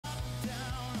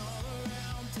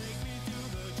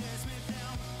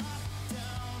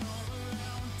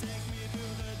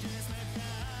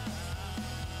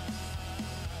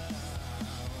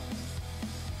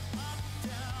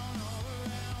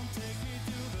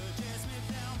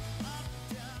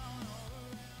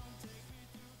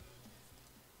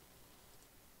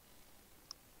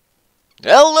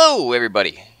Hello,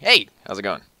 everybody. Hey, how's it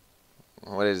going?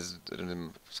 What is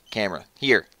camera?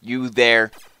 Here, you there.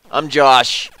 I'm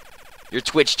Josh. Your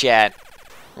Twitch chat.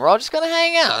 We're all just gonna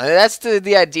hang out. That's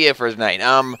the idea for tonight.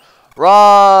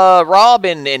 Rob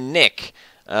and Nick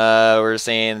were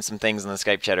saying some things in the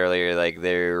Skype chat earlier, like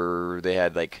they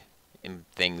had like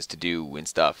things to do and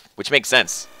stuff, which makes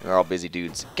sense. We're all busy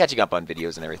dudes, catching up on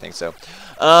videos and everything. So,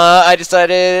 I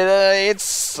decided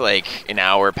it's like an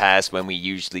hour past when we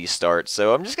usually start,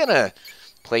 so I'm just gonna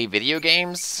play video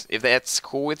games if that's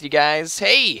cool with you guys.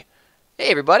 Hey,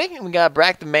 everybody, we got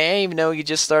Brack the Man. Even though you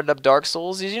just started up Dark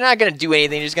Souls, you're not gonna do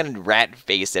anything. You're just gonna rat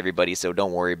face everybody, so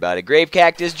don't worry about it. Grave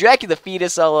Cactus, Dracula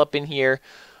Fetus, all up in here.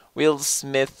 Will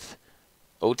Smith,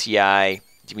 OTI,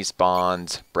 Jimmy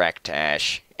Spawns,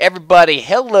 Bracktash. Everybody,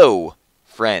 hello,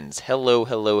 friends. Hello,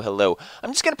 hello, hello.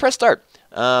 I'm just going to press start,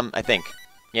 I think.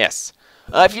 Yes.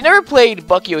 If you've never played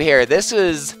Bucky O'Hare, this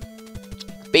is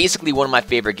basically one of my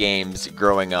favorite games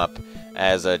growing up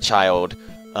as a child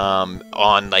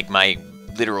on, like, my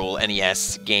literal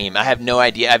NES game. I have no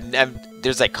idea.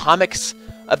 There's, like, comics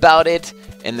about it,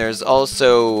 and there's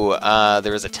also,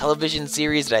 there was a television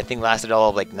series that I think lasted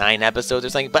all of, like, 9 episodes or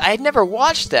something, but I had never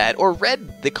watched that or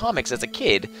read the comics as a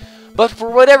kid. But for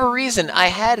whatever reason, I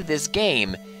had this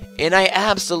game, and I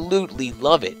absolutely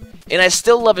love it. And I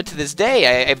still love it to this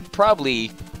day. I play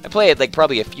it like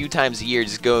probably a few times a year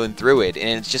just going through it,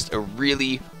 and it's just a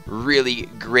really, really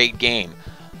great game.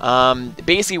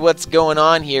 Basically what's going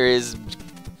on here is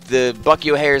the Bucky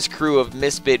O'Hare's crew of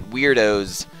misfit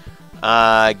weirdos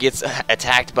gets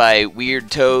attacked by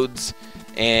weird toads,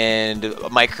 and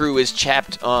my crew is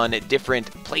trapped on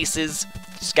different places,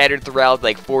 scattered throughout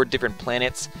like 4 different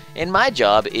planets, and my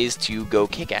job is to go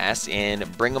kick ass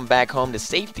and bring them back home to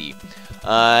safety,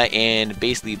 and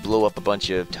basically blow up a bunch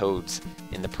of toads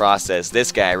in the process.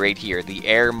 This guy right here, the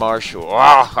Air Marshal.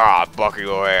 Aha, Bucky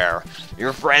O'Hare,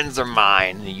 your friends are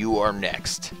mine, you are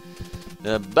next.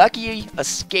 Bucky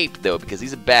escaped though because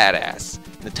he's a badass.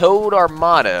 The Toad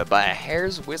Armada by a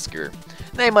hair's whisker.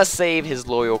 They must save his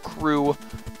loyal crew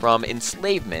from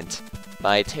enslavement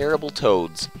by terrible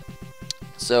toads.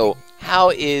 So, how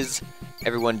is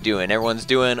everyone doing? Everyone's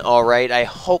doing alright? I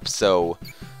hope so.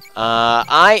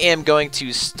 I am going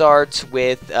to start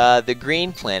with the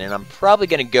green planet. I'm probably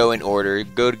going to go in order.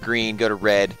 Go to green, go to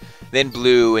red, then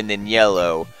blue, and then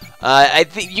yellow. I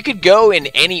think you could go in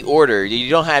any order. You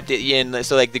don't have to...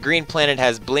 So, like, the green planet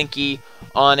has Blinky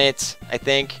on it, I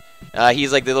think.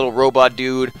 He's like the little robot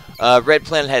dude. Red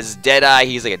Planet has Deadeye.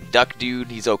 He's like a duck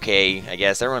dude. He's okay, I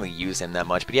guess. I don't really use him that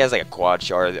much, but he has like a quad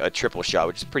shot or a triple shot,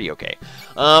 which is pretty okay.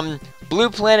 Blue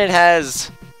Planet has,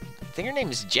 I think her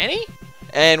name is Jenny,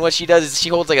 and what she does is she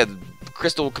holds like a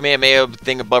crystal Kamehameha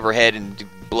thing above her head and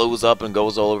blows up and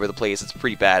goes all over the place. It's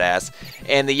pretty badass.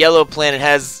 And the Yellow Planet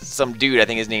has some dude. I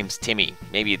think his name's Timmy.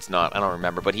 Maybe it's not. I don't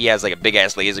remember. But he has like a big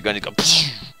ass laser gun. He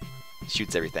goes,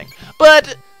 shoots everything.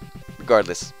 But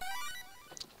regardless,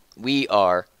 we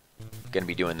are going to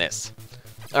be doing this.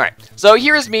 Alright, so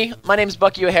here is me. My name is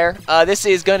Bucky O'Hare. This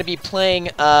is going to be playing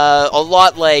a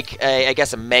lot like, I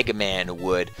guess, a Mega Man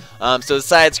would. So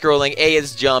side-scrolling, A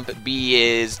is jump, B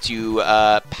is to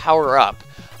power up,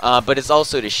 but it's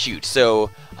also to shoot. So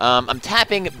I'm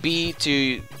tapping B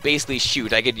to basically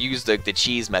shoot. I could use the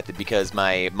cheese method because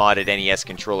my modded NES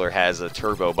controller has a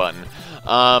turbo button.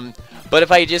 But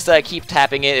if I just keep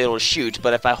tapping it, it'll shoot.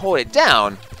 But if I hold it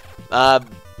down...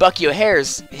 Bucky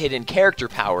O'Hare's hidden character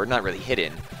power, not really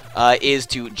hidden, is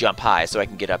to jump high, so I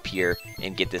can get up here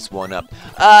and get this one up.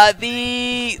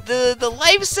 The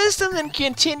life system and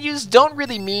continues don't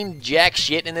really mean jack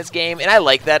shit in this game, and I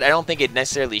like that. I don't think it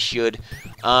necessarily should.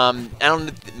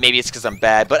 Maybe it's because I'm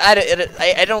bad, but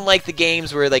I don't like the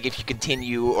games where, like, if you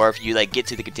continue, or if you, like, get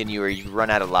to the continue, or you run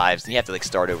out of lives, and you have to, like,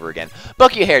 start over again.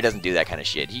 Bucky O'Hare doesn't do that kind of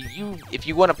shit. If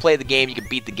you want to play the game, you can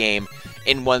beat the game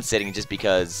in one sitting just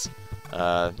because...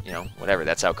 you know, whatever.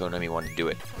 That's how Konami wanted to do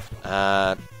it.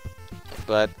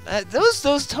 But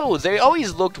those toads, they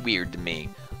always looked weird to me.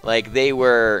 Like they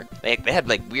had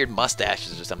like weird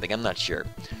mustaches or something. I'm not sure.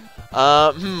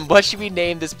 What should we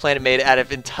name this planet made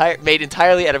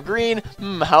entirely out of green?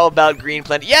 How about Green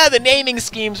Planet? Yeah, the naming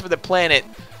schemes for the planet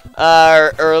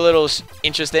are a little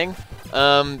interesting.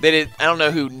 I don't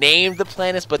know who named the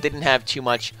planets, but they didn't have too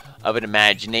much of an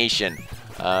imagination.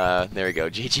 There we go.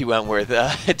 JG Wentworth,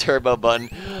 turbo button.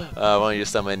 Why don't you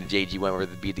just summon JG Wentworth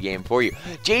to beat the game for you?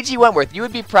 JG Wentworth, you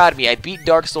would be proud of me. I beat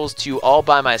Dark Souls 2 all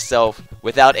by myself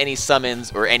without any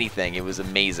summons or anything. It was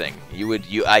amazing.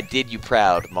 I did you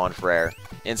proud, mon frere.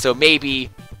 And so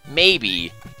maybe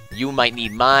you might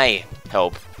need my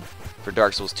help for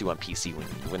Dark Souls 2 on PC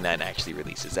when that actually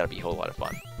releases. That'll be a whole lot of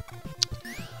fun.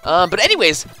 But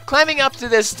anyways, climbing up to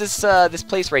this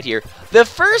place right here. The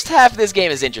first half of this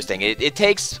game is interesting. It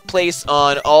takes place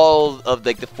on all of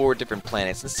like the 4 different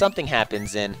planets, and something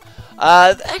happens in.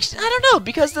 Actually, I don't know,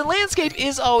 because the landscape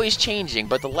is always changing.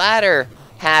 But the latter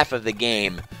half of the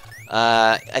game,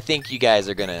 I think you guys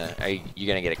you're gonna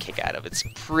get a kick out of. It's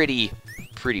pretty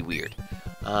weird.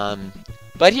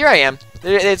 But here I am.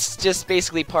 It's just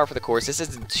basically par for the course. This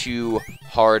isn't too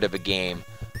hard of a game.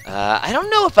 I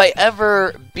don't know if I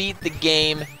ever beat the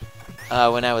game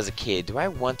when I was a kid. Do I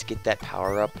want to get that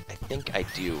power up? I think I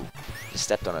do. Just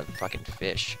stepped on a fucking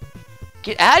fish.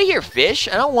 Get out of here, fish!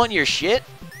 I don't want your shit.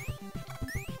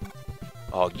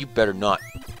 Oh, you better not.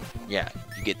 Yeah,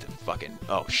 you get the fucking...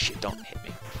 Oh, shit, don't hit me.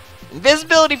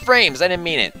 Invisibility frames! I didn't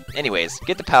mean it. Anyways,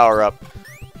 get the power up.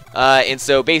 And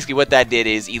so basically what that did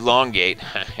is elongate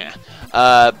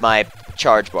my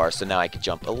charge bar, so now I can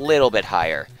jump a little bit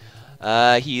higher.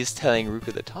 He's telling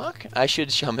Ruka to talk. I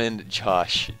should summon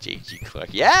Josh. JG Clark.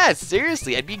 Yeah,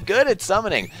 seriously, I'd be good at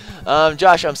summoning.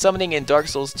 Josh, I'm summoning in Dark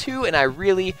Souls 2, and I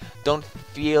really don't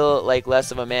feel like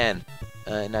less of a man.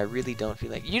 And I really don't feel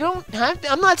like... You don't have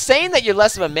to... I'm not saying that you're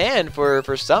less of a man for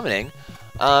summoning.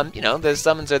 You know, the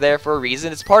summons are there for a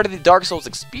reason. It's part of the Dark Souls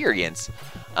experience.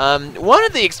 One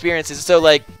of the experiences, so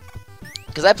like...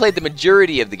 Because I played the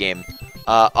majority of the game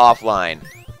offline.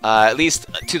 At least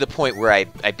to the point where I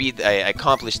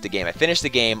accomplished the game. I finished the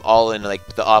game all in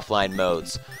like the offline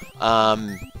modes.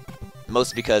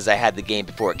 Mostly because I had the game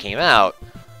before it came out,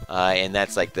 and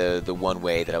that's like the one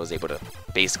way that I was able to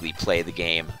basically play the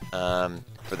game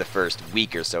for the first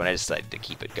week or so, and I decided to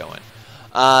keep it going.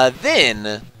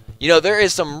 Then, you know, there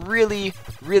is some really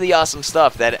awesome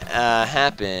stuff that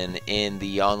happen in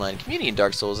the online community in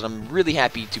Dark Souls, and I'm really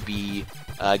happy to be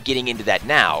getting into that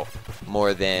now.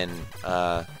 More than,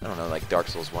 I don't know, like Dark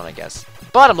Souls 1, I guess.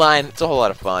 Bottom line, it's a whole lot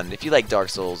of fun. If you like Dark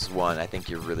Souls 1, I think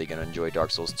you're really going to enjoy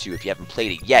Dark Souls 2 if you haven't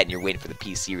played it yet and you're waiting for the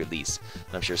PC release.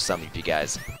 And I'm sure some of you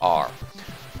guys are.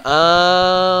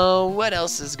 What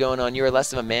else is going on? You're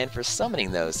less of a man for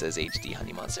summoning those, says HD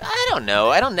Honey Monster. I don't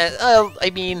know. I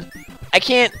mean, I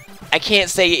can't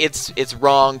say it's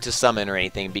wrong to summon or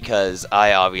anything because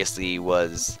I obviously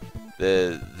was...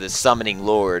 the summoning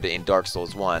lord in Dark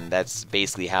Souls 1. That's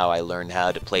basically how I learned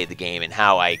how to play the game and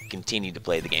how I continue to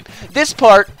play the game. This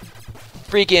part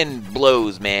freaking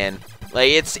blows, man.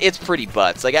 Like, it's pretty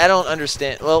butts. Like, I don't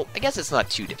understand. Well, I guess it's not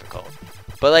too difficult.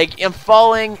 But, like, I'm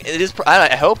falling. It is.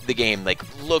 I hope the game, like,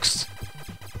 looks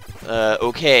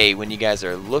okay when you guys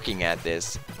are looking at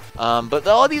this. But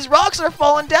all these rocks are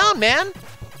falling down, man.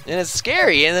 And it's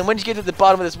scary. And then when you get to the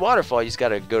bottom of this waterfall, you just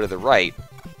gotta go to the right.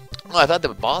 Oh, I thought the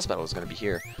boss battle was going to be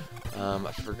here.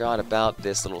 I forgot about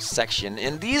this little section.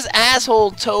 And these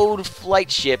asshole toad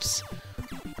flight ships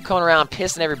coming around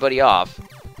pissing everybody off.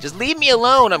 Just leave me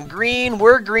alone. I'm green.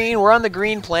 We're on the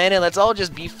green planet. Let's all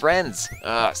just be friends.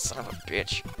 Ah, son of a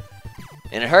bitch.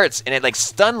 And it hurts. And it, like,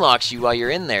 stun locks you while you're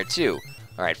in there, too.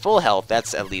 Alright, full health.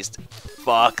 That's at least...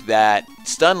 Fuck that.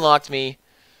 Stun locked me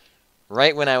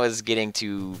right when I was getting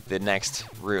to the next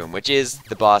room, which is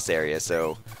the boss area,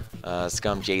 so...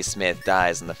 Scum JSmith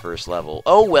dies in the first level.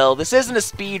 Oh well, this isn't a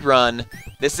speed run.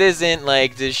 This isn't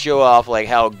like to show off like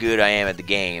how good I am at the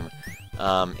game.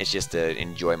 It's just to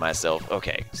enjoy myself.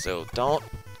 Okay, so don't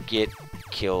get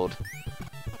killed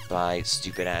by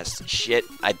stupid ass shit.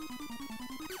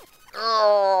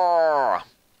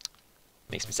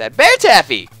 Makes me sad. Bear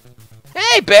Taffy!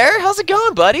 Hey Bear, how's it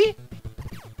going, buddy?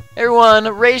 Everyone,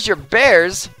 raise your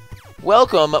bears.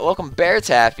 Welcome Bear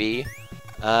Taffy.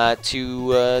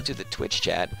 To the Twitch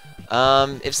chat.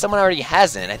 If someone already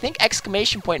hasn't, I think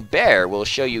 !Bear will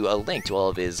show you a link to all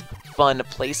of his fun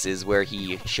places where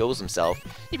he shows himself.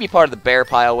 You'd be part of the bear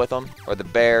pile with him, or the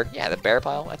bear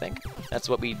pile, I think. That's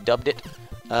what we dubbed it.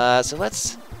 So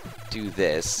let's do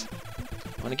this.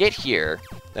 I want to get here,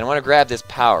 then I want to grab this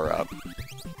power up,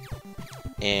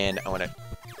 and I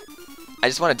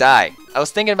just want to die. I was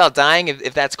thinking about dying,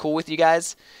 if that's cool with you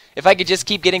guys. If I could just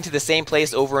keep getting to the same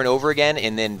place over and over again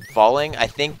and then falling, I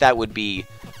think that would be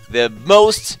the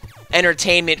most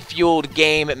entertainment-fueled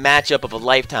game matchup of a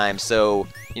lifetime. So,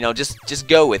 you know, just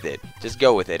go with it. Just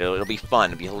go with it. It'll be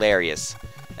fun. It'll be hilarious.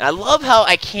 And I love how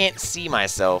I can't see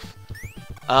myself.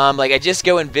 Like, I just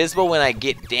go invisible when I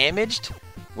get damaged,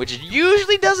 which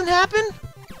usually doesn't happen.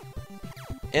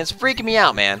 And it's freaking me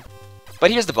out, man.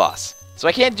 But here's the boss. So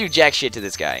I can't do jack shit to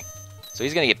this guy. So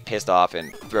he's gonna get pissed off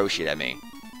and throw shit at me.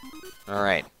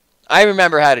 Alright. I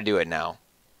remember how to do it now.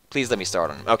 Please let me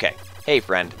start on him. Okay. Hey,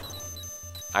 friend.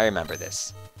 I remember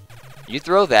this. You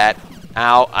throw that.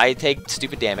 Ow. I take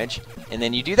stupid damage. And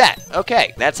then you do that.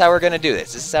 Okay. That's how we're gonna do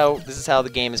this. This is how the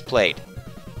game is played.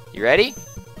 You ready?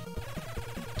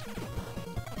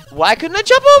 Why couldn't I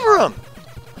jump over him?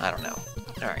 I don't know.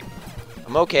 Alright.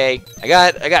 I'm okay. I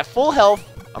got full health.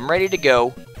 I'm ready to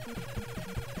go.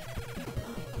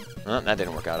 Oh, that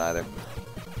didn't work out either.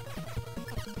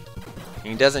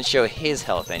 He doesn't show his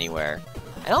health anywhere.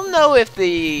 I don't know if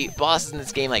the bosses in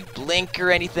this game like blink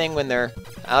or anything when they're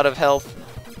out of health.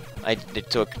 I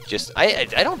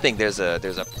don't think there's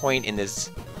a point in this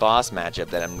boss matchup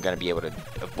that I'm gonna be able to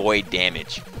avoid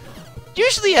damage.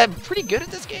 Usually I'm pretty good at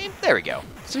this game. There we go.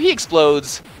 So he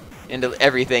explodes into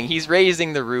everything. He's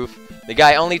raising the roof. The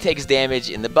guy only takes damage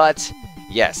in the butt.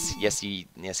 Yes he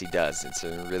does. It's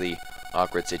a really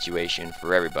awkward situation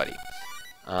for everybody.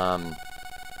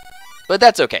 But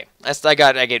that's okay.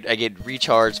 I get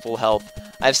recharged, full health.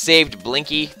 I've saved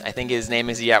Blinky. I think his name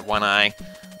is. He got one eye.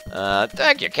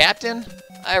 Thank you, Captain.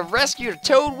 I rescued a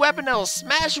towed weapon that will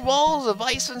smash walls of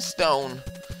ice and stone.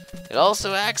 It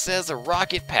also acts as a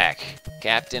rocket pack,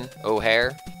 Captain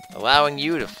O'Hare, allowing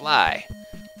you to fly.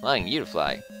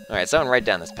 Alright, someone write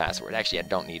down this password. Actually, I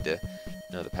don't need to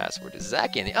know the password. Is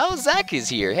Zach in? Oh, Zach is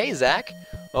here. Hey, Zach.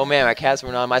 Oh man, my cats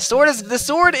went on. The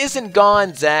sword isn't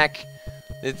gone, Zach.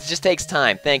 It just takes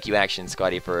time. Thank you, Action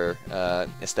Scotty, for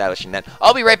establishing that.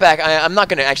 I'll be right back. I'm not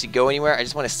going to actually go anywhere. I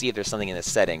just want to see if there's something in the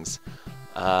settings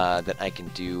that I can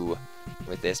do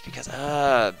with this. Because,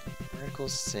 vertical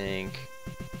sync.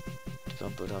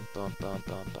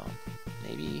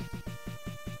 Maybe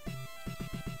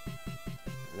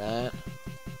that.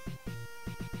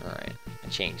 Alright, I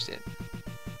changed it.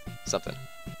 Something.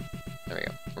 There we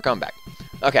go. We're coming back.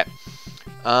 Okay.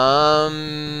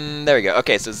 There we go.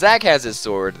 Okay, so Zach has his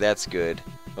sword. That's good.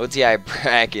 OTI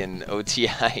Brack and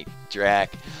OTI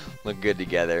Drac look good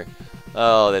together.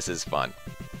 Oh, this is fun.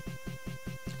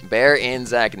 Bear and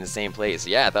Zach in the same place.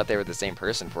 Yeah, I thought they were the same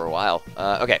person for a while.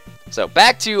 Okay, so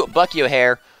back to Bucky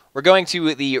O'Hare. We're going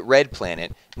to the red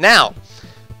planet. Now,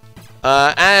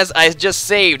 as I just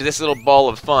saved this little ball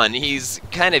of fun, he's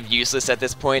kind of useless at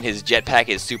this point. His jetpack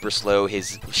is super slow.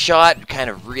 His shot kind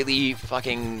of really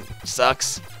fucking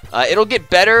sucks. It'll get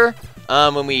better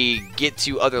when we get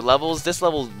to other levels. This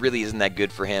level really isn't that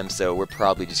good for him, so we're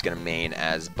probably just going to main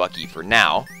as Bucky for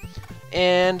now.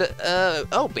 And,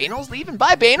 oh, Banal's leaving?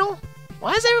 Bye, Banal!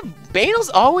 Why is Banal's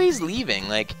always leaving?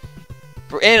 Like,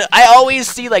 and I always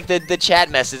see, like, the chat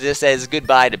message that says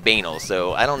goodbye to Banal,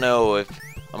 so I don't know if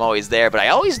I'm always there, but I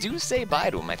always do say bye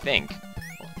to him, I think.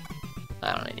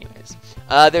 I don't know, anyways.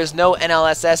 There's no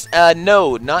NLSS.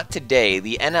 No, not today.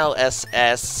 The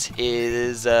NLSS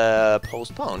is,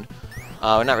 postponed.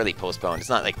 Not really postponed. It's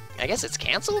not, like, I guess it's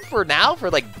canceled for now, for,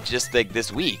 like, just, like,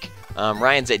 this week.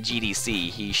 Ryan's at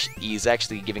GDC. He's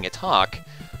actually giving a talk,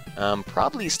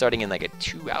 probably starting in, like,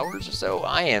 2 hours or so.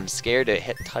 I am scared to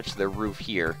touch the roof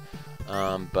here,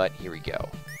 but here we go.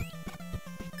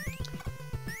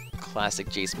 Classic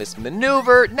JSmith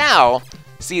maneuver. Now,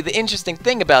 see, the interesting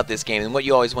thing about this game, and what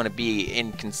you always want to be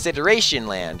in consideration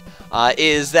land,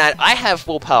 is that I have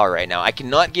full power right now. I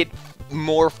cannot get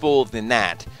more full than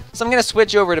that. So I'm going to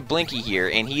switch over to Blinky here,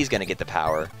 and he's going to get the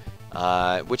power,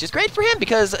 which is great for him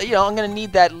because, you know, I'm going to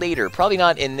need that later. Probably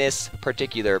not in this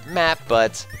particular map,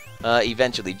 but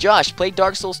eventually. Josh, play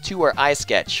Dark Souls 2 or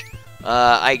iSketch.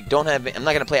 I'm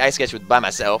not going to play iSketch by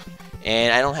myself,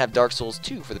 and I don't have Dark Souls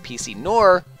 2 for the PC,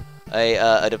 nor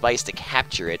a device to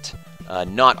capture it,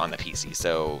 not on the PC,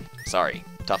 so sorry,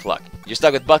 tough luck. You're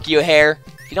stuck with Bucky O'Hare.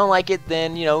 If you don't like it,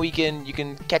 then you know you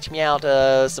can catch me out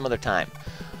some other time.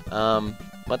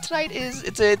 But tonight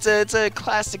it's a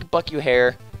classic Bucky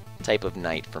O'Hare type of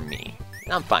night for me,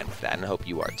 and I'm fine with that, and I hope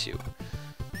you are too.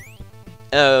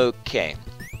 Okay,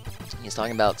 he's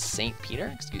talking about Saint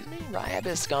Peter. Excuse me, Ryab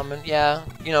is coming. Yeah,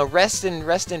 you know, rest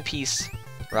in peace,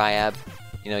 Ryab.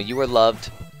 You know, you were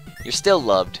loved. You're still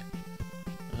loved.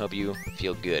 I hope you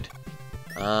feel good.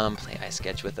 Play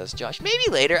iSketch with us, Josh. Maybe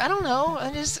later. I don't know.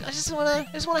 I just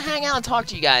wanna hang out and talk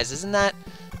to you guys. Isn't that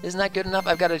good enough?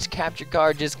 I've got a capture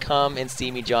card. Just come and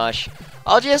see me, Josh.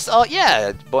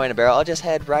 Yeah, boy in a barrel. I'll just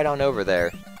head right on over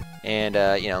there, and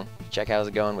you know, check how's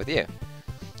it going with you.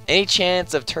 Any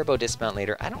chance of turbo dismount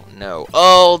later? I don't know.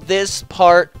 Oh, this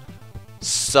part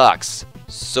sucks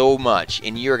so much,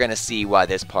 and you're gonna see why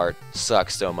this part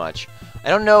sucks so much. I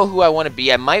don't know who I want to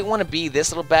be. I might want to be this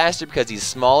little bastard because he's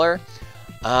smaller.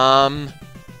 Alright,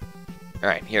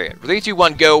 here we go. 3, 2,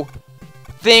 1, go.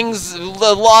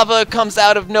 The lava comes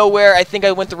out of nowhere. I think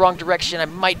I went the wrong direction. I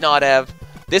might not have.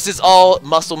 This is all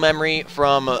muscle memory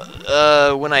from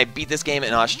when I beat this game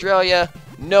in Australia.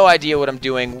 No idea what I'm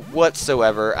doing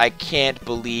whatsoever. I can't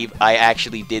believe I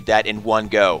actually did that in one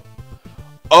go.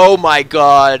 Oh my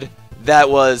god. That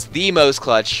was the most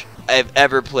clutch I've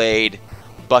ever played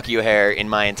Bucky O'Hare in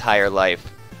my entire life.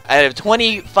 Out of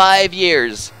 25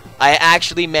 years I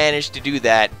actually managed to do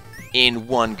that in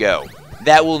one go.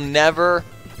 That will never,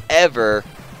 ever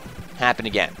happen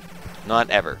again. Not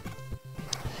ever.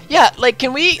 Yeah, like,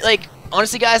 can we, like,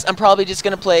 honestly, guys, I'm probably just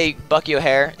going to play Bucky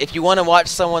O'Hare. If you want to watch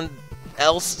someone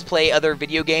else play other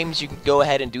video games, you can go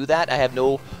ahead and do that. I have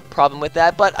no problem with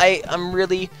that, but I'm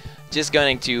really just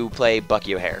going to play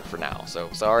Bucky O'Hare for now. So,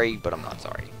 sorry, but I'm not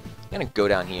sorry. I'm going to go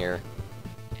down here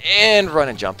and run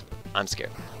and jump. I'm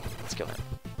scared. Let's kill him.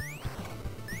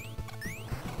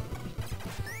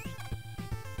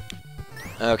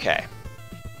 Okay.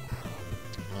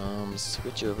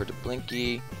 Switch over to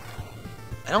Blinky.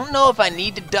 I don't know if I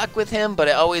need to duck with him, but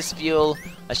I always feel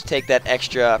I should take that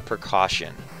extra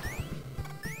precaution.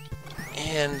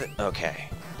 And, okay.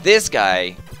 This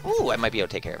guy, ooh, I might be able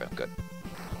to take care of him. Good.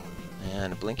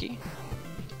 And a Blinky.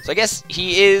 So I guess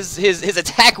he is, his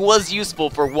attack was useful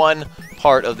for one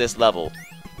part of this level.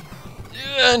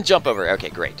 And jump over. Okay,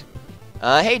 great.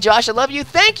 Hey, Josh, I love you.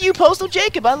 Thank you, Postal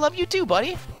Jacob. I love you too,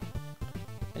 buddy.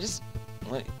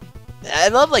 I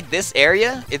love, like, this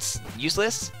area. It's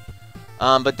useless.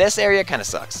 But this area kind of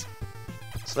sucks.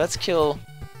 So let's kill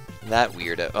that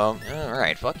weirdo. Oh,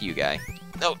 alright. Fuck you, guy.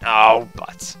 No, oh,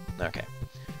 butts. Okay.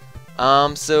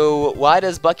 So why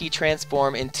does Bucky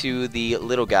transform into the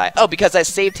little guy? Oh, because I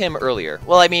saved him earlier.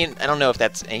 Well, I mean, I don't know if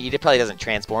that's... He probably doesn't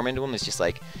transform into him. It's just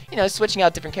like, you know, switching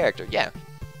out different character. Yeah.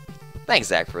 Thanks,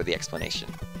 Zach, for the explanation.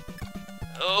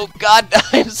 Oh, God,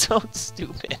 I'm so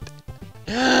stupid.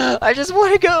 I just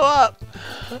want to go up.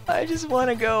 I just want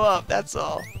to go up. That's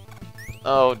all.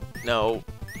 Oh, no.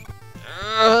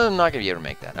 I'm not going to be able to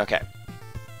make that. Okay.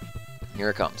 Here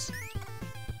it comes.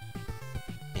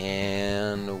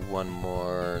 And one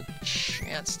more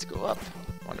chance to go up.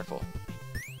 Wonderful.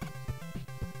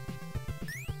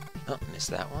 Oh, missed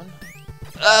that one.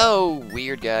 Oh,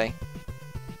 weird guy.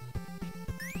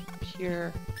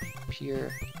 Pure.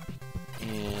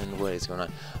 And what is going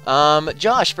on?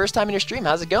 Josh, first time in your stream.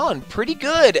 How's it going? Pretty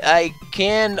good. I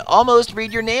can almost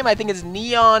read your name. I think it's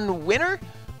Neon Winner.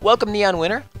 Welcome, Neon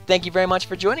Winner. Thank you very much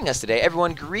for joining us today.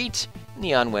 Everyone greet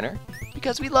Neon Winner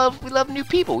because we love new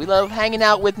people. We love hanging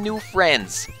out with new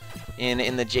friends in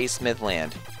the JSmith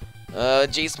land.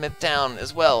 JSmith Town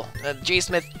as well.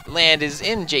 JSmith land is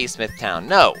in JSmith Town.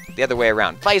 No, the other way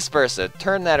around. Vice versa.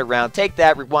 Turn that around. Take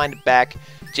that, rewind it back.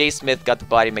 JSmith got the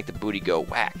body, make the booty go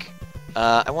whack.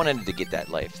 I wanted to get that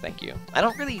life, thank you. I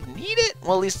don't really need it.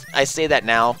 Well, at least I say that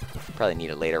now. Probably need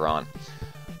it later on.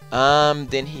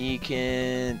 Then he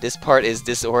can... This part is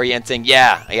disorienting.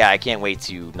 Yeah, I can't wait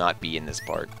to not be in this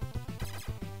part.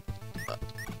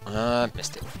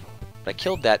 Missed it. But I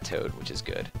killed that toad, which is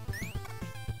good.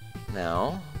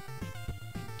 Now,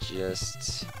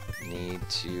 just need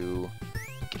to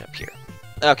get up here.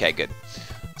 Okay, good.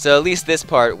 So at least this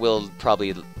part will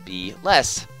probably be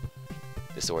less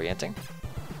disorienting.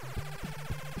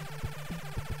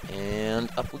 And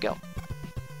up we go.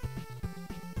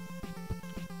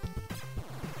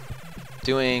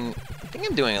 I think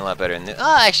I'm doing a lot better in this.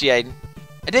 Oh, actually, I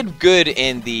did good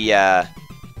in the,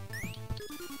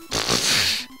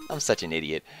 I'm such an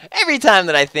idiot. Every time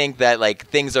that I think that, like,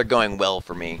 things are going well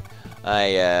for me,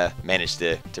 I, manage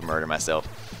to murder myself.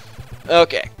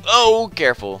 Okay. Oh,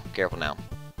 careful. Careful now.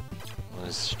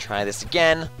 Let's try this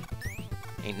again.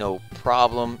 Ain't no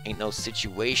problem. Ain't no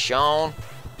situation.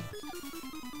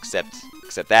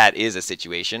 Except that is a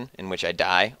situation in which I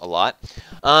die a lot.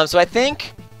 So I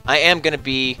think I am going to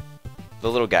be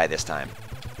the little guy this time.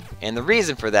 And the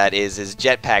reason for that is his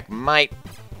jetpack might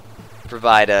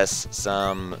provide us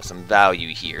some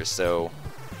value here. So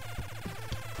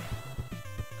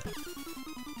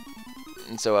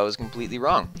I was completely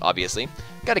wrong, obviously.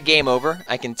 Got a game over.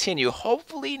 I continue.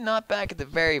 Hopefully not back at the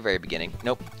very, very beginning.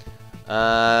 Nope.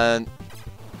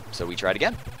 So we tried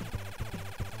again.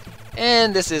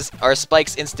 And this is our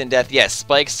Spikes instant death. Yes,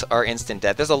 Spikes are instant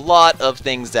death. There's a lot of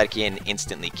things that can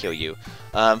instantly kill you.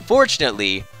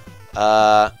 Fortunately,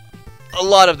 a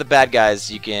lot of the bad guys,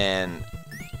 you can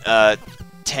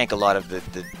tank a lot of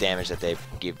the damage that they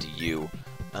give to you.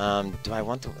 Do I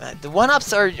want the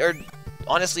one-ups are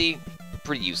honestly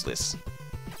pretty useless.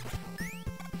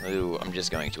 Ooh, I'm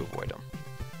just going to avoid them.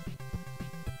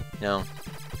 You know,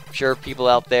 I'm sure people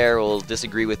out there will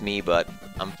disagree with me, but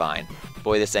I'm fine.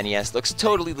 Boy, this NES looks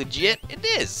totally legit. It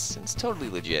is. It's totally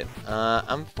legit.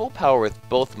 I'm full power with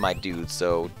both my dudes,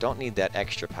 so don't need that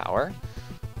extra power.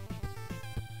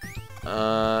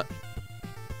 I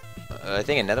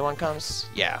think another one comes?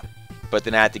 Yeah. But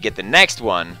then I have to get the next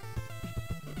one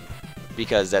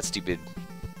because that stupid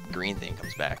green thing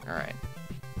comes back. Alright.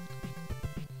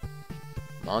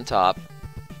 I'm on top.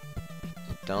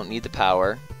 Don't need the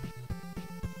power.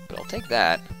 But I'll take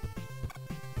that.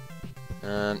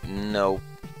 No.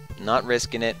 Not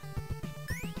risking it.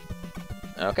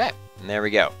 Okay, and there we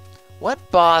go. What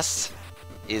boss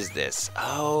is this?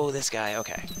 Oh, this guy,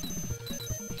 okay.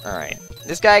 Alright.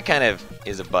 This guy kind of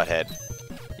is a butthead.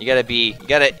 You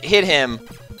gotta hit him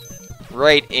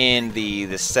right in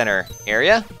the center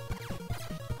area.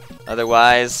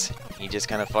 Otherwise, he just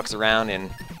kind of fucks around and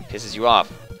pisses you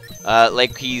off.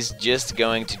 Like he's just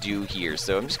going to do here.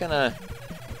 So I'm just gonna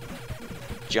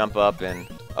jump up and...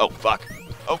 Oh, fuck.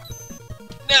 Oh.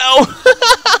 No!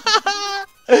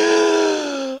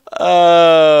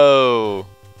 Oh.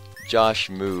 Josh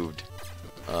moved.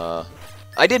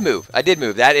 I did move.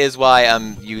 That is why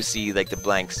you see like the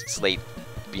blank slate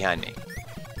behind me.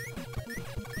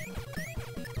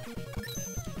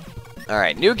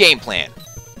 Alright, new game plan.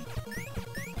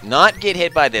 Not get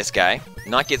hit by this guy.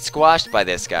 Not get squashed by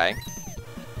this guy.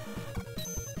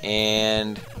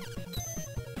 And...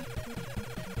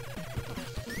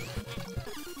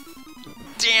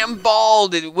 Damn ball!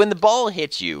 When the ball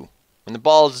hits you, when the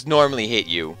balls normally hit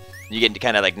you, you get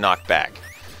kind of like knocked back.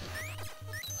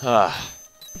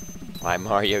 Why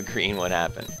Mario Green? What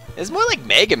happened? It's more like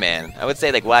Mega Man. I would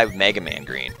say like why Mega Man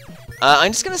Green.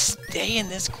 I'm just gonna stay in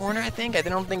this corner, I think. I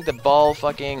don't think the ball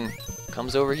fucking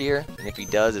comes over here. And if he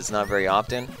does, it's not very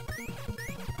often.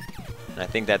 And I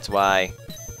think that's why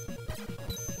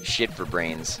shit for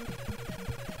brains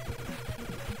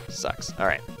sucks.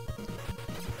 Alright.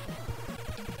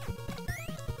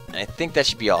 I think that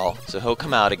should be all. So he'll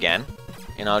come out again.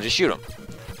 And I'll just shoot him.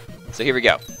 So here we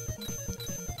go.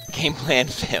 Game plan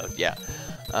failed, yeah.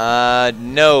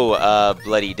 No,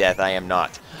 bloody death, I am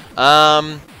not.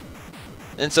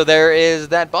 And so there is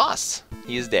that boss.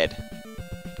 He is dead.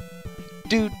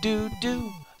 Do.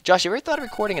 Josh, you ever thought of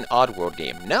recording an Oddworld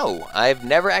game? No, I've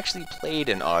never actually played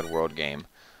an Oddworld game.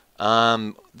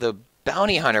 The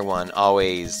Bounty Hunter one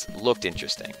always looked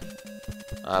interesting.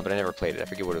 But I never played it. I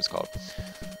forget what it was called.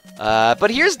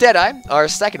 But here's Deadeye, our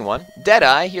second one.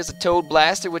 Deadeye, here's a Toad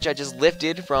Blaster, which I just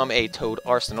lifted from a Toad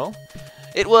Arsenal.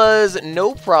 It was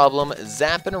no problem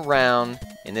zapping around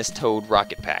in this Toad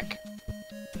rocket pack.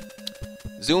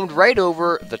 Zoomed right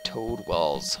over the Toad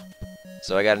walls.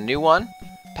 So I got a new one.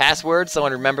 Password,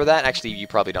 someone remember that? Actually, you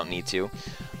probably don't need to.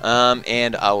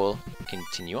 And I will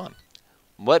continue on.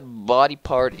 What body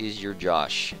part is your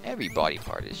Josh? Every body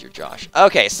part is your Josh.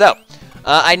 Okay, so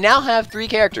I now have 3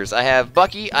 characters. I have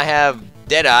Bucky, I have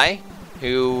Deadeye,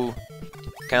 who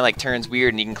kind of like turns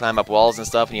weird and he can climb up walls and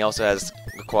stuff, and he also has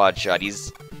a quad shot.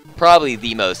 He's probably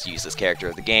the most useless character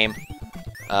of the game.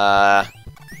 But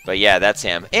yeah, that's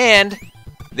him. And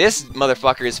this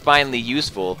motherfucker is finally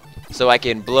useful, so I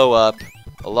can blow up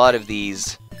a lot of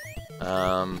these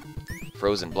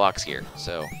frozen blocks here.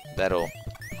 So that'll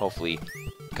hopefully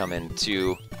come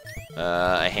into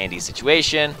a handy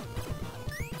situation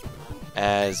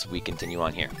as we continue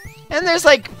on here. And there's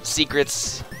like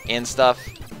secrets and stuff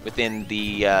within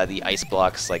the ice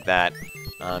blocks like that.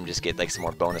 Just get like some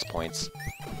more bonus points.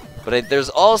 But there's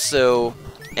also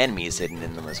enemies hidden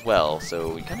in them as well,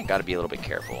 so you kind of got to be a little bit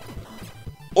careful.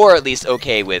 Or at least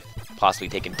okay with possibly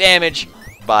taking damage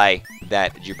by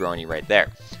that jabroni right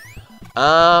there.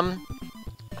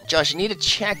 Josh, you need to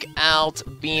check out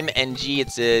Beam NG.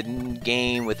 It's a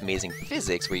game with amazing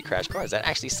physics where you crash cars. That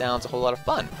actually sounds a whole lot of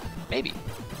fun. Maybe.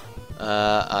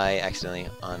 I accidentally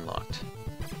unlocked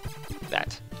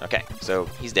that. Okay, so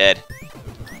he's dead.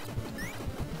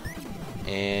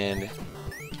 And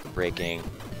breaking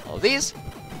all of these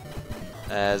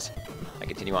as I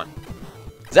continue on.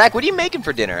 Zach, what are you making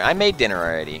for dinner? I made dinner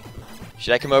already.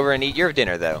 Should I come over and eat your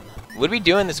dinner, though? What are we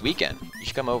doing this weekend? You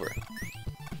should come over.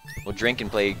 We'll drink and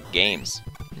play games.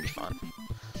 It'll be fun.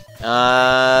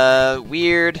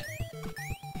 Weird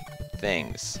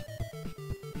things.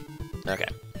 Okay.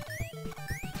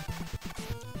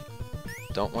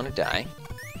 Don't want to die.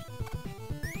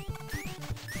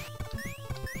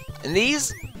 And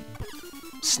these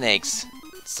snakes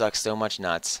suck so much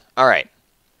nuts. Alright.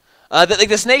 Like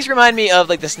the snakes remind me of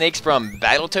like the snakes from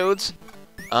Battletoads.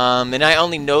 And I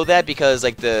only know that because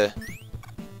like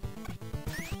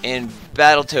in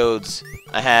Battletoads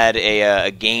I had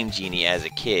a Game Genie as a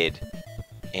kid,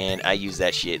 and I used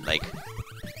that shit like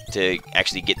to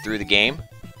actually get through the game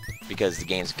because the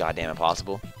game's goddamn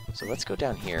impossible. So let's go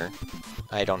down here.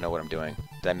 I don't know what I'm doing.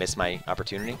 Did I miss my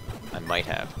opportunity? I might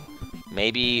have.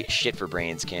 Maybe shit for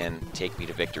brains can take me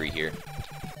to victory here.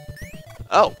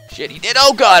 Oh, shit, he did.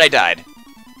 Oh, God, I died.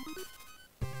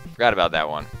 Forgot about that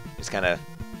one. Just kind of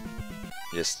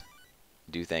just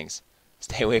do things.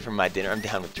 Stay away from my dinner. I'm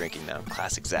down with drinking now.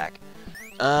 Classic Zach.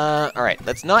 Alright,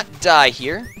 let's not die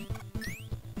here.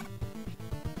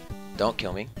 Don't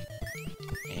kill me.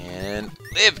 And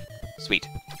live. Sweet.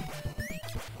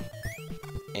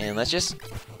 And let's just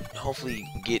hopefully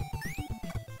get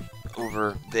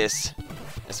over this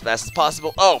as fast as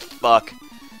possible. Oh, fuck.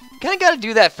 Kinda gotta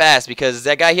do that fast because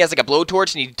that guy, he has like a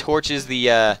blowtorch and he torches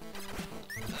the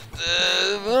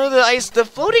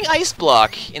floating ice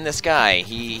block in the sky.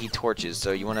 He torches,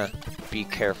 so you wanna be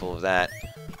careful of that.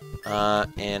 Oh,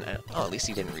 at least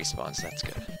he didn't respawn, so that's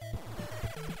good.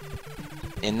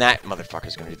 And that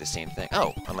motherfucker's gonna do the same thing.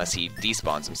 Oh, unless he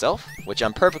despawns himself, which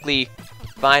I'm perfectly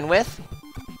fine with.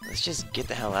 Let's just get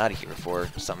the hell out of here before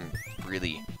something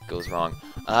really goes wrong.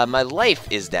 My life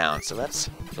is down, so let's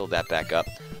build that back up.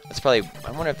 That's probably,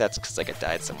 I wonder if that's because like I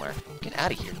died somewhere. Get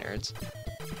out of here, nerds.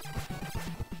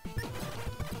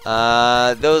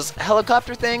 Those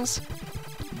helicopter things,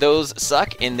 those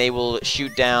suck, and they will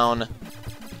shoot down,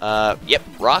 yep,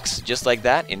 rocks just like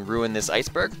that and ruin this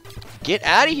iceberg. Get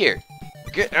out of here.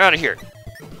 Get out of here.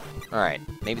 Alright,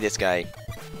 maybe this guy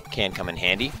can come in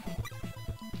handy.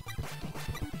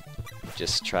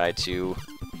 Just try to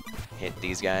hit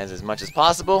these guys as much as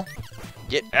possible.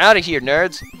 Get out of here,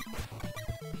 nerds.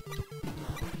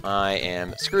 I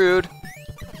am screwed.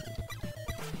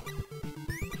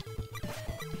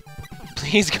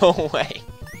 Please go away.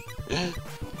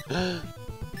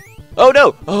 Oh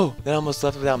no! Oh, that almost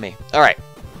left without me. Alright.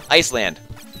 Iceland.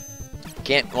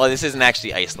 Well, this isn't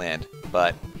actually Iceland,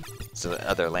 but it's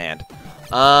another land.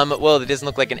 Well, it doesn't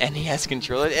look like an NES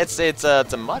controller. It's a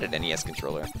modded NES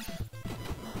controller.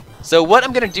 So what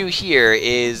I'm gonna do here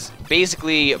is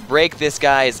basically break this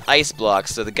guy's ice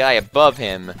blocks so the guy above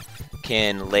him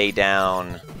can lay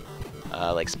down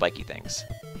like spiky things.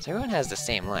 So everyone has the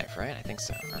same life, right? I think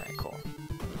so. Alright, cool.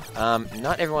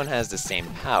 Not everyone has the same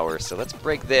power, so let's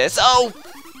break this. Oh!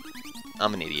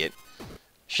 I'm an idiot.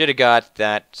 Should have got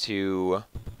that to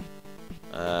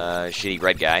shitty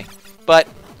red guy. But,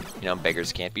 you know,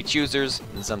 beggars can't be choosers,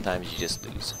 and sometimes you just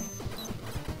lose.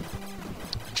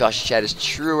 Josh's chat is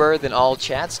truer than all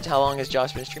chats. How long has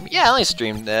Josh been streaming? Yeah, I only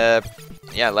streamed,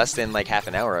 yeah, less than like half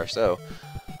an hour or so.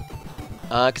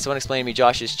 Can someone explain to me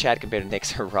Josh's chat compared to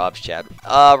Nick's or Rob's chat?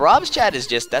 Rob's chat is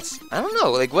just, I don't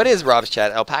know, like, what is Rob's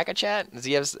chat? Alpaca chat? Does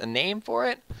he have a name for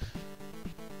it?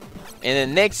 And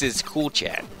then Nick's is cool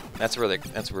chat. That's where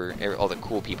all the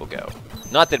cool people go.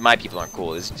 Not that my people aren't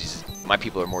cool, it's just, my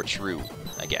people are more true,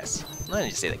 I guess. I'm not gonna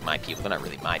just say, like, my people, they're not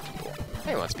really my people.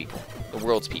 Everyone's people. The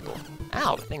world's people.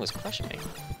 Ow, the thing was crushing me.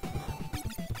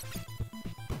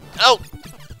 Oh!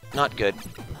 Not good.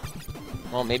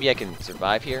 Well, maybe I can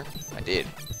survive here. I did.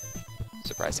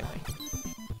 Surprisingly.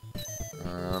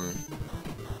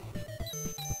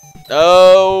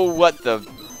 Oh, what the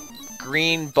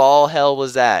green ball hell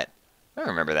was that? I don't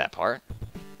remember that part.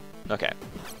 Okay.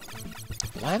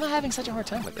 Why am I having such a hard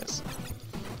time with this?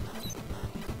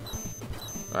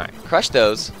 Alright, crush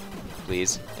those,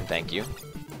 please, and thank you.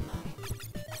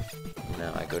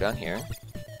 Now I go down here.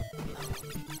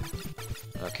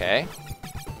 Okay.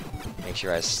 Make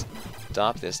sure I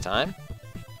stop this time.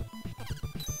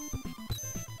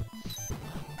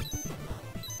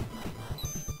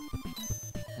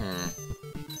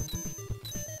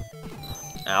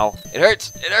 Ow. It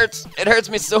hurts! It hurts! It hurts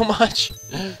me so much!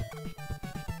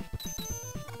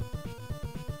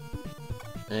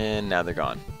 And now they're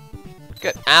gone.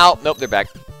 Good. Ow! Nope, they're back.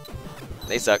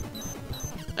 They suck.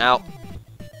 Ow.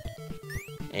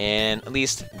 And at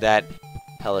least that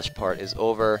hellish part is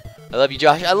over. I love you,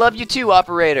 Josh. I love you too,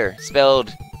 operator.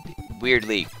 Spelled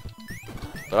weirdly.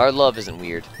 But our love isn't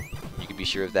weird. You can be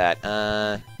sure of that.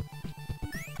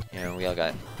 You know, we all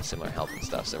got similar health and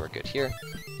stuff, so we're good here.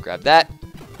 Grab that.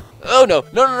 Oh, no.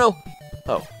 No, no, no.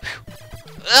 Oh.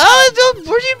 Oh,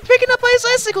 what are you picking up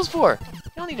icicles for?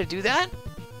 You don't need to do that.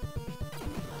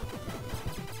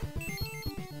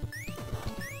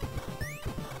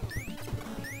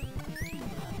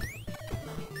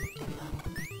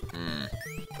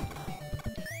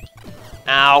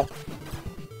 Ow.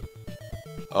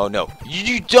 Oh, no.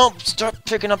 You don't start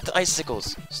picking up the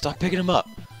icicles. Stop picking them up.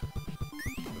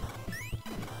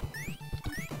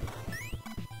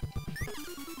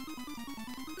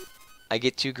 I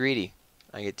get too greedy.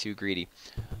 I get too greedy.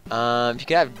 If you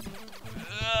could have...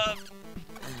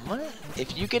 what?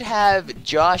 If you could have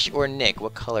Josh or Nick,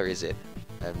 what color is it?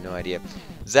 I have no idea.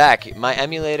 Zach, my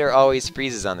emulator always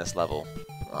freezes on this level.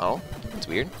 Oh, that's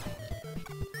weird.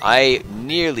 I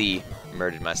nearly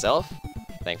murdered myself.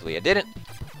 Thankfully I didn't.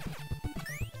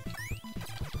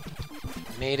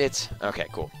 Made it. Okay,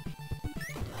 cool.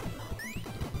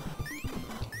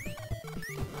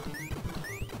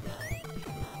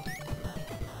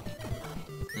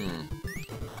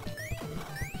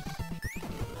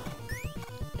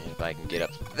 If I can get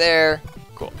up there.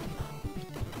 Cool.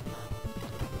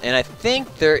 And I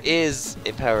think there is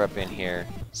a power-up in here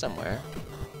somewhere.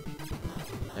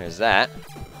 There's that.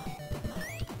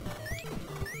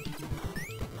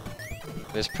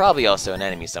 There's probably also an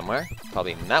enemy somewhere.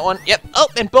 Probably in that one. Yep. Oh,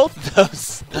 and both of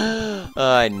those.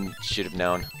 I should have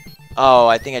known. Oh,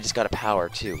 I think I just got a power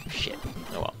too. Shit.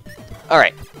 Oh well.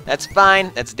 Alright. That's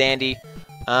fine. That's dandy.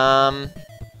 Who do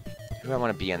I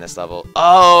want to be on this level?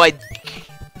 Oh, I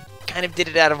kind of did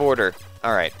it out of order.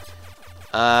 Alright.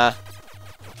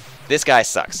 This guy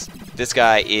sucks. This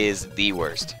guy is the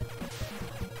worst.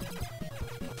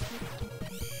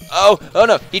 Oh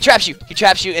no, he traps you,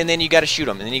 and then you gotta shoot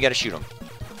him, And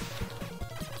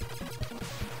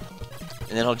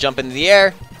then he'll jump into the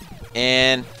air,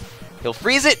 and he'll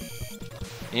freeze it,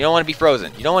 and you don't want to be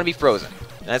frozen.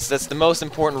 That's the most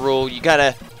important rule. You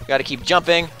gotta keep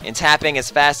jumping and tapping as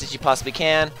fast as you possibly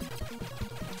can.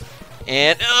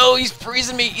 And, oh, he's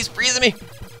freezing me, This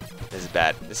is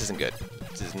bad, this isn't good.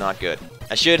 This is not good.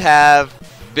 I should have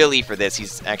Billy for this.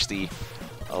 He's actually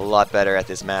a lot better at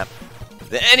this map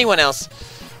than anyone else.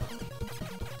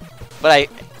 But I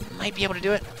might be able to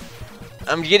do it.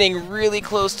 I'm getting really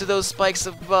close to those spikes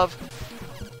above,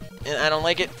 and I don't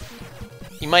like it.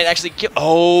 He might actually kill.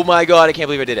 Oh my god, I can't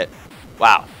believe I did it.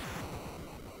 Wow.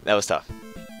 That was tough.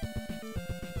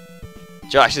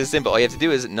 Josh, this is simple. All you have to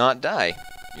do is not die.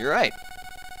 You're right.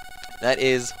 That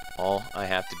is all I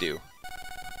have to do.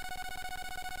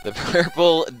 The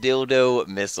purple dildo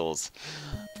missiles.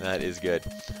 That is good.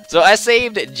 So I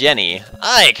saved Jenny.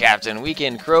 Aye, Captain, we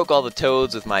can croak all the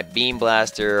toads with my beam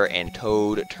blaster and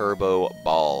toad turbo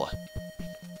ball.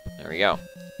 There we go.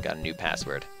 Got a new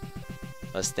password.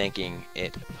 I was thinking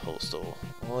it postal.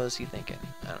 What was he thinking?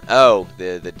 I don't know. Oh,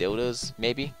 the dildos,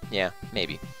 maybe? Yeah,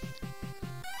 maybe.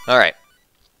 Alright.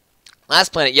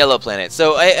 Last planet, yellow planet.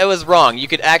 So I was wrong. You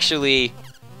could actually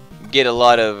get a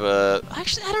lot of,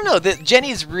 actually, I don't know.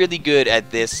 Jenny's really good at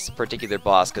this particular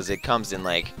boss because it comes in,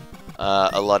 like,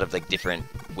 a lot of, like, different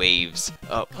waves.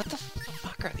 Oh, what the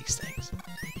fuck are these things?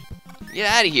 Get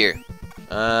out of here.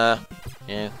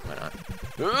 Yeah, why not?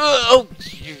 Oh,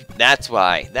 that's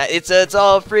why. It's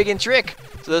all a friggin' trick.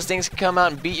 So those things can come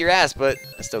out and beat your ass, but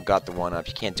I still got the one up.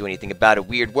 You can't do anything about it,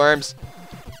 weird worms.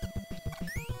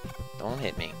 Don't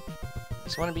hit me. I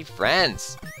just want to be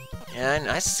friends. And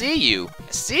I see you.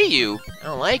 I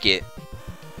don't like it.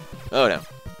 Oh, no.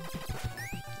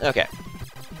 Okay.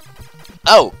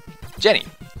 Oh, Jenny.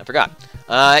 I forgot.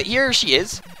 Here she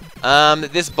is.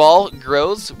 This ball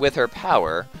grows with her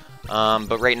power.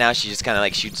 But right now she just kind of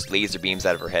like shoots laser beams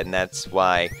out of her head, and that's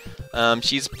why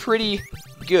she's pretty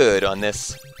good on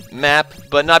this map.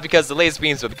 But not because of the laser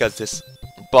beams, but because this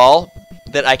ball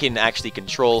that I can actually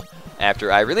control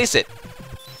after I release it.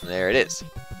 There it is.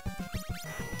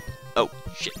 Oh,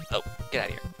 shit. Oh, get out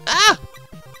of here. Ah!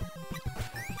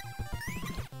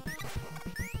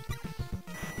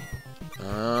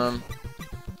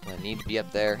 Do I need to be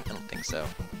up there? I don't think so.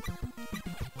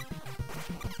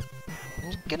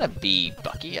 I'm gonna be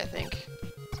Bucky, I think.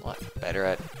 He's a lot better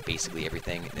at basically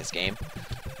everything in this game.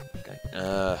 Okay.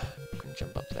 Can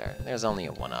jump up there. There's only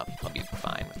a 1-up. I'll be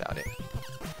fine without it.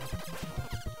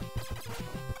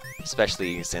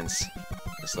 Especially since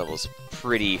this level's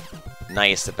pretty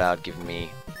nice about giving me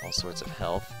all sorts of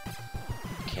health.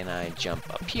 Can I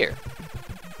jump up here?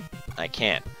 I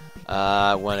can.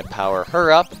 I want to power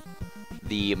her up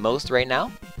the most right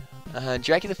now.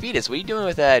 Dracula Fetus, what are you doing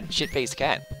with that shit-faced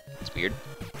cat? It's weird.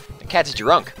 The cat's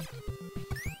drunk.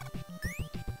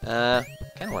 Kind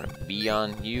of want to be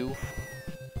on you.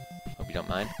 Hope you don't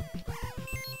mind.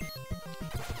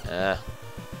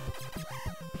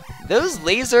 Those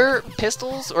laser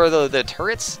pistols, or the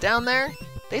turrets down there,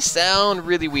 they sound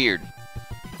really weird.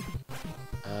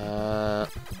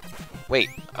 Wait,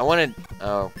 I wanted...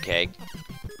 Okay.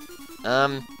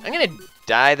 I'm gonna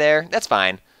die there. That's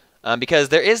fine. Because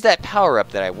there is that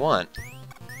power-up that I want.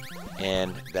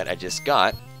 And that I just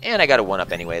got. And I got a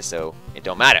 1-up anyway, so it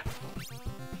don't matter.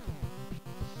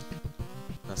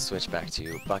 Let's switch back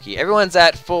to Bucky. Everyone's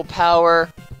at full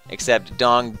power, except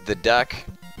Dong the Duck.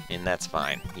 And that's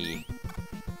fine. He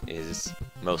is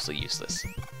mostly useless.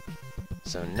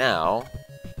 So now,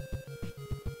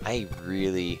 I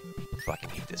really fucking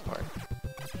hate this part.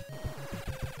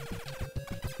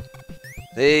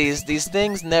 These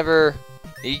things never...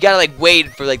 You gotta like wait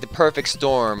for like the perfect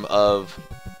storm of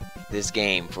this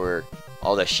game for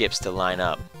all the ships to line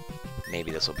up.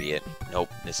 Maybe this will be it. Nope,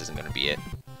 this isn't gonna be it.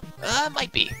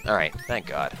 Might be. Alright, thank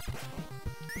God.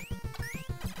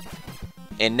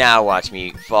 And now watch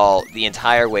me fall the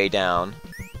entire way down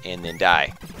and then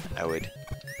die. I would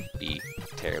be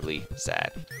terribly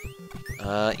sad.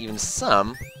 Even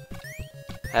some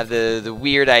have the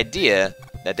weird idea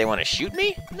That they want to shoot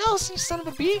me? No, you son of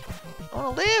a bee. I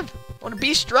want to live. I want to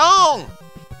be strong.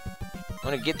 I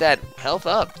want to get that health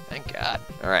up. Thank God.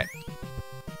 Alright.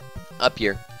 Up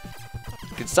here.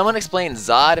 Can someone explain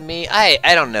za to me? I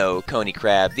don't know, Coney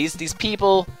Crab. These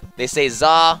people, they say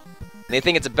za, and they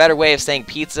think it's a better way of saying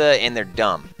pizza, and they're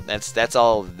dumb. That's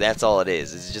all it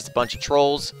is. It's just a bunch of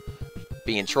trolls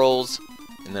being trolls,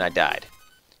 and then I died.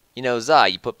 You know, za,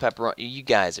 you put pepper on. You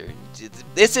guys are.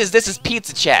 This is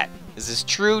pizza chat. This is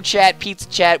true chat, pizza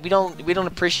chat. We don't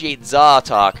appreciate za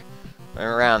talk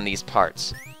around these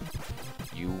parts.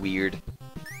 You weird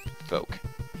folk.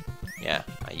 Yeah,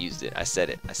 I used it. I said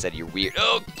it. I said you're weird.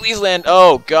 Oh, please land.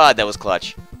 Oh God, that was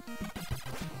clutch.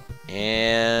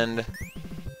 And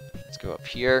let's go up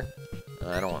here.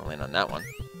 I don't want to land on that one.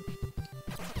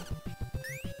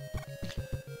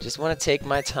 Just want to take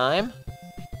my time.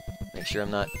 Make sure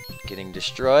I'm not getting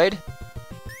destroyed.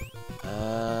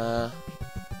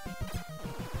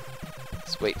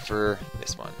 Let's wait for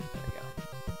this one. There we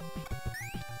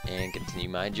go. And continue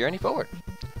my journey forward.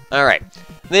 Alright.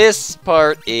 This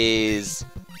part is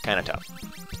kind of tough.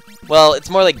 Well, it's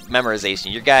more like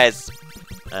memorization. You guys,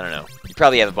 I don't know. You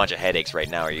probably have a bunch of headaches right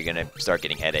now, or you're going to start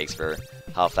getting headaches for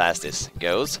how fast this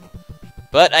goes.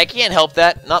 But I can't help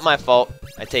that. Not my fault.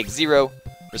 I take zero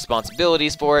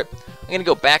responsibilities for it. I'm going to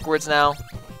go backwards now,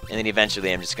 and then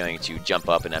eventually I'm just going to jump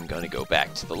up and I'm going to go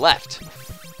back to the left.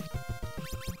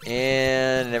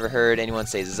 And I never heard anyone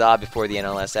say za before the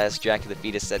NLSS. Dracula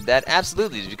Fetus said that.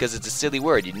 Absolutely, because it's a silly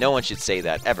word. No one should say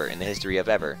that ever in the history of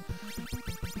ever.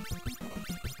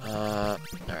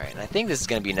 Alright, and I think this is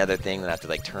going to be another thing that I have to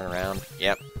like turn around.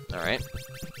 Yep, alright.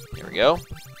 Here we go.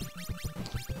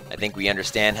 I think we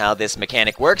understand how this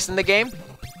mechanic works in the game.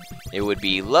 It would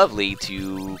be lovely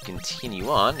to continue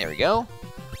on. There we go.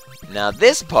 Now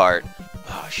this part...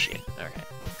 Oh, shit. Okay.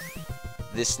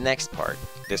 This next part,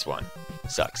 this one,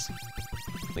 sucks.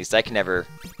 At least I can never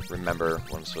remember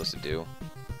what I'm supposed to do.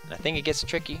 And I think it gets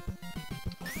tricky.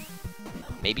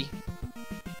 Maybe.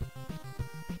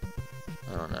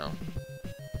 I don't know.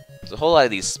 There's a whole lot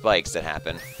of these spikes that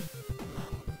happen.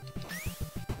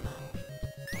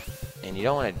 And you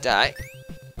don't want to die.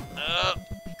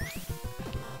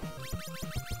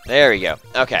 There we go.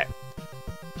 Okay.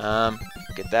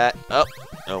 Get that. Oh.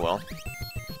 Oh well.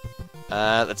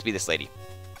 Let's be this lady.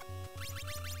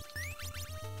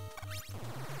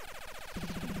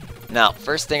 Now,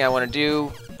 first thing I want to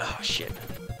do... Oh, shit.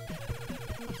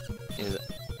 Is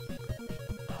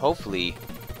hopefully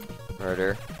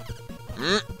murder.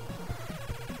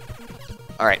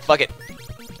 Alright, fuck it.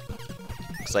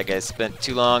 Looks like I spent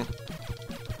too long.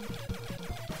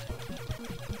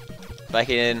 If I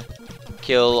can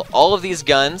kill all of these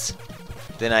guns,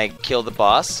 then I kill the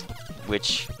boss,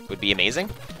 which would be amazing.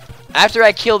 After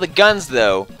I kill the guns,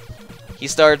 though, he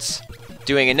starts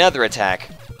doing another attack,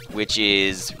 which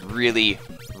is really,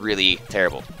 really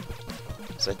terrible.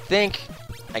 So I think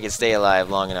I can stay alive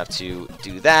long enough to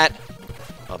do that.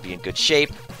 I'll be in good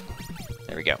shape.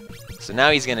 There we go. So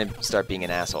now he's gonna start being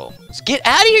an asshole. So get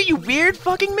out of here, you weird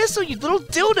fucking missile, you little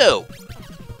dildo!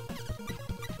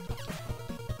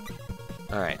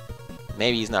 Alright.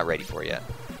 Maybe he's not ready for it yet.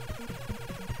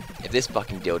 If this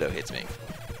fucking dildo hits me.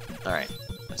 Alright.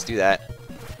 Let's do that.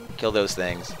 Kill those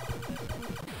things.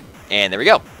 And there we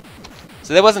go.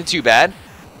 So that wasn't too bad.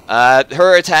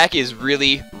 Her attack is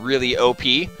really, really OP.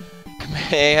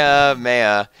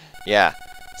 Kamehameha. Yeah.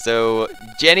 So,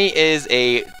 Jenny is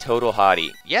a total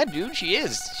hottie. Yeah, dude, she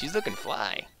is. She's looking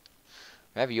fly.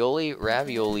 Ravioli,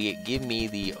 ravioli, give me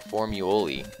the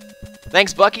formuoli.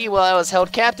 Thanks, Bucky. While I was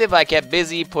held captive, I kept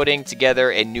busy putting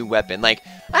together a new weapon. Like,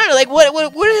 I don't know, like,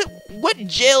 what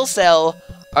jail cell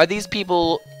are these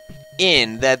people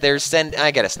in that they're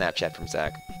I got a Snapchat from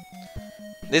Zach.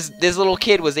 This little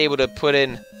kid was able to put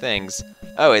in things.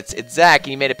 Oh, it's Zach, and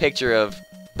he made a picture of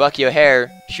Bucky O'Hare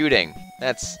shooting.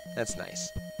 That's nice.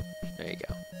 There you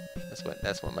go.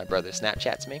 That's what my brother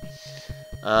Snapchats me.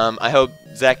 I hope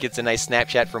Zach gets a nice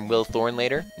Snapchat from Will Thorne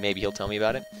later. Maybe he'll tell me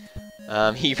about it.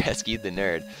 He rescued the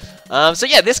nerd. So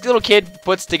yeah, this little kid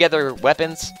puts together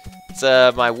weapons. It's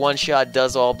my one-shot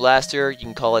does-all blaster. You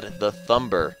can call it the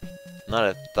Thumper. Not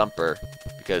a Thumper,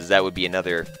 because that would be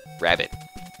another rabbit.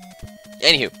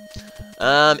 Anywho,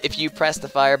 if you press the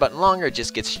fire button longer, it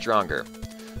just gets stronger.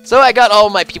 So I got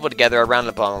all my people together around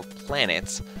the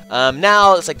planets.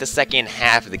 Now it's like the second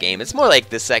half of the game. It's more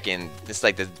like it's like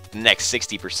the next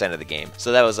 60% of the game.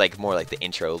 So that was like more like the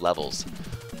intro levels.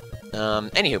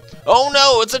 Anywho. Oh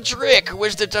no, it's a trick!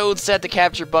 Which the Toad set to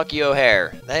capture Bucky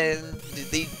O'Hare.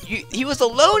 He was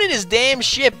alone in his damn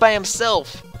ship by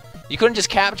himself. You couldn't just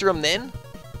capture him then?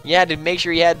 You had to make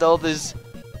sure he had all his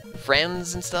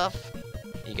friends and stuff?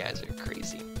 You guys are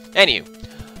crazy.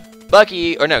 Anywho,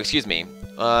 Bucky, or no, excuse me.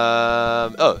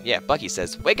 Oh, yeah, Bucky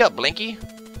says, "Wake up, Blinky."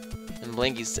 And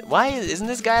Blinky says, "Why isn't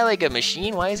this guy like a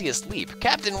machine? Why is he asleep?"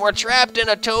 "Captain, we're trapped in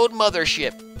a Toad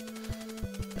mothership."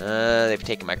 They've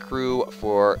taken my crew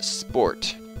for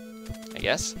sport, I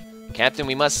guess. "Captain,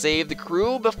 we must save the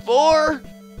crew before...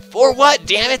 For what,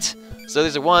 damn it?" So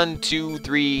there's a 1, 2,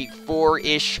 3,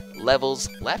 4-ish levels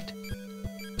left.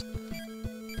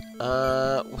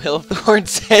 Will Thorne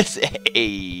says,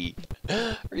 "Hey."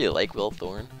 I really like Will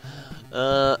Thorne.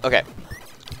 Okay.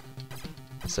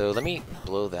 So let me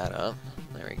blow that up.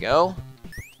 There we go.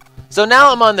 So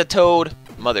now I'm on the Toad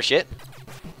mothership.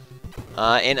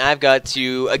 And I've got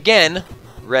to, again,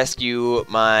 rescue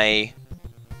my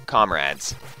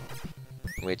comrades.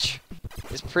 Which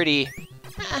is pretty...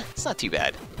 it's not too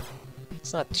bad.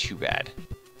 It's not too bad.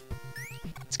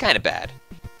 It's kind of bad.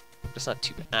 But it's not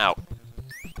too bad. Ow.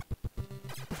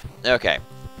 Okay.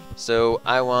 So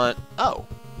I want... Oh.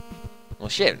 Well,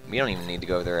 shit. We don't even need to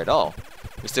go there at all.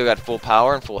 We still got full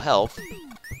power and full health.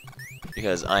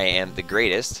 Because I am the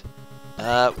greatest.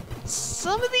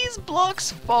 Some of these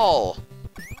blocks fall.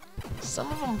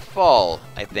 Some of them fall,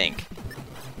 I think.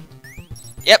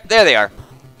 Yep, there they are.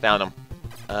 Found them.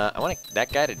 I want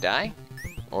that guy to die.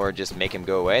 Or just make him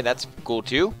go away. That's cool,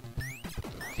 too.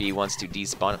 If he wants to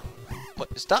despawn.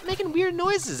 What? Stop making weird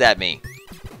noises at me.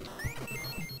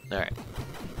 Alright.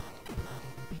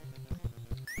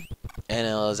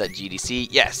 NL is at GDC.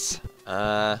 Yes.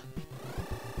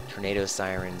 Tornado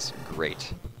sirens.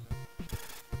 Great.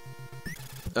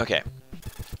 Okay.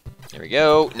 There we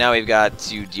go. Now we've got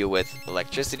to deal with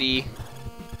electricity.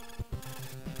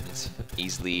 It's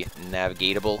easily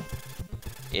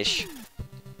navigatable-ish.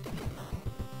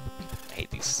 I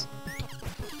hate these.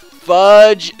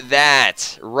 Fudge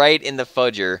that! Right in the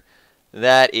fudger.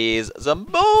 That is some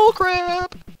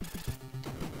bullcrap!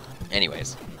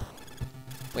 Anyways.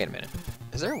 Wait a minute.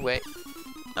 Is there a way?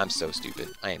 I'm so stupid.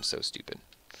 I am so stupid.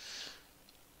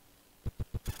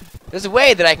 There's a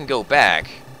way that I can go back.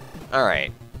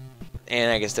 Alright. And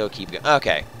I can still keep going.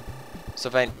 Okay. So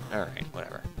if I... Alright,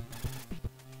 whatever.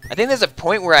 I think there's a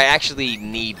point where I actually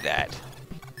need that.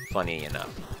 Funny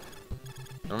enough.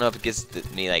 I don't know if it gives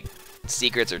me, like,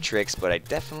 secrets or tricks, but I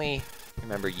definitely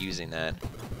remember using that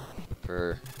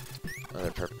for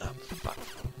other purpose. Oh, fuck.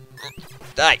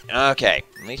 Die! Okay.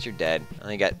 At least you're dead. I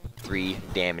only got 3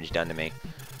 damage done to me.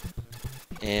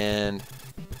 And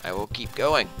I will keep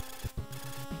going.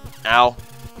 Ow.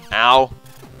 Ow.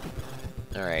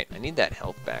 Alright, I need that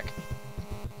health back.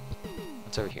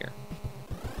 What's over here?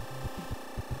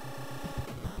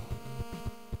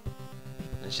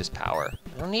 It's just power.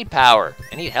 I don't need power.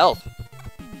 I need health.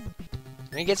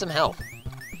 Let me get some health.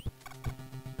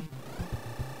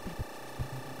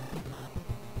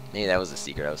 Maybe that was the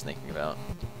secret I was thinking about.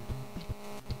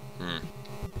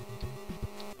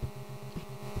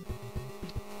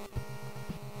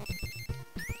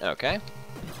 Okay.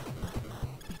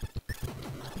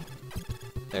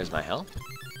 There's my health.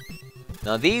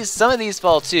 Now some of these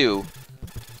fall too,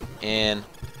 and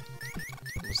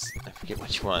I forget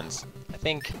which ones. I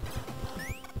think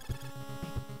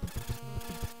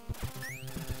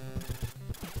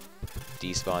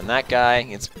despawn that guy.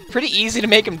 It's pretty easy to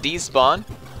make him despawn.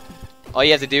 All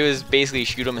you have to do is basically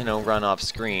shoot him and he'll run off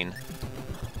screen.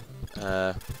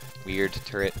 Weird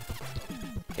turret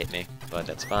hit me, but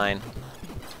that's fine.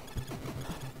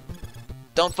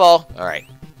 Don't fall. All right,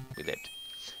 we lived.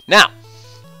 Now,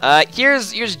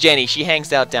 here's Jenny. She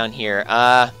hangs out down here.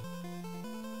 I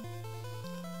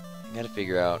gotta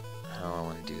figure out how I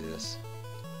want to do this.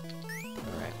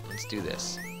 Alright, let's do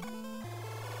this.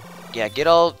 Yeah, get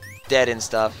all dead and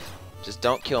stuff. Just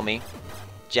don't kill me.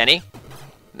 Jenny?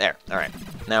 There, alright.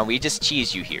 Now we just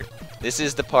cheese you here. This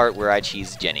is the part where I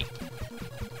cheese Jenny.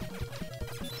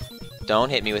 Don't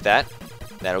hit me with that.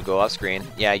 That'll go off screen.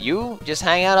 Yeah, you just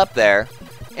hang out up there.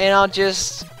 And I'll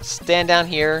just stand down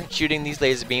here shooting these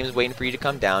laser beams, waiting for you to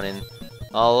come down, and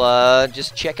I'll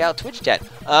just check out Twitch chat.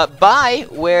 Bye,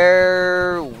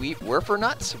 where for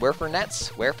nuts.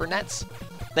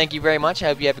 Thank you very much. I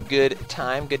hope you have a good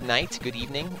time, good night, good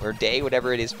evening, or day,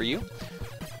 whatever it is for you.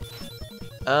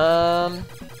 And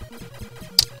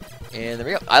there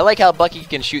we go. I like how Bucky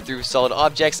can shoot through solid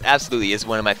objects. Absolutely is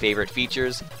one of my favorite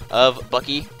features of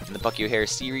Bucky in the Bucky O'Hare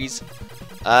series.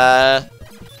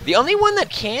 The only one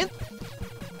that can't...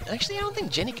 Actually, I don't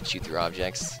think Jenny can shoot through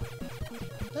objects.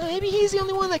 Maybe he's the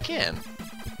only one that can.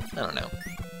 I don't know.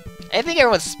 I think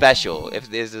everyone's special. If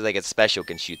there's like a special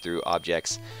can shoot through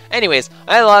objects. Anyways,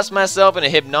 I lost myself in a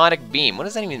hypnotic beam. What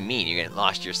does that even mean? You're getting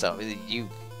lost yourself. You...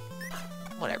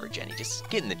 Whatever, Jenny. Just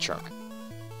get in the trunk.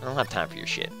 I don't have time for your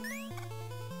shit.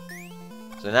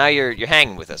 So now you're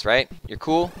hanging with us, right? You're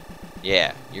cool?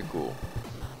 Yeah, you're cool.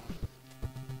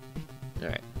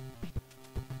 Alright.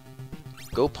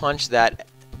 Go punch that.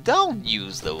 Don't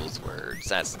use those words.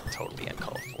 That's totally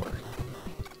uncalled for.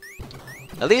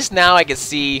 At least now I can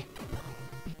see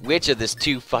which of these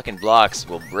two fucking blocks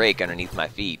will break underneath my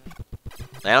feet.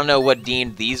 I don't know what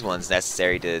deemed these ones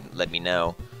necessary to let me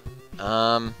know.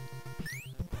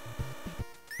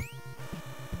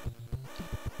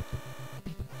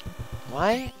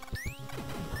 Why?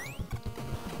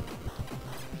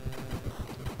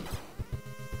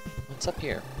 What's up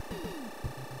here?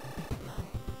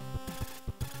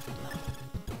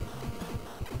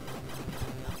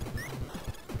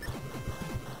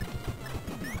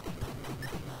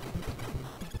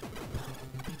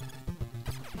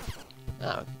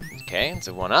 Oh, okay, it's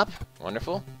a 1-up.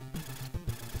 Wonderful.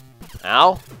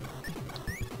 Ow.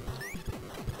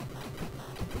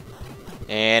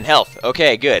 And health.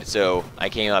 Okay, good. So I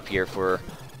came up here for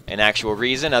an actual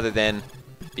reason other than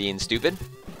being stupid.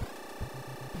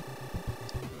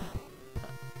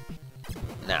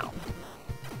 Now,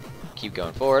 keep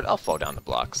going forward. I'll fall down the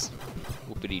blocks.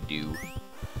 Whoopity-doo.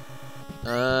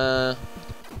 I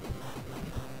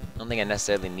don't think I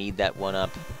necessarily need that 1-up.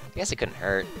 I guess it couldn't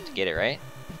hurt to get it, right?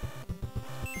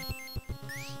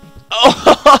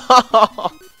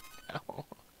 Oh!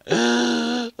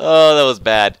 Oh, that was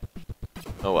bad.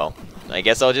 Oh well. I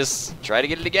guess I'll just try to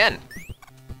get it again.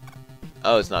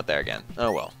 Oh, it's not there again.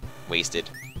 Oh well. Wasted.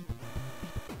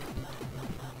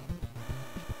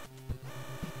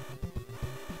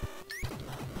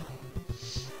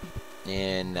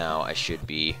 And now I should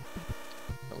be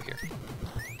over here.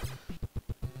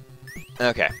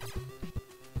 Okay.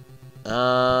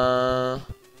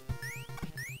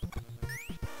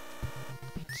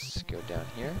 Let's go down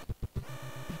here. I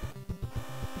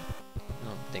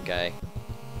don't think I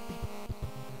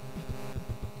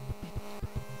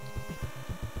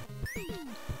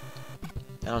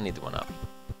don't need the 1-up.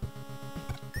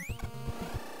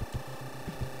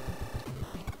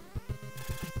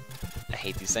 I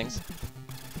hate these things.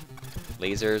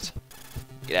 Lasers.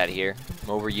 Get out of here. I'm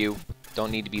over you.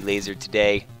 Don't need to be lasered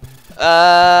today.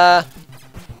 Alright.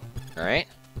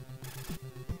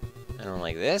 I don't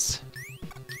like this.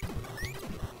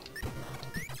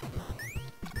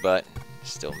 But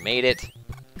still made it.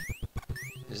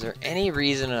 Is there any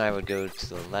reason I would go to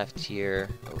the left here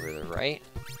over the right?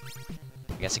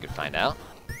 I guess I could find out.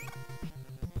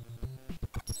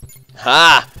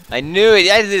 Ha! I knew it!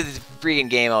 This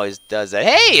freaking game always does that.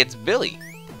 Hey, it's Billy!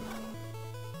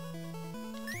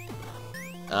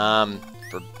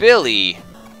 For Billy,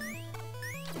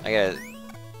 I got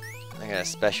a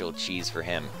special cheese for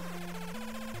him.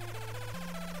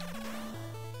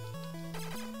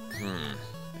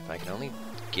 If I can only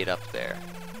get up there.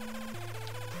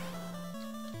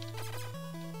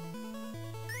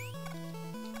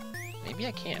 Maybe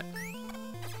I can't.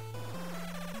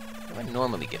 How do I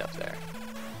normally get up there?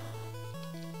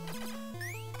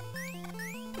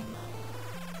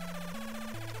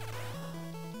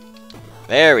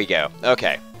 There we go.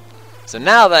 Okay. So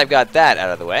now that I've got that out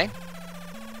of the way,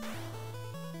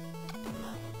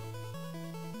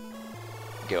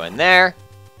 go in there,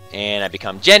 and I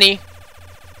become Jenny,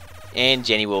 and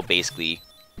Jenny will basically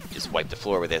just wipe the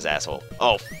floor with his asshole.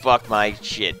 Oh, fuck my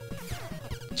shit.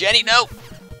 Jenny, no!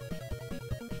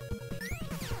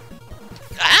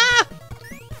 Ah!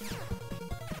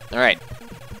 Alright.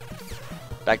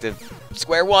 Back to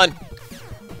square one.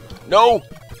 No!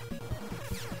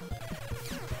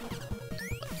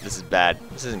 This is bad.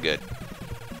 This isn't good.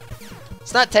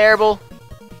 It's not terrible,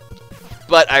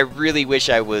 but I really wish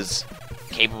I was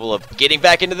capable of getting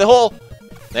back into the hole.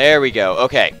 There we go.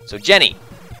 Okay, so Jenny,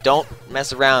 don't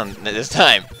mess around this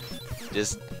time.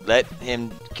 Just let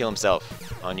him kill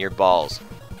himself on your balls.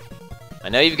 I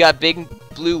know you've got big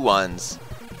blue ones.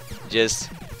 Just,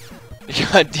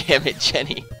 god damn it,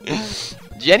 Jenny.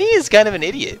 Jenny is kind of an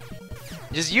idiot.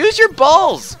 Just use your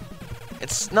balls.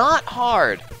 It's not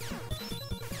hard.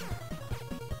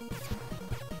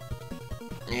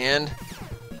 And,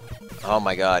 oh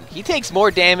my god, he takes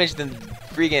more damage than the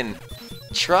freaking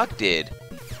truck did.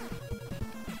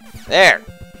 There.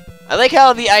 I like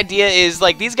how the idea is,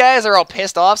 like, these guys are all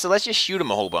pissed off, so let's just shoot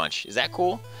them a whole bunch. Is that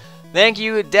cool? Thank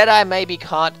you. Deadeye may be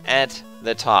caught at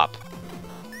the top.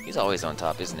 He's always on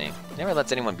top, isn't he? Never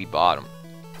lets anyone be bottom.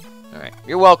 Alright.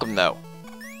 You're welcome, though.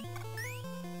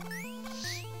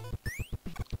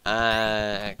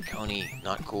 Coney,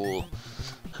 not cool.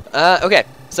 Okay,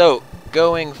 so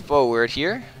going forward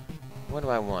here, what do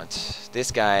I want?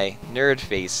 This guy, Nerd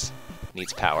Face,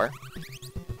 needs power.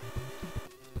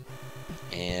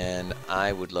 And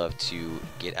I would love to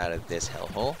get out of this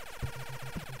hellhole.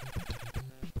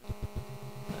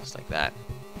 Just like that.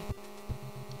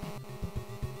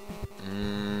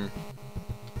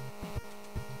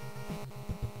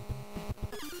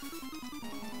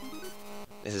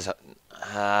 This is...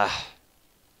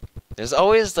 there's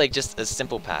always, like, just a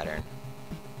simple pattern.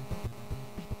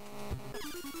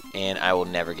 And I will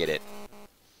never get it.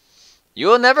 You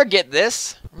will never get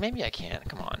this? Maybe I can.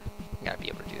 Come on. I gotta be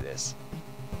able to do this.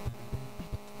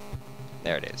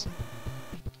 There it is.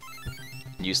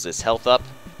 Useless health up.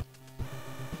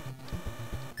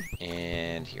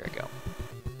 And here I go.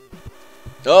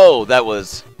 Oh, that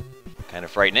was kind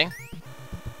of frightening.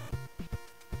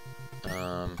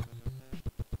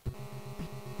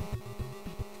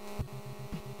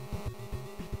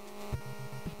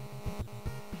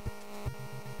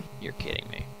 You're kidding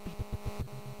me.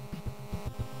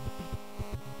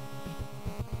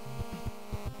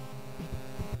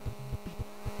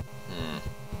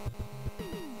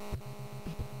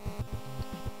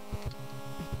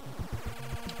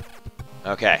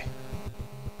 Okay.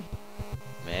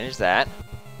 Manage that.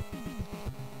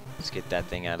 Let's get that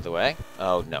thing out of the way.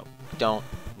 Oh, no. Don't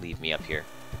leave me up here.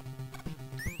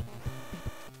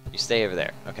 You stay over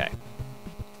there. Okay.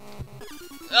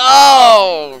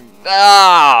 Oh!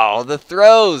 Oh! The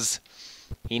throws!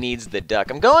 He needs the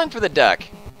duck. I'm going for the duck.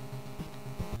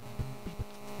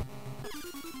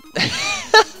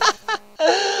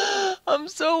 I'm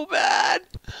so bad.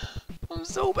 I'm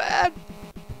so bad.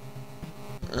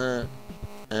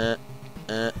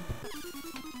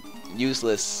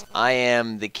 Useless. I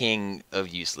am the king of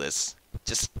useless.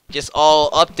 Just all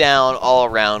up, down, all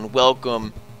around.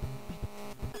 Welcome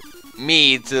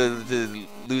me to the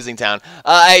losing town.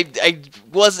 I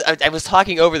was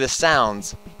talking over the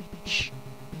sounds. Shh.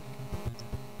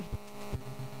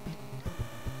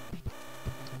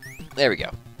 There we go.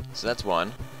 So that's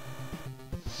one.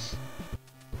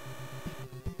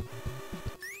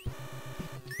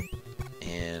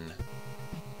 And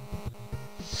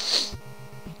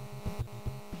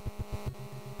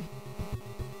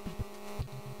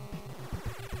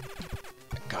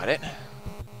got it.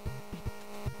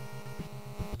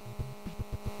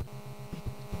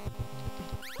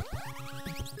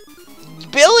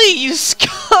 Billy, you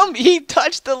scum! He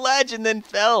touched the ledge and then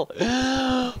fell.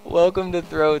 Welcome to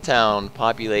Throwtown.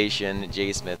 Population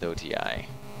JSmithOTI.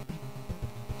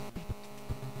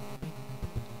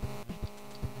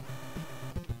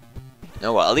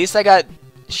 Oh well, at least I got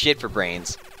shit for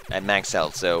brains at max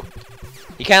health, so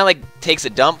he kind of like takes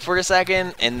a dump for a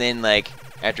second, and then like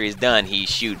after he's done, he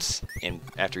shoots in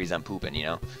after he's done pooping, you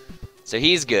know? So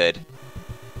he's good.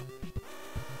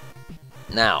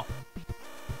 Now,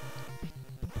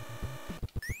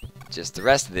 just the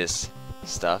rest of this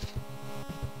stuff,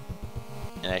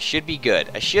 and I should be good.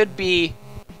 I should be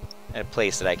at a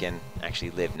place that I can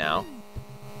actually live now.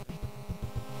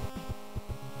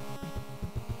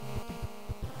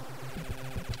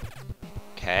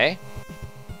 Okay.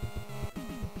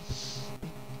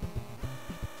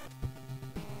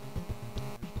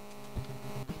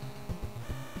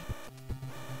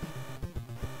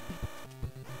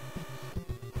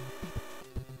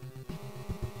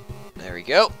 There we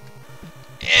go.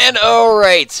 And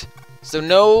alright. So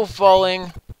no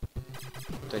falling.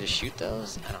 Do I just shoot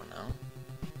those? I don't know.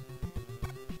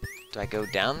 Do I go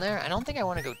down there? I don't think I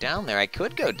want to go down there. I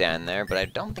could go down there, but I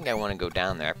don't think I want to go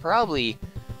down there. I probably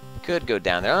could go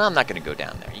down there. Oh, I'm not going to go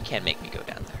down there. You can't make me go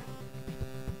down there.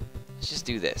 Let's just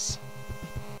do this.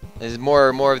 There's more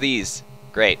of these.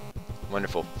 Great.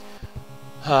 Wonderful.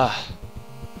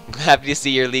 Happy to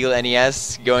see your legal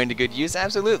NES going to good use.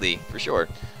 Absolutely. For sure.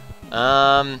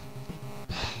 What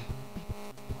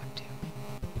do?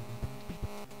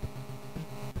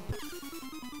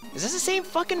 Is this the same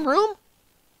fucking room?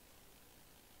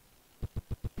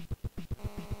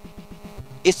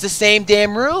 It's the same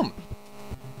damn room.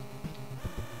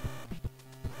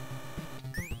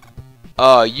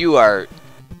 Oh, you're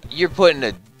putting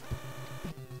a...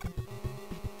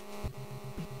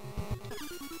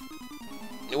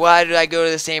 Why did I go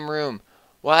to the same room?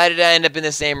 Why did I end up in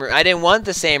the same room? I didn't want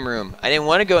the same room. I didn't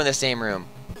want to go in the same room.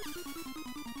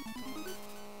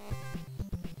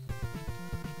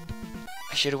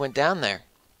 I should have went down there.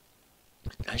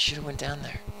 I should have went down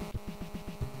there.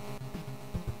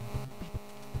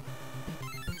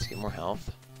 Let's get more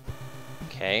health.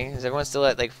 Okay, is everyone still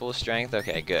at like full strength?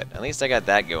 Okay, good. At least I got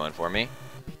that going for me.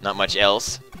 Not much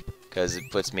else, because it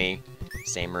puts me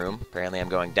same room. Apparently I'm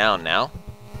going down now.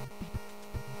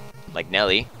 Like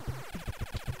Nelly.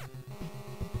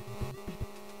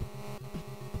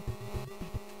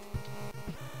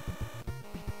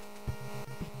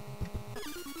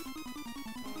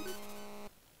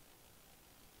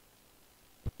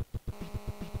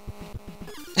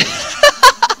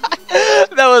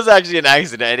 was actually an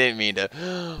accident. I didn't mean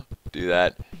to do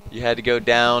that. You had to go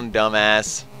down,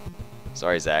 dumbass.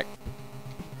 Sorry, Zach.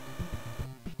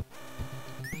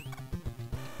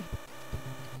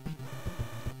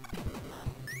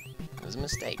 It was a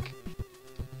mistake.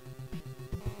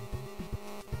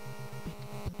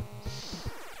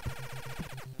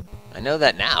 I know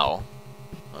that now.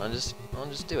 I'll just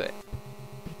do it.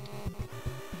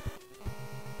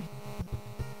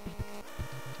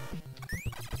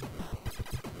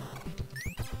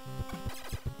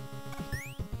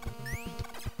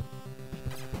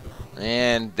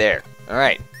 And there.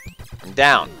 Alright. I'm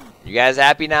down. You guys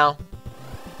happy now?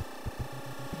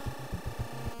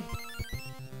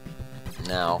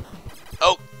 Now.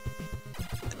 Oh!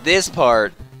 This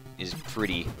part is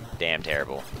pretty damn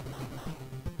terrible.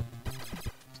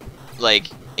 Like,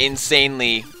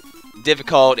 insanely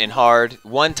difficult and hard.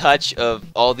 One touch of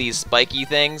all these spiky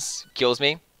things kills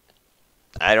me.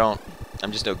 I'm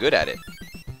just no good at it.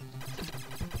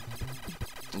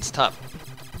 It's tough.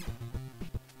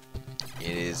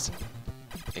 It is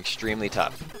extremely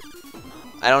tough.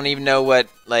 I don't even know what,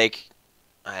 like,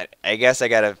 I guess I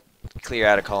gotta clear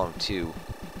out of column 2.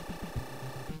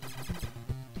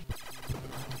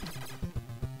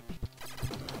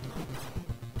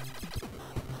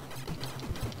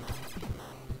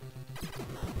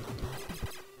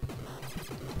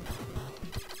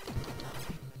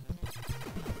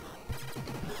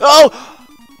 Oh!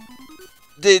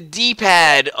 The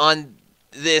D-pad on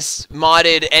this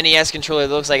modded NES controller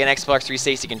that looks like an Xbox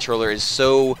 360 controller is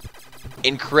so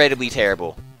incredibly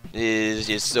terrible. It is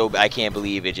just so... I can't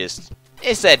believe it just...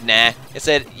 It said, nah. It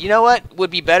said, you know what would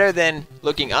be better than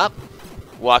looking up,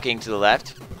 walking to the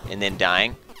left, and then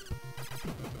dying?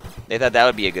 They thought that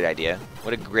would be a good idea.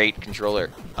 What a great controller.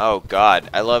 Oh, God.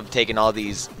 I love taking all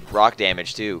these rock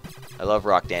damage, too. I love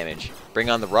rock damage. Bring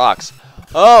on the rocks.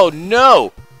 Oh,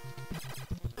 no!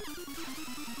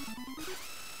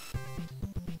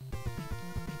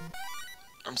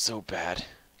 I'm so bad.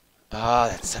 Ah,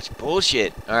 that's such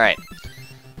bullshit. Alright.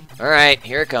 Alright,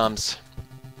 here it comes.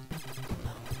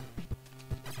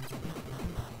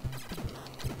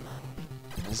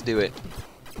 Let's do it.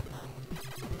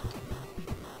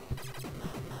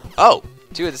 Oh!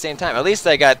 2 at the same time. At least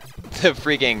I got the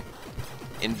freaking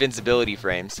invincibility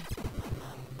frames.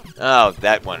 Oh,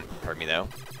 that one hurt me though.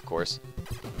 Of course.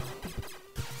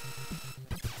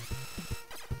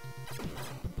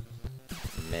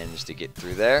 Managed to get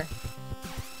through there.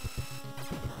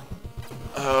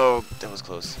 Oh, that was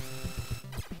close.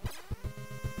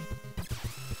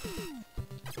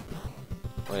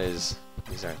 What is...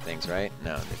 These aren't things, right?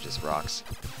 No, they're just rocks.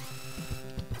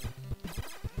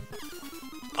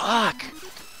 Fuck!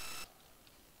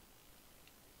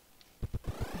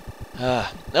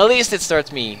 At least it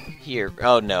starts me here.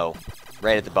 Oh no.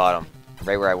 Right at the bottom.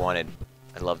 Right where I wanted.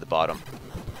 I love the bottom.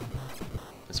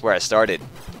 That's where I started.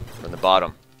 From the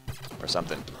bottom. Or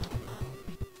something.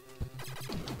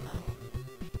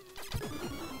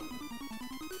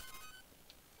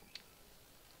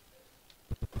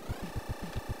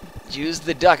 Use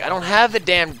the duck. I don't have the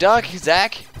damn duck,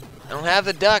 Zach. I don't have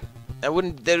the duck. That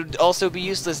would also be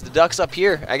useless. The duck's up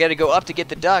here. I gotta go up to get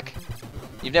the duck.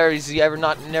 You never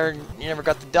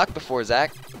got the duck before,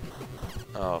 Zach.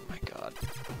 Oh my god.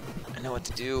 I know what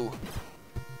to do.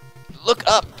 Look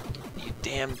up, you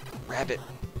damn rabbit.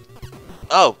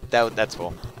 Oh, that's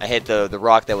full. I hit the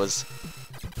rock that was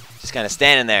just kind of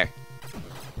standing there.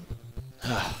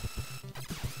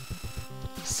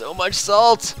 So much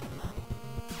salt.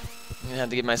 I'm gonna have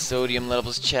to get my sodium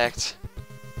levels checked.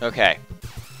 Okay.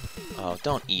 Oh,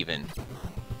 don't even.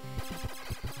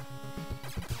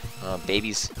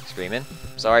 Baby's screaming.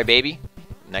 Sorry, baby.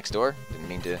 Next door. Didn't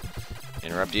mean to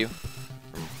interrupt you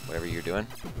from whatever you're doing.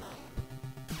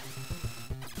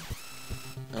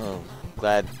 Oh,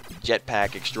 glad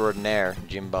Jetpack Extraordinaire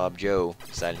Jim Bob Joe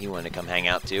decided he wanted to come hang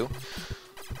out too.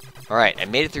 Alright, I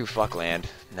made it through Fuckland.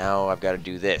 Now I've got to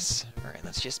do this. Alright,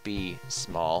 let's just be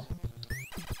small.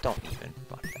 Don't even.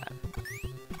 Fuck that.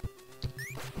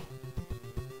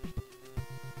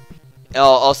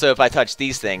 Also, if I touch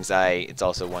these things, it's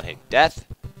also one-hit death.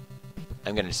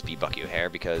 I'm going to just be Bucky O'Hare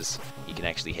because he can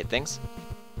actually hit things.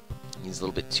 He's a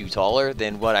little bit too taller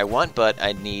than what I want, but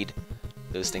I need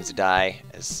those things to die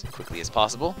as quickly as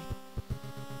possible.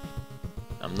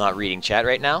 I'm not reading chat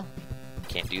right now.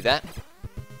 Can't do that.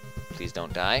 Please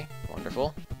don't die.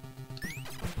 Wonderful.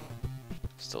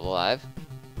 Still alive.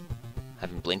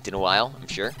 Haven't blinked in a while, I'm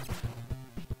sure.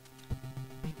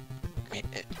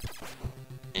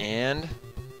 And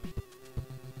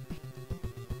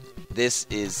this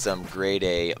is some grade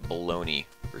A baloney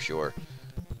for sure.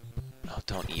 Oh,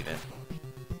 don't even.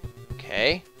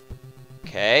 Okay.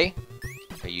 Okay.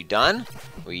 Are you done?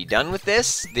 Are you done with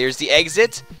this? There's the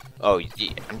exit. Oh,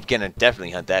 I'm gonna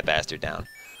definitely hunt that bastard down.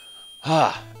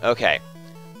 Ah, okay.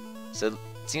 So,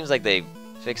 it seems like they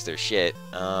fixed their shit.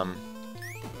 I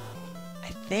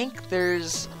think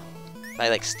there's... If I,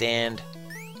 like, stand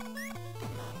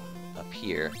up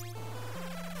here,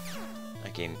 I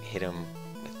can hit him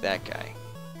with that guy.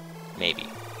 Maybe.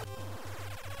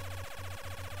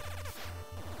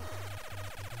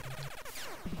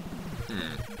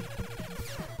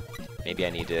 Maybe I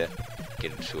need to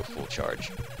get him to a full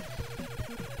charge.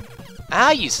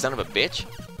 Ah, you son of a bitch!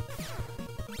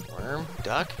 Worm,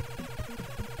 duck.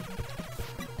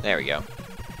 There we go.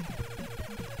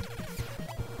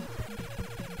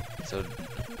 So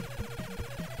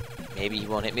maybe he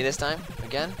won't hit me this time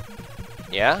again?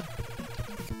 Yeah?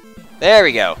 There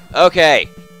we go. Okay.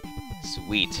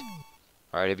 Sweet.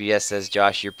 RWS says,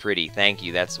 Josh, you're pretty. Thank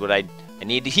you. That's what I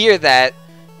need to hear that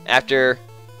after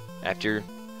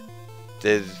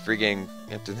the friggin'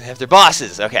 after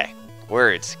bosses. Okay.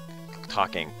 Words.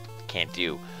 Talking. Can't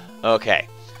do. Okay.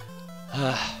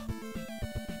 I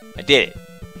did it.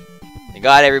 I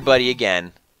got everybody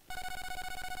again.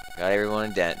 Got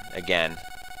everyone again.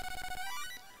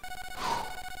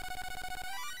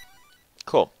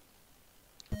 Cool.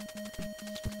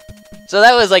 So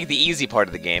that was like the easy part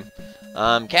of the game.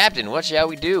 Captain, what shall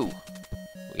we do?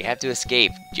 We have to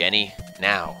escape, Jenny,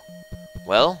 now.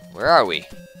 Well, where are we?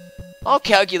 I'll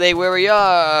calculate where we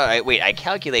are. Wait, I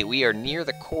calculate we are near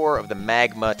the core of the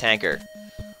magma tanker.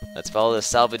 Let's follow the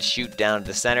salvage chute down to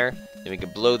the center, then we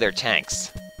can blow their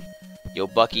tanks. Yo,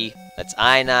 Bucky, let's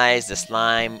ionize the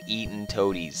slime-eating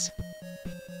toadies.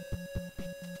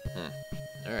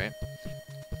 Alright.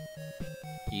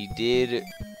 You did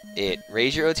it.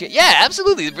 Raise your OTI. Yeah,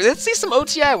 absolutely. Let's see some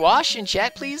OTI wash in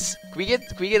chat, please. Can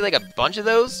we get like a bunch of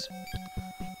those?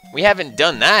 We haven't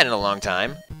done that in a long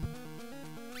time.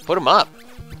 Put him up.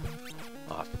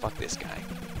 Oh, fuck this guy.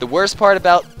 The worst part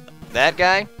about that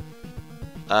guy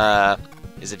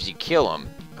is if you kill him.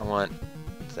 I want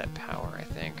that power, I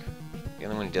think. The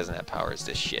only one who doesn't have power is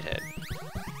this shithead.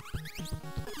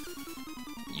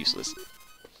 Useless.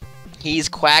 He's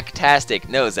quacktastic.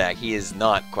 No, Zach, he is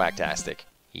not quacktastic.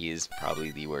 He is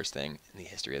probably the worst thing in the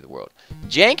history of the world.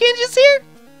 Jenkins is here?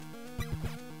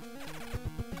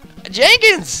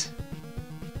 Jenkins!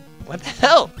 What the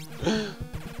hell?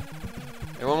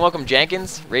 Everyone welcome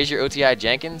Jenkins. Raise your OTI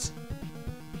Jenkins.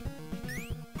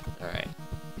 Alright.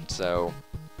 So,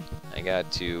 I'm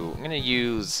gonna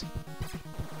use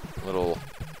little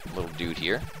dude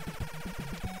here.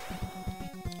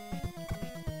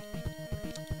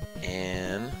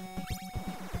 And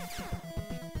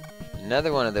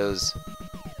another one of those.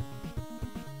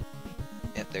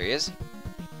 Yep, there he is.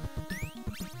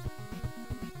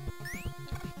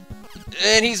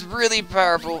 And he's really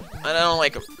powerful, and I don't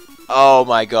like him. Oh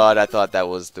my god, I thought that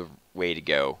was the way to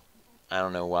go. I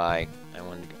don't know why I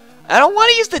wanted to go. I don't want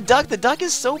to use the duck. The duck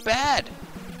is so bad.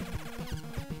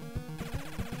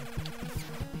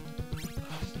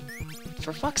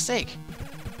 For fuck's sake.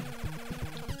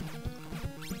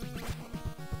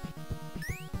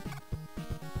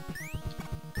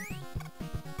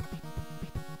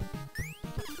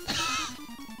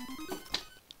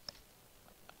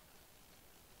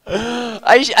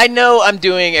 I know I'm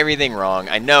doing everything wrong.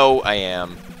 I know I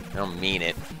am. I don't mean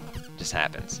it. It just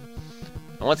happens.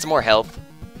 I want some more health.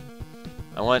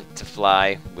 I want to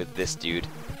fly with this dude.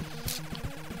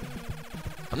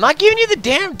 I'm not giving you the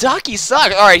damn duck. You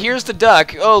suck. Alright, here's the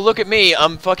duck. Oh, look at me.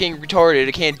 I'm fucking retarded.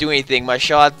 I can't do anything. My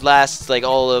shot lasts like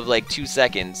all of like 2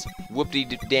 seconds.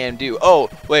 Whoop-de-damn-do. Oh,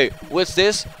 wait. What's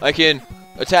this? I can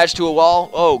attach to a wall?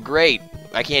 Oh, great.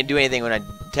 I can't do anything when I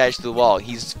attached to the wall.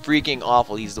 He's freaking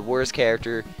awful. He's the worst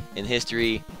character in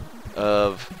history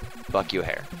of Bucky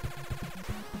O'Hare.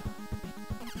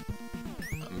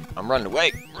 I'm running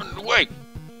away. Running away.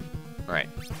 Alright.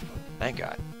 Thank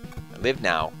God. I live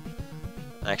now.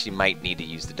 I actually might need to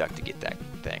use the duck to get that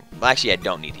thing. Well, actually, I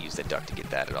don't need to use the duck to get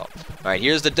that at all. Alright,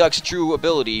 here's the duck's true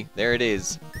ability. There it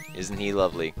is. Isn't he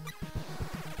lovely?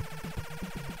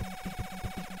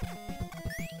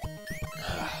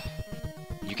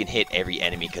 You can hit every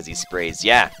enemy because he sprays.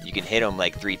 Yeah, you can hit him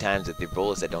like 3 times with your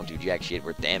bullets that don't do jack shit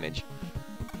worth damage.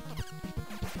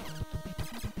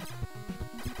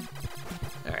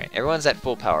 Alright, everyone's at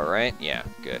full power, right? Yeah,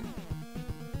 good.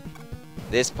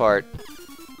 This part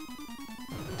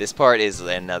is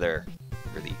another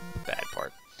really bad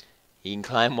part. He can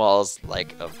climb walls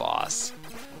like a boss.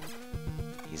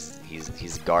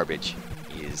 He's garbage.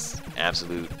 He is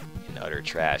absolute and utter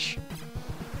trash.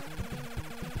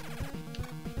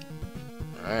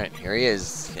 Alright, here he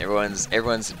is.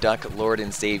 Everyone's duck lord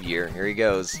and savior. Here he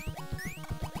goes.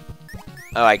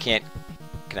 Oh, I can't...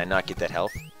 Can I not get that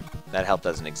health? That health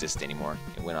doesn't exist anymore.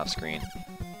 It went off screen.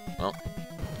 Well,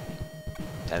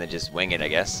 time to just wing it, I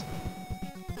guess.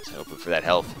 Just hoping for that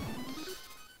health.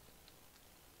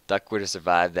 Duck would have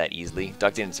survived that easily.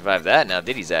 Duck didn't survive that, now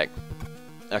did he, Zach?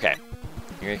 Okay,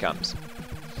 here he comes.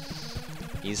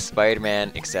 He's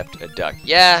Spider-Man except a duck.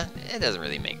 Yeah, it doesn't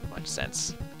really make much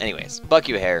sense. Anyways,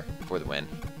 Bucky O'Hare for the win.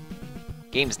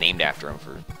 Game's named after him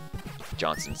for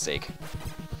Johnson's sake.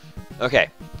 Okay.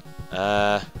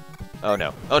 Oh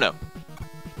no. Oh no.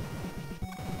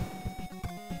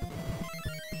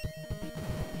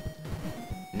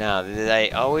 Now, did I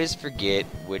always forget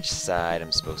which side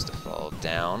I'm supposed to fall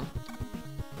down?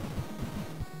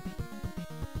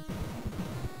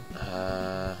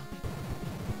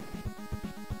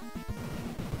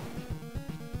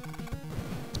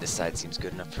 This side seems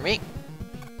good enough for me.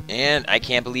 And I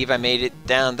can't believe I made it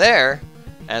down there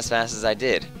as fast as I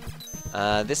did.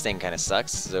 This thing kind of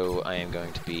sucks, so I am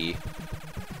going to be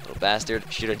a little bastard.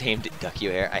 Should have named it Bucky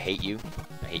O'Hare. I hate you.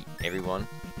 I hate everyone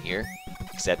here,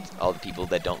 except all the people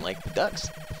that don't like the ducks.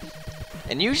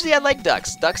 And usually I like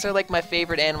ducks. Ducks are like my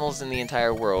favorite animals in the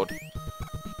entire world.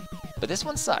 But this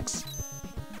one sucks.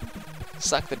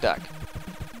 Suck the duck.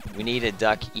 We need a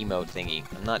duck emote thingy.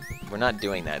 We're not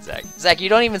doing that, Zach. Zach, you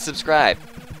don't even subscribe.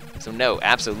 So no,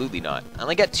 absolutely not. I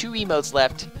only got 2 emotes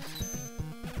left.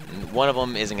 And one of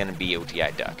them isn't going to be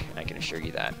OTI duck. I can assure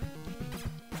you that.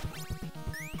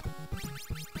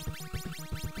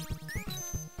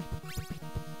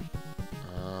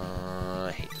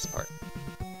 I hate this part.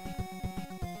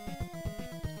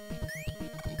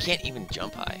 You can't even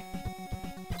jump high.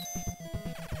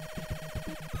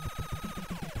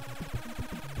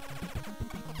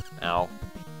 Ow.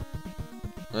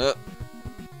 I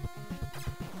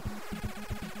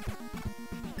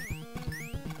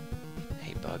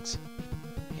hate bugs.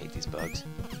 I hate these bugs.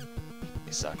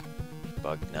 They suck.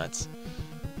 Bug nuts.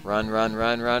 Run, run,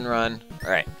 run, run, run.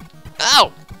 Alright.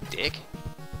 Ow! Dick.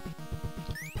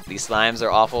 These slimes are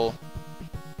awful.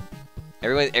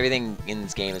 Everything in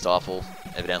this game is awful,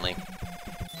 evidently.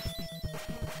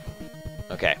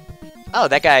 Okay. Oh,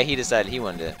 that guy, he decided he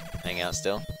wanted to hang out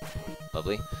still.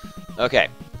 Lovely. Okay.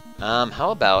 How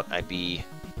about I be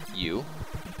you?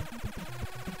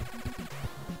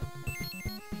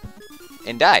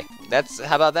 And die.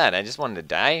 How about that? I just wanted to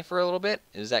die for a little bit.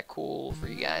 Is that cool for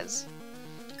you guys?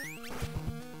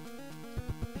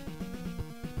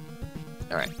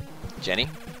 Alright. Jenny.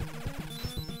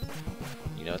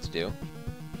 You know what to do.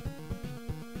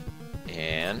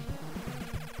 And...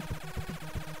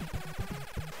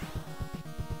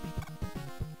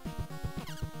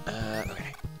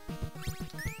 okay.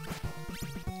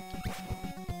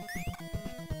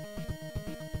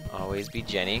 Always be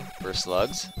Jenny for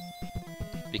slugs,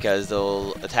 because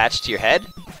they'll attach to your head,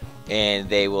 and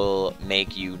they will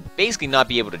make you basically not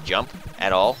be able to jump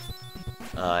at all,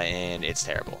 and it's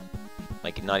terrible.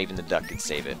 Like, not even the duck could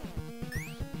save it.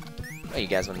 Oh, you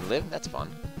guys want to live? That's fun.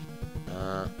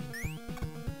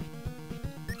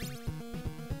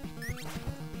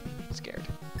 Scared.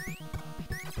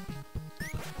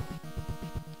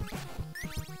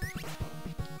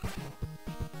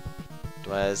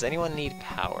 Does anyone need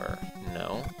power?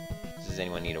 No. Does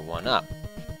anyone need a 1-up?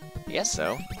 Yes,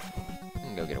 so. I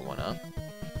can go get a 1-up.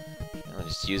 I'll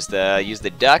just use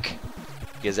the duck,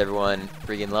 because everyone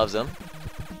freaking loves him.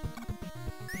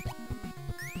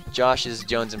 Josh is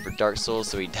jonesing for Dark Souls,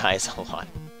 so he dies a lot.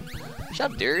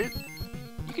 Shut up, dude.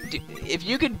 You could do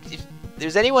if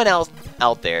there's anyone else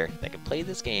out there that could play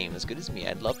this game as good as me,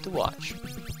 I'd love to watch.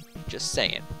 Just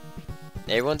saying.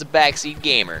 Everyone's a backseat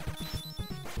gamer.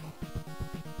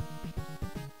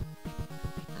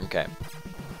 Okay.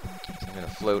 So I'm gonna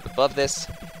float above this.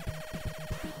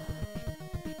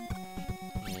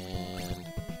 And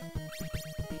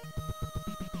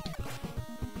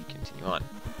continue on.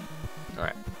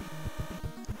 Alright.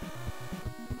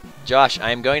 Josh,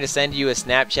 I am going to send you a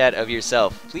Snapchat of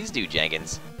yourself. Please do,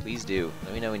 Jenkins. Please do.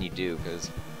 Let me know when you do, because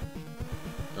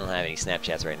I don't have any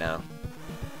Snapchats right now.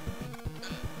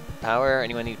 Power?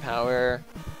 Anyone need power?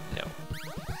 No.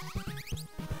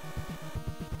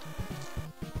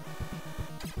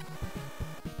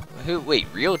 Who? Wait,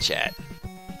 real chat?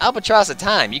 Albatross of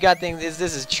time. You got things.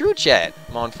 This is true chat,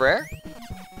 mon frere.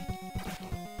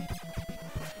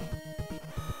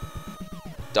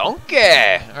 Donkey!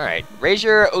 Alright. Raise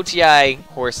your OTI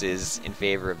horses in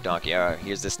favor of Donkey.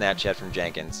 Here's the Snapchat from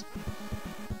Jenkins.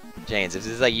 James, if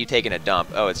this is like you taking a dump.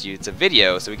 Oh, it's you. It's a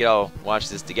video, so we can all watch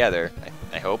this together.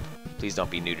 I hope. Please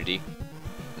don't be nudity.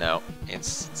 No,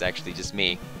 it's actually just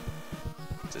me.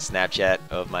 It's a Snapchat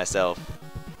of myself.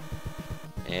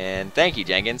 And thank you,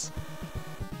 Jenkins.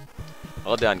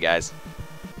 Well done, guys.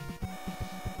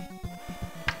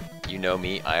 You know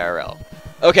me, IRL.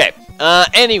 Okay,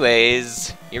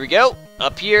 anyways, here we go.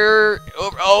 Up here.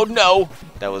 Oh, no.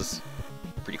 That was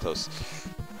pretty close.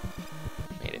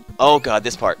 Made it. Oh, God,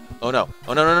 this part. Oh, no.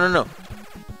 Oh, no, no, no, no, no.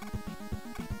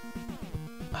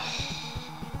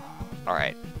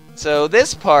 Alright. So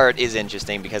this part is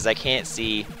interesting because I can't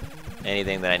see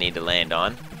anything that I need to land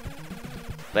on.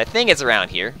 But I think it's around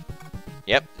here.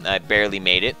 Yep, I barely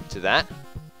made it to that.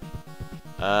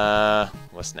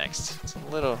 What's next?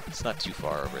 It's not too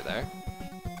far over there.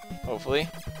 Hopefully.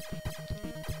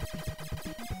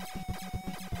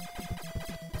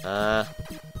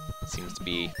 Seems to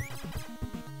be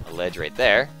a ledge right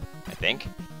there, I think.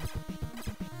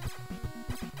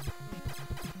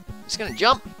 Just gonna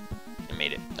jump. I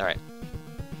made it. Alright.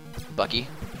 Bucky.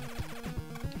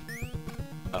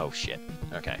 Oh, shit.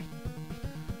 Okay.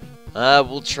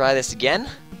 We'll try this again.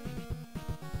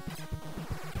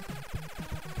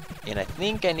 And I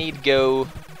think I need to go...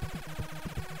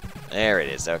 There it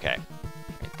is, okay.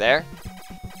 Right there.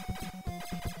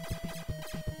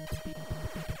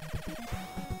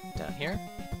 Down here.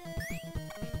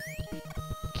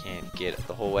 Can't get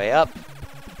the whole way up.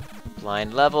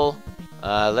 Blind level.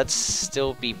 Let's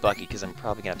still be Bucky, because I'm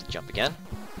probably going to have to jump again.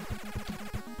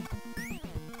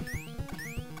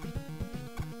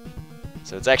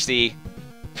 So it's actually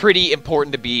pretty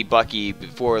important to be Bucky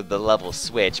before the level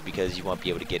switch, because you won't be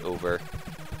able to get over.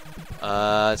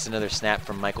 It's another snap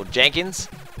from Michael Jenkins.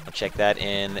 I'll check that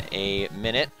in a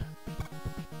minute.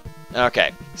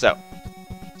 Okay, so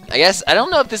I guess I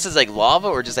don't know if this is like lava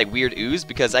or just like weird ooze,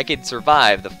 because I could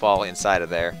survive the fall inside of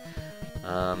there.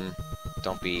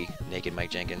 Don't be naked, Mike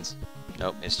Jenkins.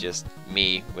 Nope, it's just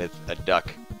me with a duck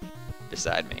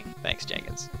beside me. Thanks,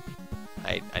 Jenkins.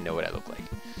 I know what I look like.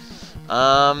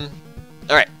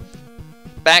 Alright.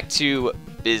 Back to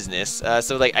business.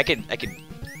 So like I could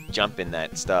jump in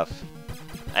that stuff.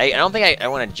 I don't think I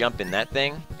want to jump in that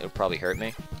thing. It'll probably hurt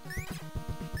me.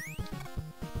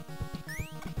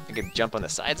 I could jump on the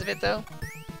sides of it though.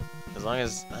 As long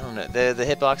as I don't know, the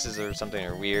hitboxes or something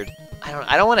are weird.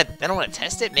 I don't want to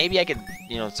test it. Maybe I could,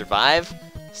 you know, survive.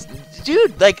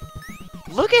 Dude, like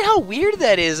look at how weird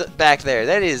that is back there.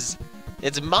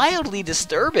 It's mildly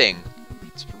disturbing.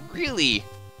 It's really...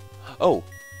 Oh,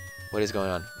 what is going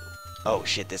on? Oh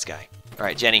shit, this guy. All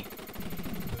right, Jenny.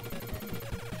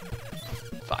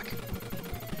 Fuck.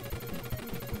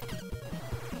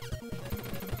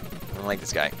 I don't like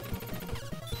this guy.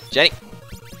 Jenny.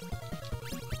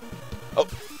 Oh,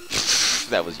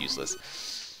 that was useless.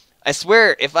 I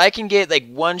swear, if I can get like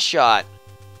one shot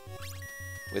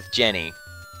with Jenny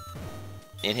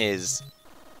in his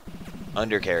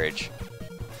undercarriage,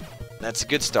 that's a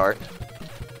good start.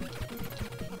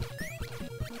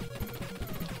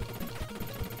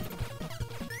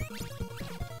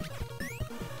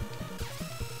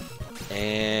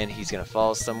 And he's gonna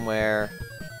fall somewhere.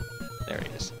 There he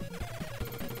is.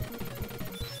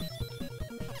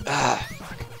 Ah,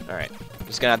 fuck. Alright. I'm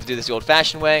just gonna have to do this the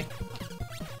old-fashioned way.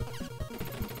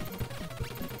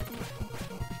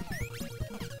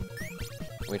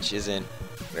 Which isn't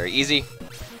very easy.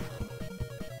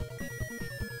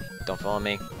 Don't follow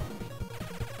me.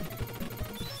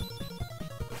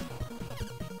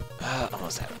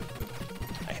 Almost had him.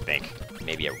 I think.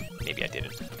 Maybe I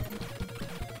didn't.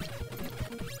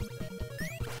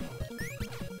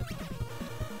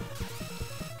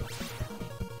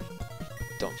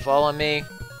 Don't fall on me.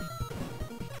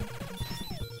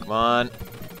 Come on.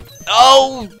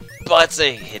 Oh! Butts!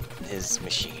 I hit his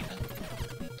machine.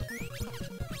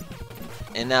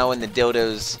 And now when the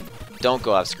dildos don't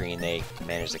go off screen, they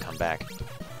manage to come back.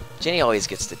 Jenny always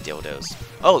gets the dildos.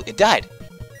 Oh, it died!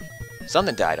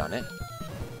 Something died on it.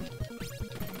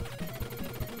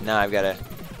 Now I've got to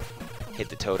hit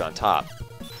the toad on top.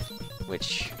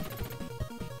 Which...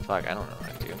 Fuck, I don't know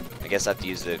how to do. I guess I have to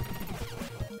use the...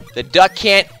 The duck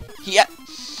can't...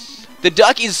 The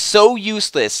duck is so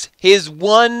useless. His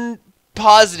one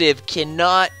positive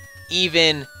cannot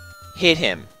even hit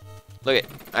him. Look at...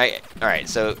 Alright,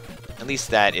 so at least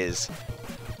that is...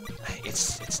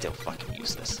 It's still fucking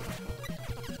useless.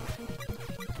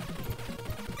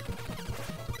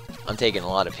 I'm taking a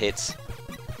lot of hits.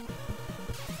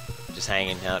 Just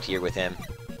hanging out here with him.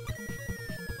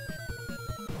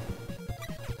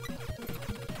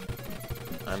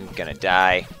 I'm gonna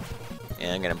die.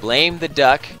 And I'm gonna blame the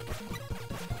duck.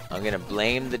 I'm gonna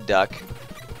blame the duck.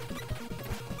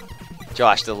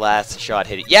 Josh, the last shot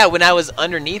hit it. Yeah, when I was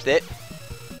underneath it.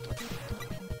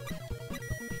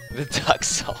 The duck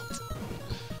salt.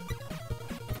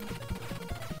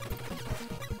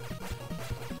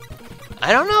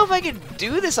 I don't know if I could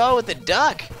do this all with the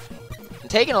duck. I'm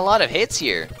taking a lot of hits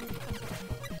here.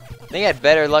 I think I had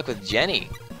better luck with Jenny.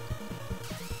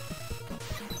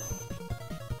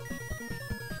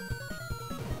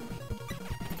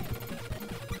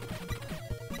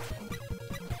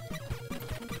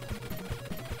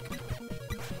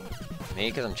 Maybe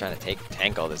because I'm trying to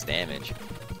tank all this damage.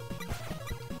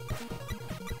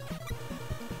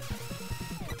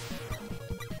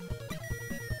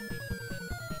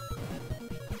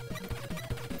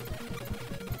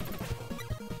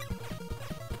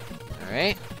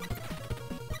 Alright.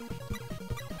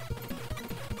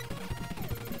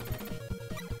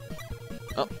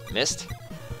 Oh, missed.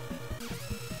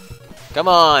 Come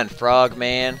on, frog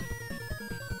man.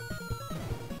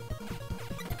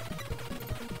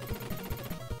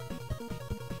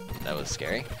 That was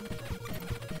scary.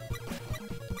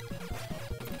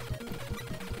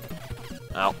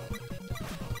 Ow.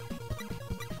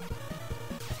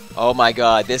 Oh my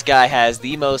god, this guy has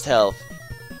the most health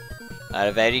out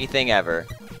of anything ever.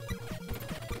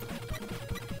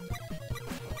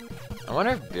 I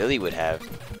wonder if Billy would have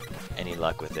any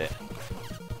luck with it.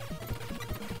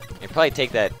 He'd probably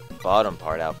take that bottom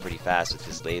part out pretty fast with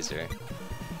his laser.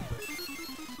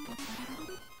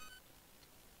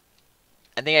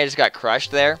 I think I just got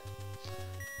crushed there.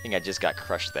 I think I just got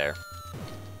crushed there.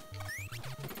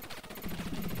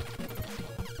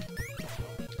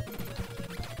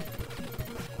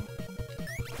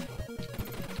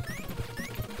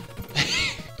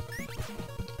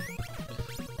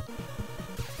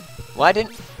 Why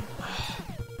didn't...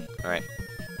 Alright.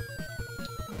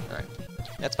 Alright.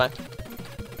 That's fine.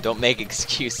 Don't make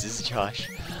excuses, Josh.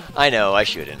 I know, I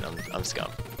shouldn't. I'm scum.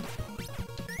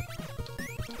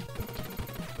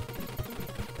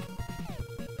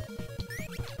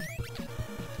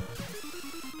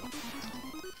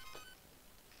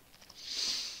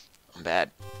 I'm bad.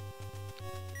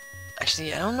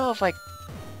 Actually, I don't know if I...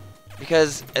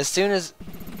 Because as soon as...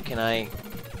 Can I...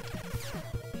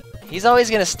 He's always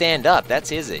gonna stand up. That's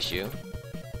his issue.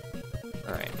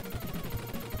 Alright.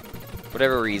 For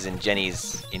whatever reason,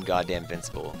 Jenny's in goddamn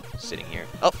invincible sitting here.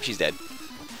 Oh, she's dead.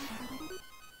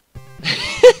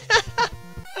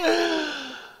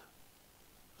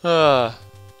 Oh,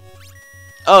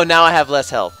 now I have less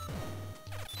health.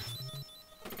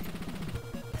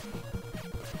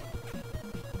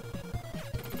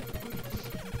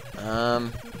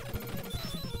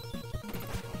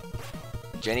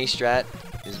 Jenny strat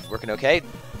is working okay.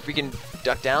 Freaking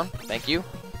duck down. Thank you.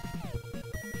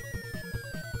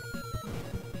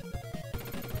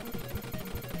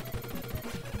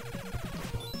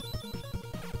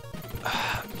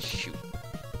 Shoot.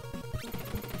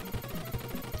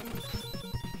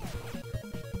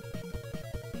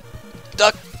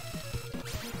 Duck!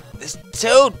 This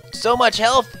toad! So much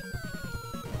health!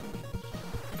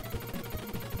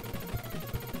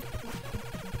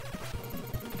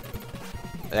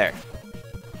 There.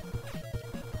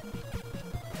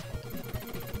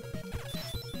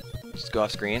 Just go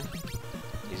off screen.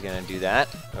 He's gonna do that.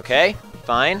 Okay,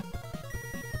 fine.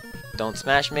 Don't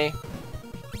smash me.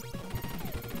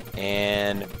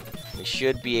 And we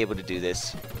should be able to do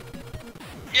this.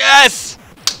 Yes!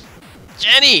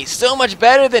 Jenny, so much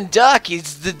better than Duck.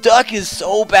 The Duck is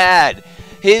so bad.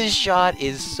 His shot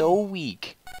is so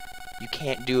weak. You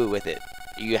can't do it with it.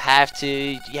 You have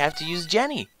to use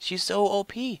Jenny. She's so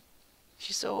OP.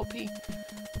 She's so OP.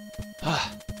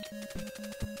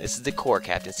 This is the core,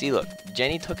 Captain. See, look,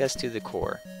 Jenny took us to the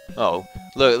core. Oh,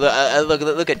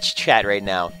 look at chat right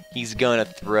now. He's gonna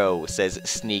throw, says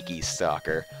Sneaky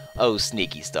Stalker. Oh,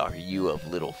 Sneaky Stalker, you of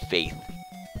little faith.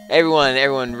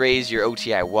 Everyone raise your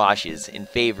OTI washes in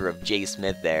favor of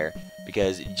JSmith there,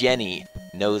 because Jenny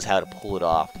knows how to pull it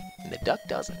off, and the Duck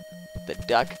doesn't. The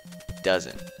Duck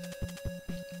doesn't.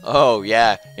 Oh,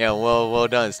 yeah, well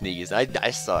done, Sneakies.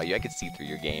 I saw you. I could see through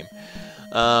your game.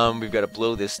 We've got to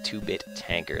blow this 2-bit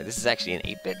tanker. This is actually an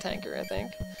 8-bit tanker, I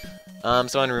think.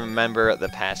 Someone remember the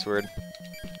password,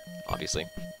 obviously.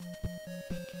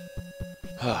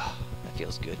 That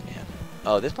feels good, man.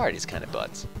 Oh, this part is kind of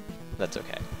butts. That's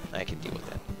okay. I can deal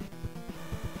with it.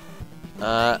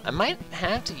 I might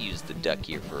have to use the Duck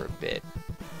here for a bit.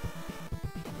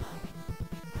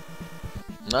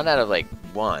 Not out of, like,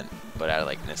 want, but out of,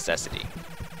 like, necessity.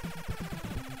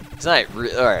 It's not...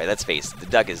 Alright, let's face it. The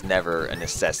Duck is never a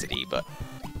necessity, but...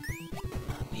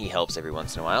 he helps every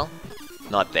once in a while.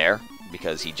 Not there,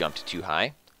 because he jumped too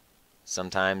high.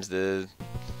 Sometimes the...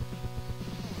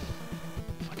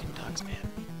 fucking ducks, man.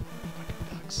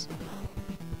 Fucking ducks.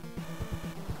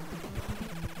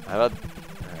 How about...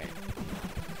 Alright.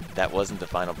 That wasn't the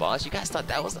final boss? You guys thought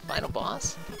that was the final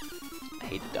boss? I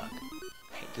hate the Duck.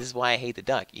 This is why I hate the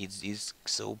duck. He's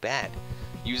so bad.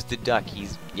 Use the duck.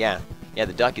 Yeah,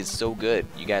 the duck is so good.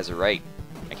 You guys are right.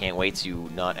 I can't wait to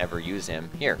not ever use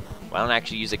him. Here, why don't I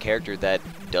actually use a character that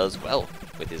does well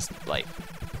with his life?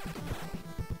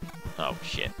 Oh,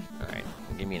 shit. Alright,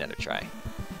 give me another try.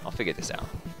 I'll figure this out.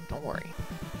 Don't worry.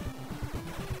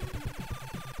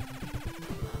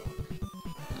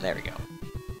 There we go.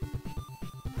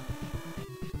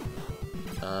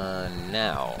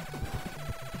 Now,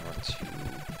 I want to go.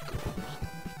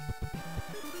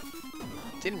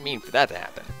 Didn't mean for that to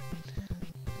happen.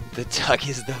 The duck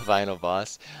is the final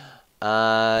boss.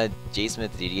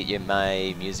 JSmith, did you get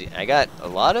my music? I got a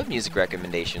lot of music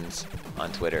recommendations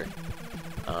on Twitter.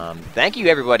 Thank you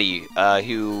everybody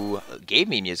who gave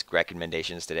me music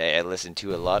recommendations today. I listened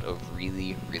to a lot of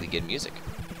really, really good music.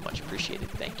 Much appreciated.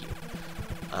 Thank you.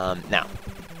 Now,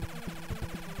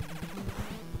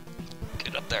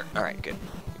 get up there. All right, good.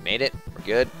 We made it. We're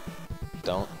good.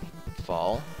 Don't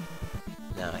fall.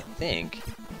 Now I think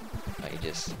if I could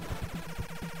just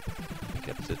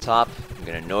get up to the top. I'm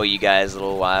gonna annoy you guys a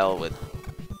little while with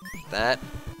that.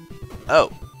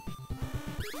 Oh.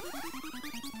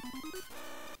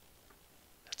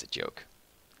 That's a joke.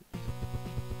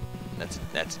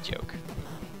 That's a joke.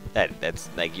 That's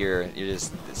like you're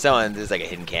just there's like a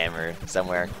hidden camera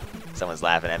somewhere. Someone's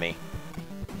laughing at me,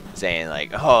 saying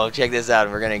like, "Oh, check this out,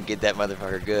 and we're gonna get that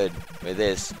motherfucker good with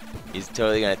this. He's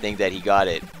totally gonna think that he got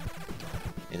it,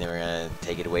 and then we're gonna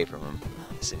take it away from him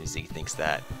as soon as he thinks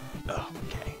that." Oh,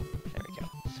 okay. There we go.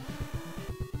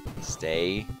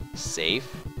 Stay safe.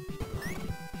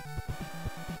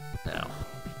 Now,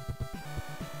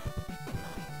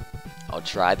 I'll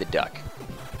try the duck.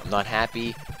 I'm not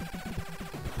happy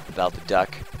about the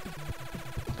duck,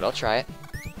 but I'll try it.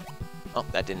 Oh,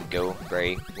 that didn't go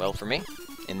very well for me.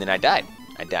 And then I died.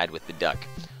 I died with the duck.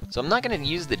 So I'm not going to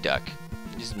use the duck.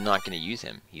 I'm just not going to use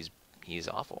him. He's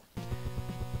awful.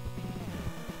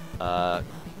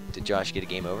 Did Josh get a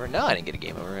game over? No, I didn't get a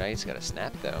game over. I just got a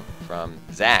snap, though, from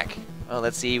Zach. Oh,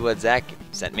 let's see what Zach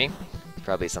sent me. It's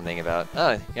probably something about...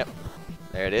 Oh, yep.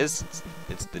 There it is.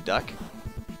 It's the duck.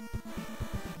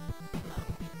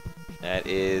 That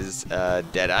is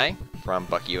Deadeye from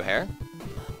Bucky O'Hare.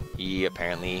 He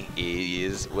apparently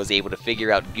was able to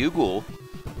figure out Google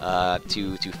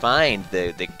to find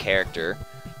the character,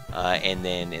 and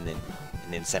then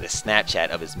send a Snapchat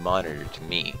of his monitor to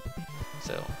me.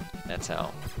 So that's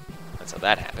how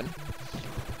that happened.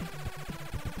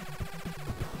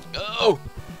 Oh!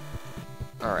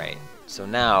 All right. So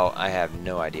now I have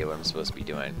no idea what I'm supposed to be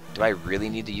doing. Do I really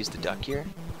need to use the duck here?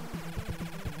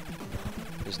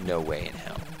 There's no way in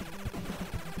hell.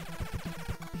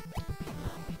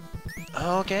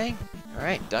 Okay.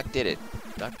 Alright, Duck did it.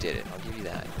 Duck did it. I'll give you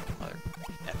that. Mother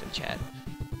effing chat.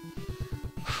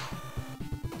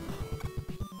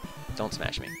 Don't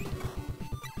smash me.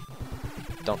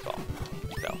 Don't fall.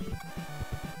 You fell.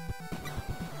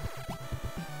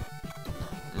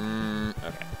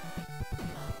 Okay.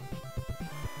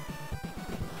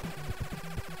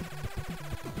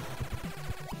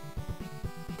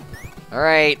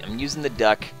 Alright, I'm using the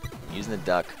duck. I'm using the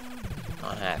duck.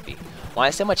 Not happy. Why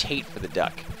so much hate for the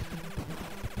duck?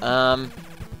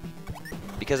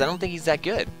 Because I don't think he's that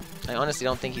good. I honestly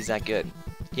don't think he's that good.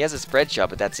 He has a spread shot,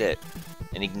 but that's it.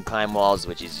 And he can climb walls,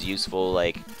 which is useful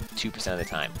like 2% of the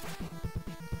time.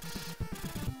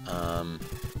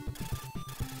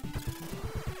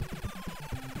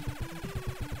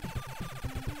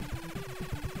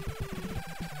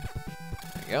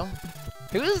 There you go.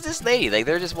 Who is this lady? Like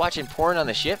they're just watching porn on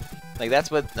the ship? Like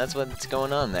that's what's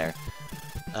going on there.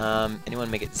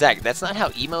 Anyone make it? Zach, that's not how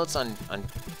emotes on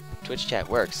Twitch chat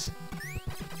works.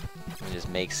 It just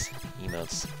makes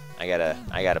emotes. I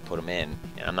gotta put them in,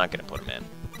 and I'm not gonna put them in.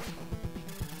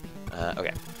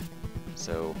 Okay.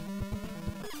 So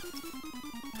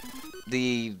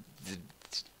the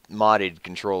modded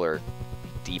controller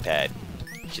D-pad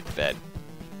shit the bed.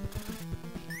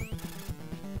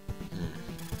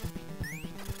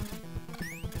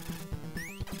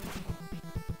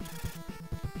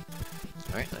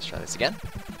 Alright, let's try this again.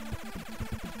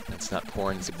 That's not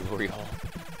porn, it's a glory hole.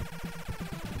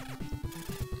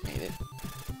 Made it.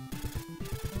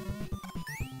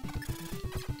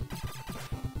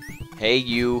 Hey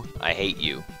you, I hate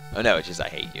you. Oh no, it's just I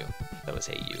hate you. That was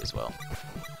hate you as well.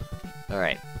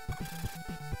 Alright.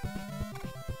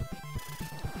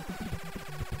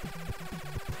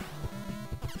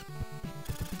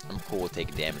 I'm cool with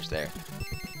taking damage there.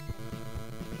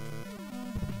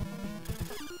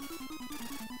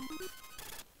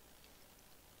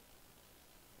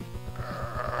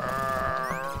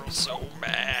 So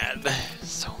mad.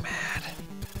 So mad.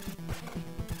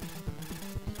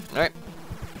 Alright.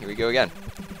 Here we go again.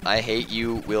 I hate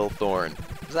you, Will Thorne.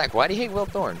 Zach, why do you hate Will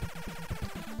Thorne?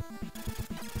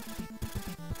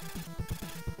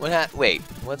 Wait,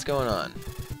 what's going on?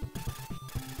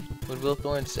 What did Will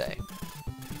Thorne say?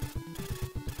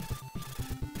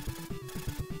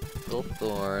 Will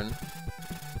Thorne.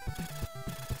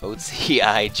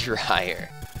 OTI dryer.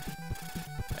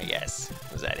 I guess.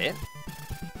 Was that it?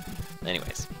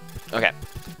 Anyways. Okay.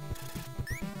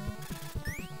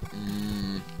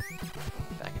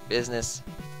 Back in business.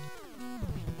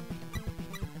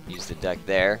 Use the duck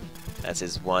there. That's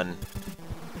his one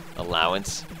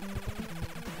allowance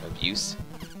of use.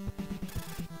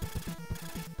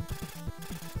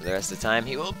 For the rest of the time,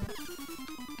 he will.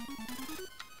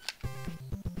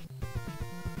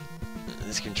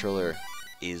 This controller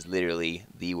is literally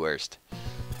the worst.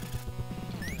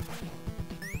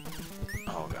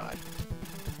 Oh god.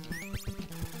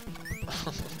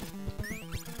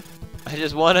 I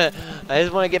just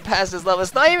wanna get past this level.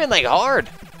 It's not even like hard.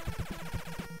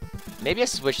 Maybe I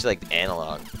switch to like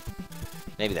analog.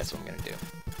 Maybe that's what I'm gonna do.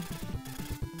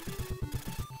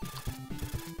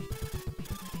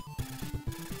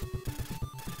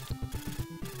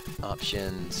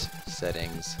 Options,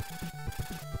 settings.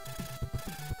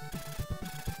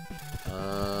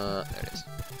 There it is.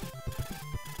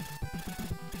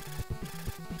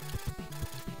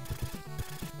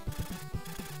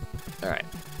 Alright.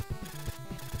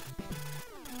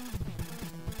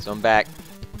 So I'm back.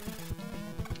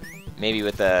 Maybe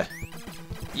with a...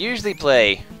 Usually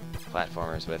play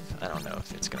platformers with... I don't know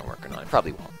if it's gonna work or not. It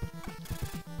probably won't.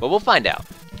 But we'll find out.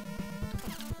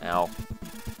 Ow.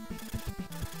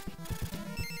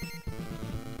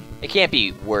 It can't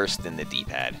be worse than the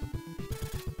D-pad.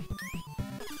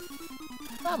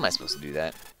 How am I supposed to do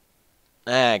that?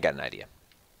 I got an idea.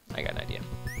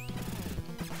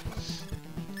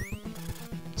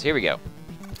 So here we go.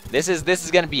 This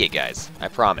is gonna be it, guys. I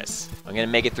promise. I'm gonna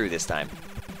make it through this time.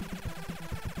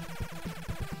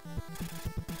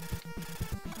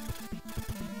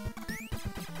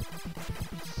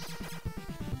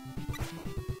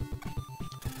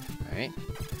 All right.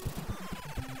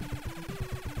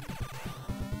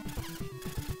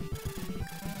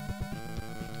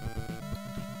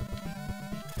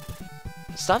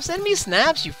 Stop sending me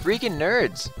snaps, you freaking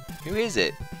nerds. Who is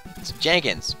it? It's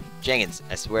Jenkins. Jenkins,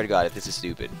 I swear to God, if this is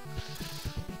stupid.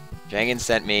 Jenkins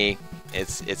sent me.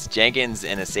 It's Jenkins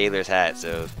in a sailor's hat,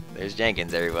 so there's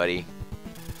Jenkins, everybody.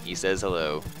 He says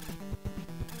hello.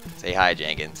 Say hi,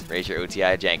 Jenkins. Raise your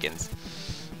OTI, Jenkins.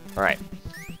 Alright.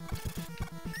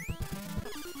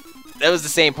 That was the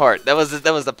same part. That was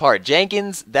the part.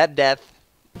 Jenkins, that death,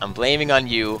 I'm blaming on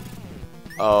you.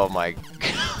 Oh my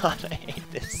god, I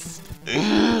hate this.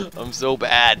 I'm so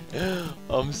bad.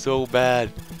 I'm so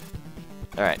bad.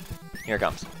 Alright, here it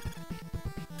comes.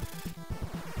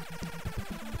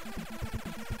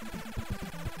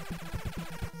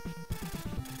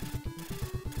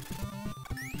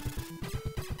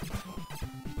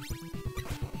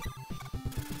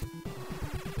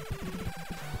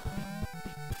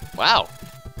 Wow,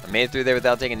 I made it through there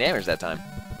without taking damage that time.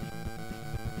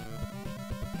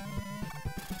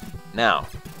 Now,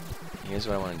 here's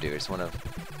what I want to do. I just want to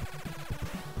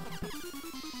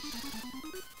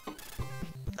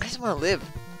live.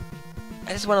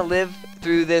 I just want to live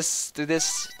through this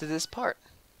part.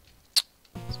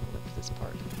 I just want to live through this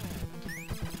part.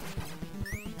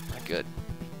 Not good.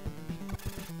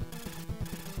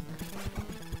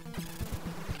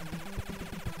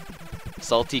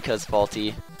 Salty cause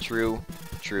faulty. True.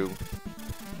 True.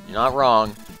 You're not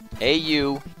wrong. Hey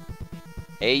you.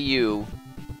 Hey you.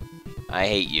 I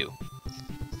hate you.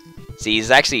 See,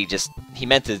 he's actually just... He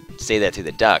meant to say that to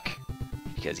the duck.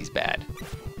 Because he's bad.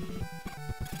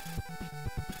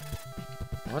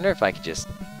 I wonder if I could just...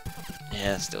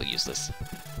 Yeah, it's still useless.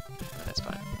 Oh, that's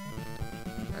fine.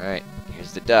 Alright,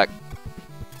 here's the duck.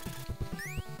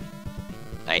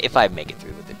 If I make it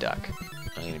through with the duck,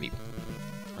 I'm gonna be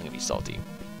salty.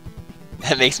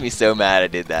 That makes me so mad I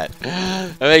did that.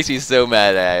 That makes me so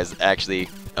mad that I was actually...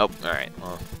 Oh, alright.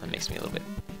 Well, that makes me a little bit...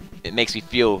 It makes me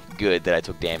feel good that I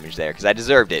took damage there, because I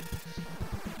deserved it.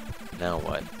 Now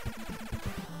what?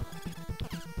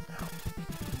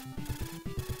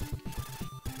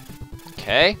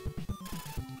 Okay.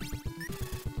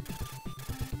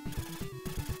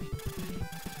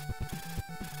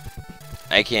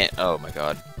 I can't... Oh my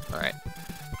god. Alright.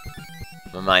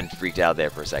 My mind freaked out there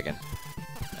for a second.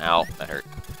 Ow, that hurt.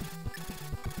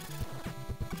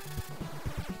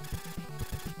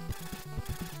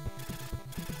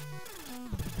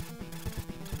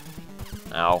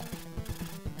 Ow.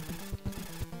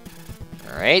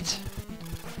 Alright.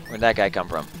 Where'd that guy come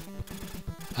from?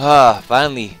 Ah,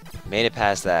 finally made it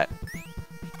past that.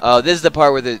 Oh, this is the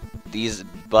part where these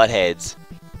buttheads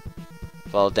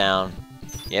fall down.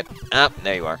 Yep. Ah,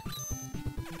 there you are.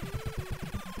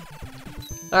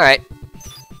 Alright.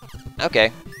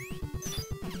 Okay.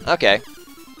 Okay.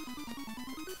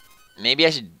 Maybe I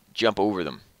should jump over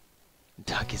them.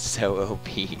 Duck is so OP.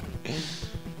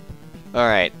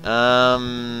 Alright,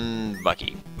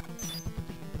 Bucky.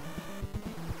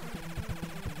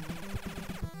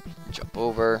 Jump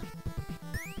over.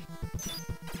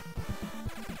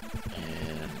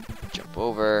 And jump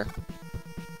over.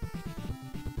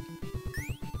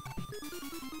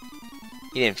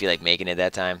 He didn't feel like making it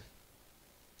that time.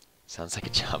 Sounds like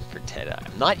a job for Deadeye.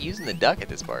 I'm not using the duck at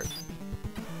this part.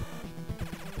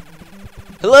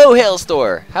 Hello,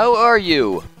 Hailstore! How are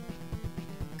you?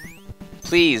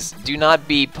 Please, do not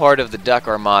be part of the duck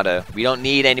armada. We don't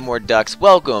need any more ducks.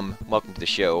 Welcome! Welcome to the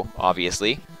show,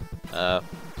 obviously.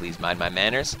 Please mind my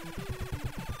manners.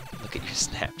 Look at your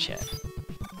Snapchat.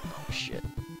 Oh, shit.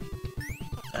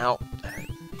 Ow. That hurt.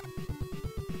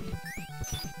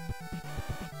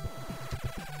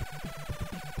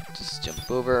 Just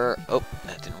jump over. Oh,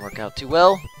 that didn't work out too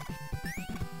well.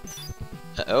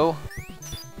 Uh-oh.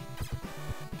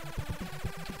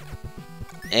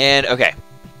 And, okay.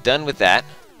 Done with that.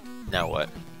 Now what?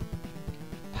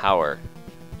 Power.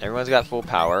 Everyone's got full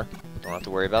power. Don't have to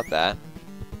worry about that.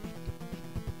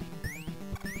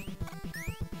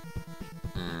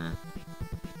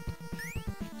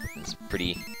 It's a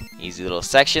pretty easy little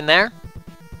section there.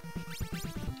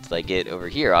 It's like it over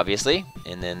here, obviously.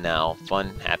 And then now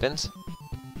fun happens.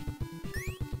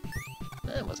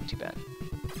 It wasn't too bad.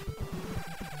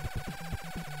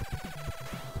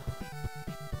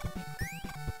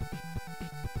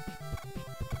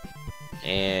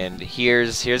 And here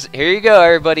you go,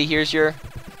 everybody. Here's your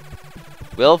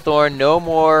Will Thorne. No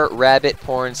more rabbit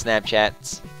porn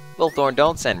Snapchats. Will Thorne,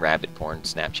 don't send rabbit porn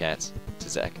Snapchats to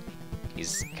Zach.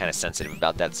 He's kind of sensitive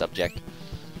about that subject.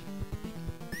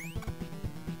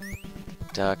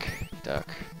 Duck, duck,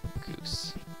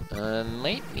 goose.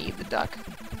 Might need the duck.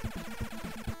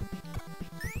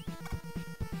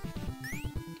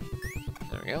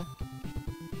 There we go.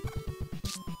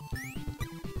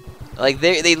 Like,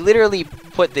 they literally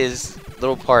put this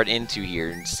little part into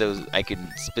here so I could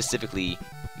specifically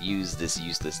use this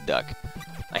useless duck.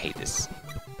 I hate this.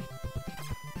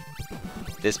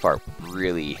 This part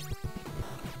really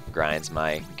grinds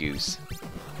my goose.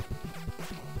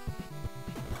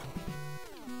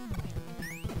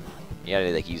 You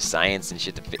gotta, like, use science and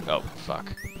shit to fit. Oh,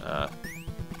 fuck.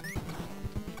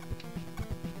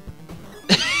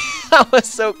 I was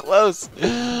so close.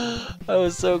 I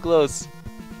was so close.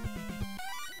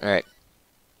 Alright.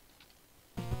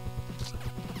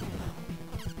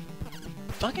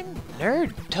 Fucking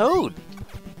nerd. Toad.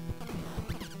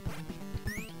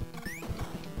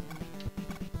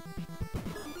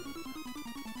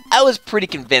 I was pretty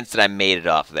convinced that I made it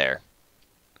off there.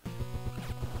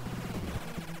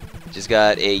 Just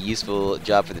got a useful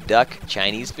job for the duck.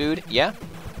 Chinese food. Yeah.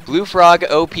 Blue frog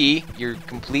OP. You're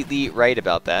completely right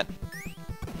about that.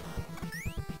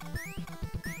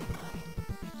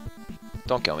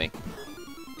 Don't kill me.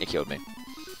 It killed me.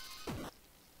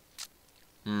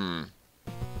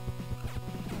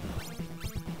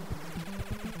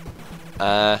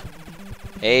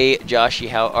 Hey, Joshy,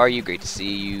 how are you? Great to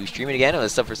see you streaming again. I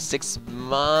was sub for 6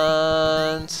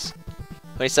 months.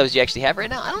 How many subs do you actually have right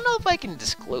now? I don't know if I can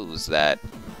disclose that.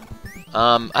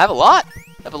 I have a lot.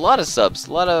 I have a lot of subs.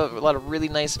 A lot of really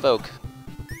nice folk.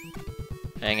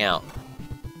 Hang out.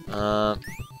 Do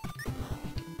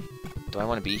I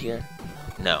want to be here?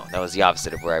 No, that was the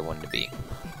opposite of where I wanted to be.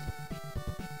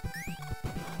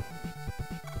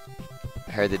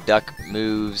 I heard the duck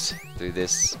moves through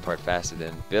this part faster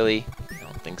than Billy. I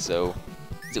don't think so.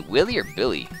 Is it Willie or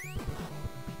Billy?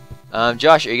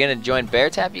 Josh, are you going to join Bear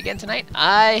Tappy again tonight?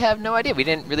 I have no idea. We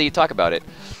didn't really talk about it.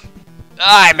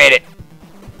 Ah, I made it!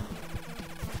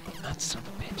 That son of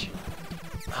a bitch.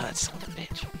 Oh, that son of a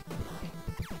bitch.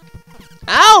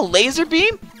 Ow! Laser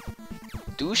beam?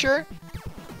 Doucher?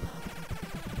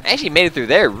 I actually made it through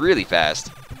there really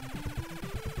fast.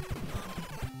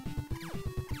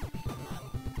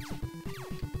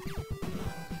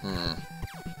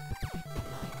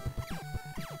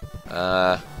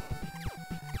 I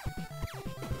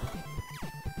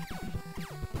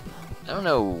don't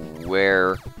know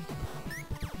where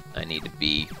I need to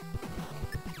be.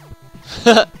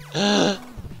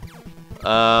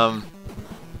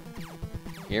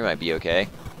 Here might be okay.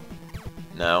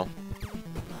 No.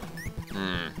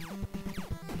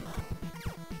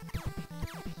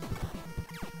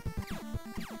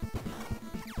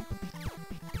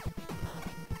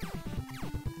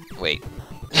 Wait.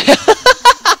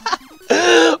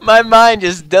 My mind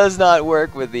just does not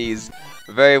work with these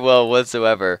very well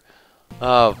whatsoever.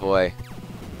 Oh boy.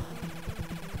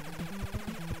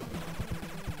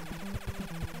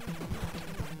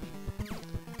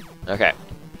 Okay.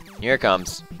 Here it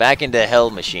comes. Back into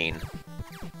Hell Machine.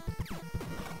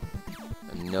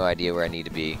 I have no idea where I need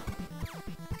to be.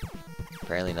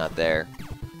 Apparently not there.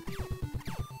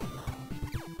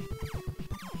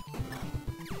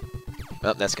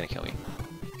 Oh, that's gonna kill me.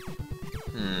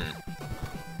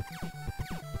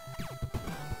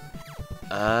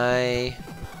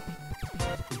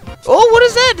 Oh, what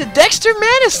is that? The Dexter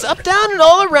Manis, up, down, and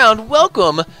all around.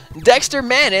 Welcome, Dexter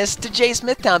Manis, to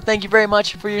JSmithTown. Thank you very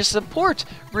much for your support.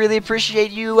 Really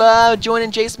appreciate you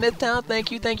joining JSmithTown.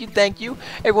 Thank you, thank you, thank you.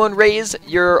 Everyone raise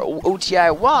your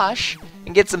OTI wash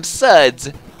and get some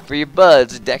suds for your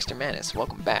buds, Dexter Manis.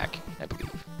 Welcome back, I believe.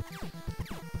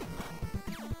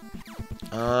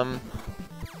 Don't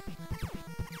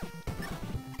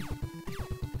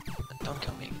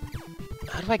kill me.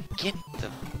 How do I get the...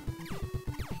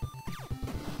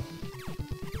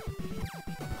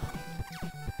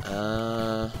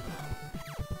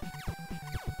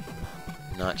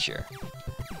 Not sure.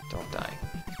 Don't die.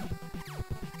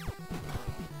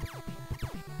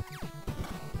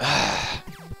 I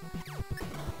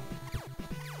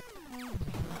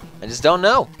just don't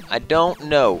know. I don't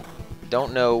know.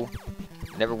 Don't know.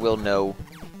 Never will know.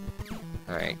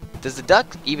 Alright. Does the duck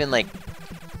even, like,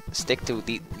 stick to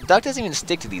the... The duck doesn't even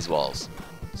stick to these walls.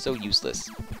 So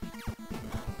useless.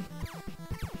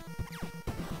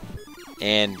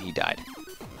 And he died.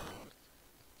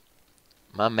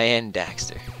 My man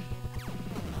Daxter.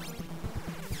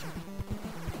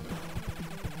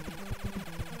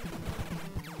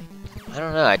 I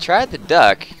don't know. I tried the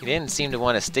duck. He didn't seem to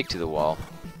want to stick to the wall.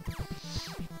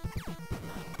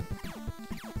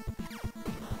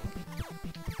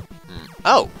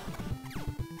 Oh!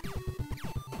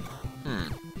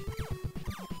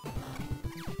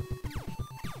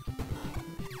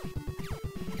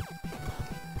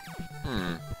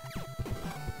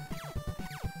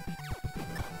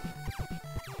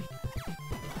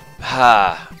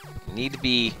 Need to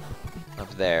be up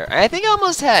there. I think I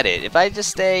almost had it. If I just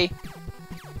stay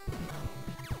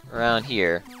around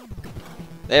here.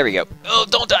 There we go. Oh,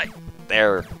 don't die!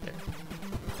 There.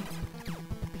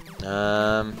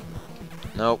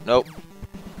 Nope, nope.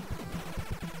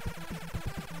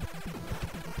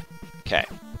 Okay.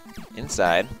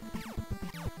 Inside.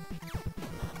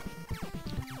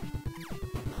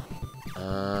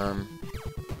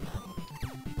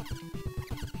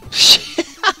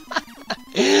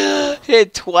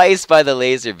 Hit twice by the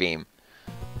laser beam.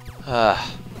 Alright,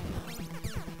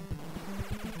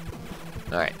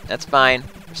 that's fine.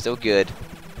 We're still good.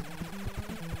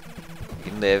 We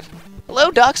can live.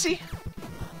 Hello, Doxy!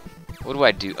 What do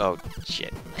I do? Oh,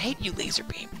 shit. I hate you, laser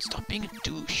beam. Stop being a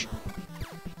douche.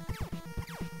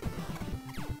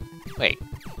 Wait.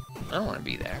 I don't want to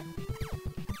be there.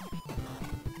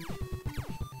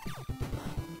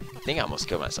 I think I almost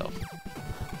killed myself.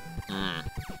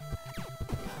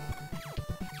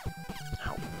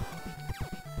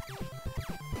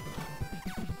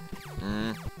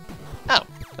 Oh,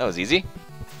 that was easy.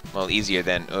 Well, easier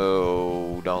than...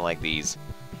 Oh, don't like these.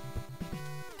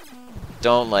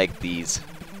 Don't like these.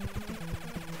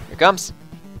 Here it comes.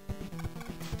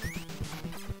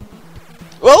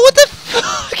 Whoa, what the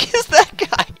fuck is that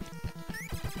guy?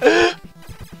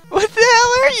 What the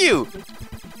hell are you?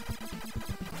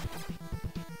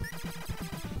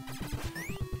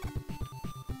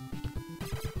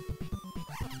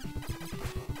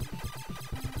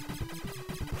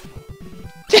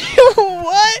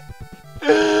 What?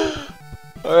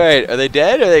 Alright, are they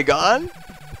dead? Are they gone?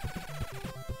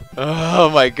 Oh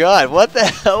my god, what the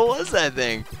hell was that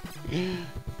thing?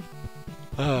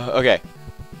 Okay.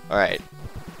 Alright.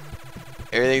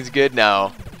 Everything's good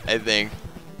now, I think.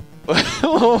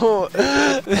 Oh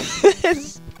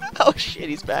shit,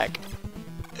 he's back.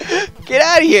 Get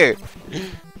out of here!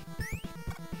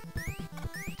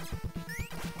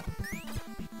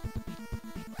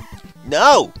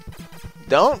 No!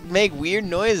 Don't make weird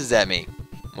noises at me.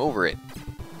 I'm over it.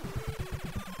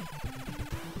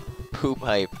 Poop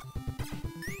hype.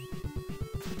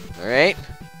 Alright.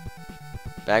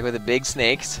 Back with the big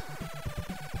snakes.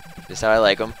 Just how I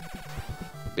like them.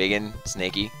 Big and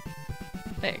snaky.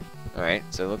 Hey. Alright,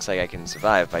 so it looks like I can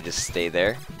survive if I just stay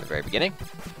there at the very beginning.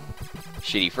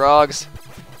 Shitty frogs.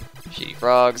 Shitty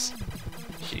frogs.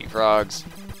 Shitty frogs.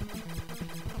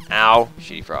 Ow.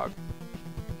 Shitty frog.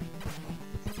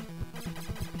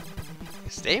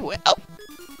 Stay away. Oh!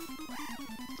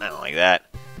 I don't like that.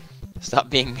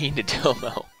 Stop being mean to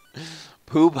Domo.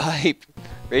 Poop hype.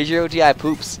 Raise your OTI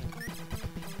poops.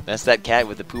 That's that cat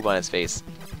with the poop on its face.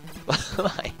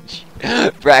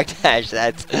 Bractash,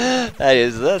 that's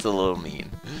a little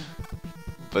mean.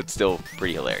 But still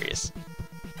pretty hilarious.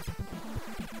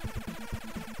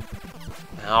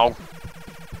 Ow.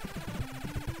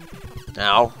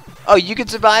 Ow. Oh, you can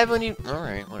survive when you...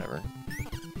 Alright, whatever.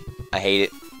 I hate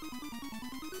it.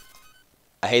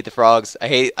 I hate the frogs. I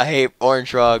hate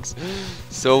orange frogs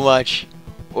so much.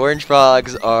 Orange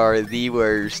frogs are the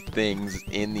worst things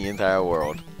in the entire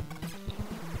world.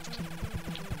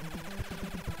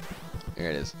 Here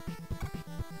it is.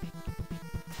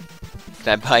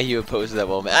 Can I buy you a poster that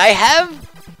will... I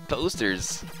have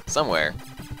posters somewhere.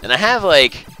 And I have,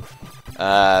 like,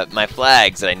 my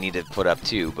flags that I need to put up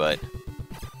too, but...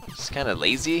 just kind of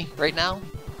lazy right now.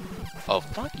 Oh,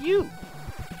 fuck you.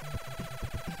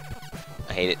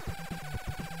 I hate it.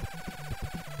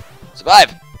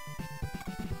 Survive!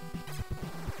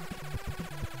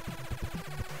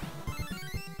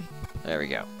 There we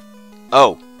go.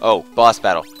 Oh, boss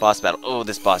battle, boss battle. Oh,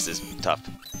 this boss is tough.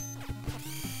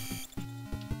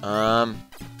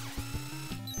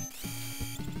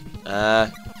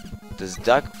 Does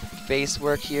duck face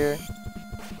work here?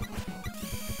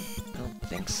 I don't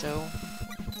think so.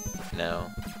 No.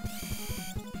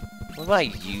 What do I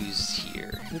use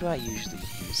here? Who do I usually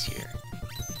use here?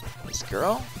 This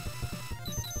girl?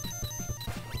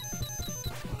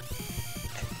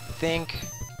 I think...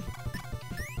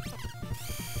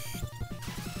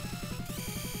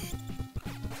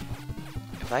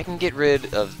 if I can get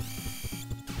rid of...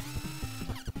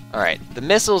 Alright, the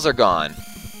missiles are gone,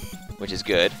 which is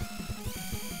good.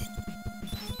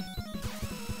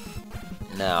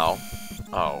 Now...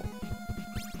 oh.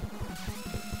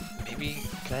 Maybe...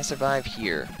 can I survive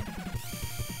here?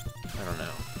 I don't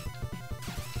know.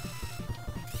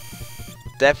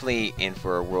 Definitely in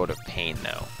for a world of pain,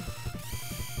 though.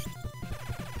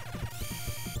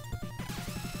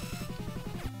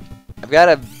 I've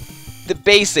got the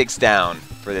basics down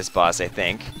for this boss, I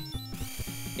think.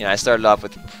 You know, I started off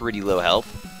with pretty low health.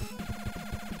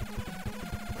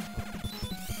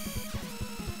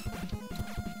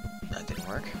 That didn't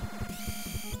work.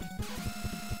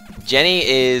 Jenny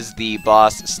is the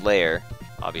boss slayer,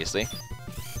 obviously.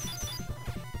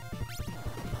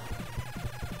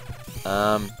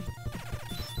 Alright,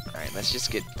 let's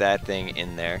just get that thing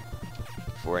in there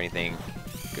before anything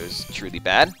goes truly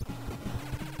bad.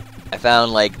 I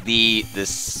found, like, the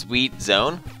sweet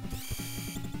zone.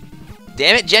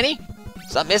 Damn it, Jenny!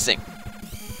 Stop missing.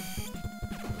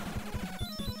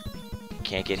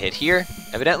 Can't get hit here,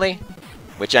 evidently,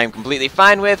 which I'm completely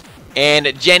fine with.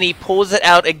 And Jenny pulls it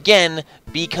out again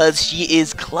because she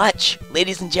is clutch.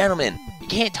 Ladies and gentlemen, you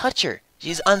can't touch her.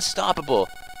 She's unstoppable.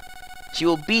 She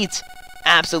will beat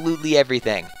absolutely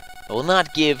everything. I will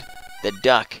not give the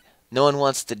duck. No one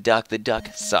wants to duck. The duck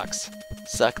sucks.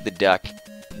 Suck the duck.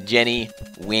 Jenny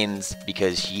wins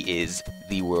because she is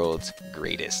the world's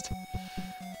greatest.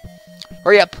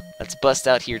 Hurry up! Let's bust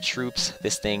out here, troops.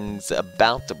 This thing's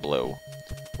about to blow.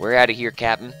 We're out of here,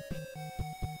 Captain.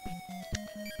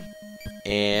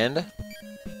 And...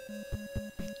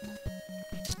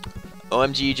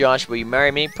 OMG, Josh, will you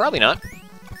marry me? Probably not.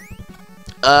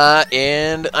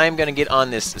 And I'm gonna get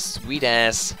on this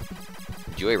sweet-ass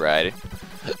joyride.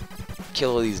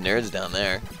 Kill all these nerds down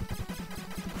there.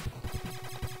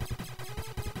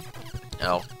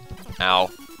 Ow.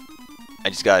 Ow. I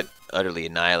just got utterly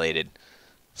annihilated.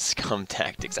 Scum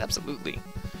tactics, absolutely.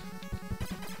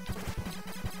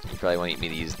 You probably want me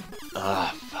to use...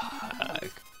 ah,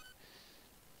 fuck.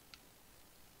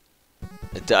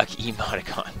 The duck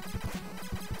emoticon.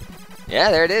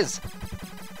 Yeah, there it is.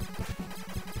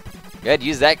 Go ahead,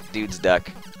 use that dude's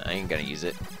duck. I ain't gonna use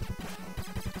it.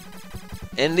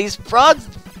 And these frogs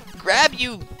grab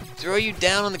you, throw you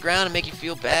down on the ground and make you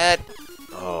feel bad.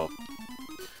 Oh.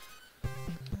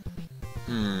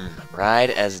 Ride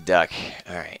as a duck.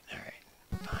 Alright, alright.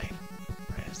 Fine.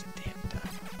 Ride as a damn duck.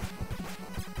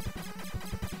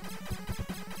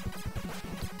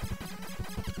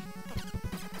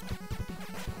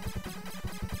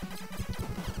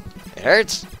 It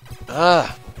hurts. Ugh.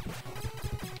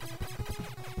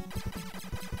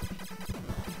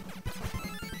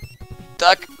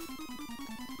 Duck.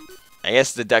 I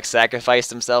guess the duck sacrificed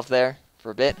himself there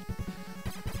for a bit.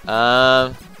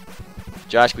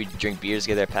 Josh, we drink beers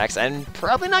together at PAX. I'm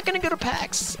probably not going to go to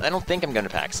PAX. I don't think I'm going to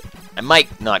PAX. I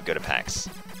might not go to PAX.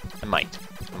 I might.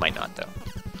 I might not, though.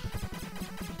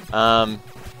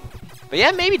 But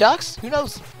yeah, maybe ducks. Who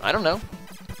knows? I don't know.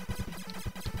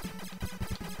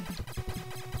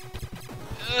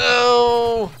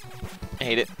 Oh! I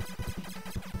hate it.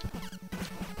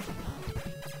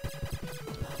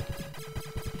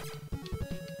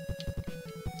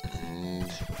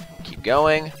 Keep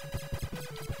going.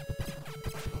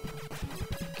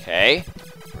 Okay,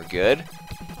 we're good.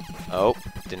 Oh,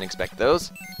 didn't expect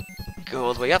those. Go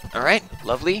all the way up. All right,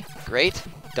 lovely, great.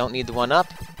 Don't need the one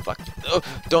up. Fuck. Oh,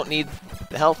 don't need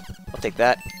the health. I'll take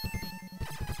that.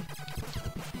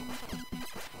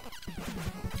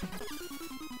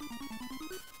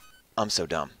 I'm so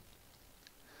dumb.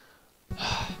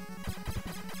 I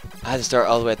had to start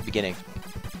all the way at the beginning.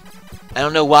 I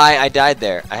don't know why I died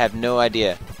there. I have no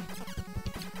idea.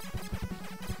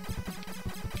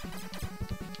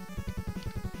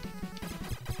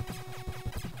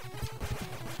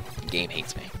 The game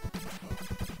hates me.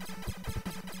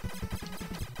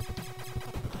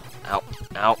 Ow.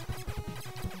 Ow.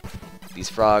 These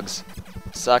frogs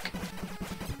suck.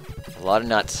 A lot of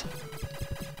nuts.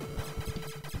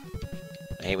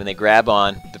 I hate when they grab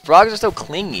on. The frogs are so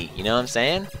clingy, you know what I'm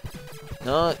saying?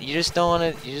 No, you just don't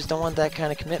want to. You just don't want that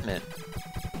kind of commitment.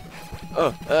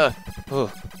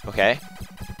 Oh, okay.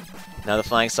 Now the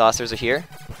flying saucers are here,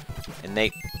 and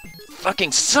they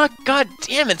fucking suck. God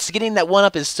damn it! Getting that one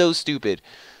up is so stupid.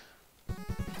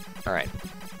 All right.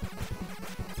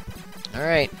 All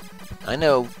right. I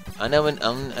know. I know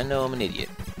I'm an idiot.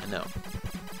 I know.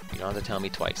 You don't have to tell me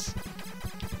twice.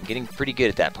 I'm getting pretty good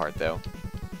at that part, though.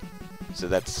 So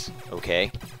that's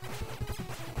okay.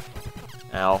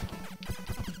 Ow.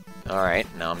 Alright,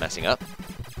 now I'm messing up.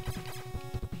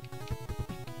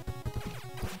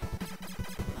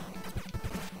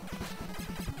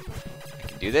 I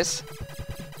can do this.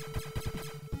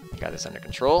 I got this under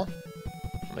control.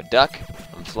 I'm a duck.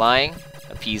 I'm flying,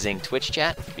 appeasing Twitch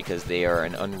chat because they are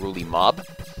an unruly mob.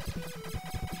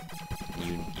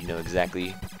 You know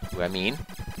exactly who I mean,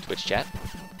 Twitch chat.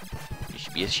 You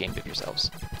should be ashamed of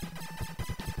yourselves.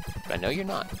 But I know you're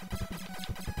not.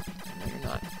 I know you're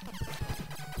not.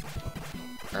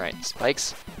 Alright,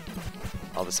 spikes.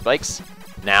 All the spikes.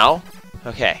 Now.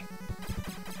 Okay.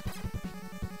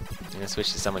 I'm gonna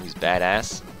switch to someone who's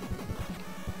badass.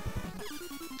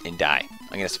 And die.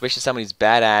 I'm gonna switch to someone who's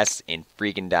badass and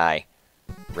freaking die.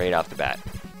 Right off the bat.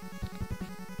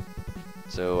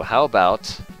 So how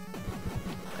about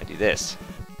I do this?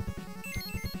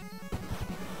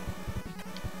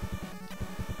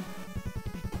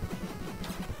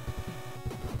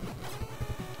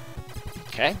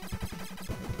 Okay.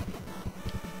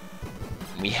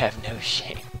 We have no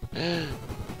shame.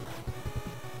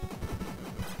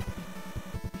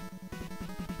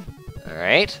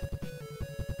 Alright.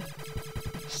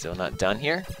 Still not done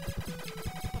here.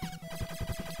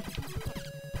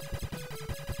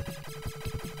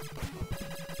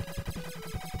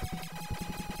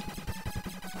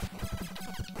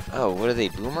 Oh, what are they,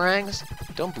 boomerangs?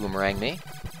 Don't boomerang me.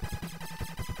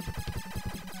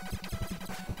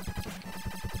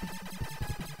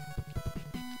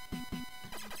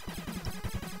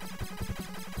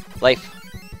 Life.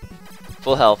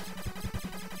 Full health.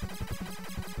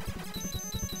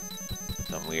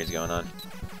 Something weird's going on.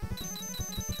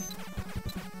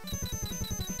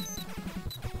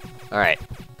 Alright.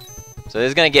 So this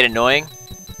is gonna get annoying,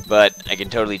 but I can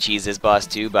totally cheese this boss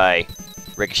too by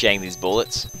ricocheting these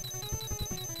bullets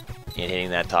and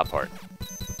hitting that top part.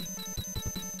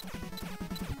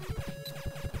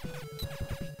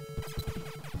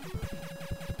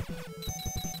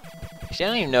 Actually, I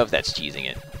don't even know if that's cheesing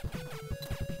it.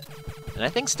 And I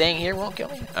think staying here won't kill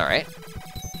me. Alright.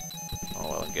 Oh,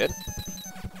 well and good.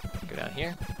 Go down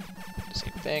here. Do the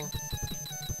same thing.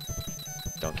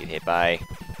 Don't get hit by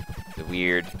the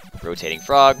weird rotating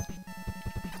frog.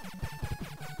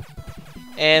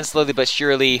 And slowly but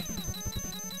surely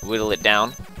whittle it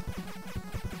down.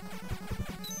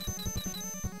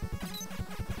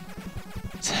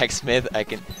 JSmith, I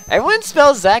can... Everyone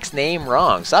spells Zach's name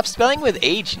wrong. Stop spelling with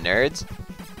H, nerds.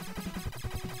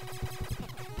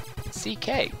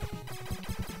 CK.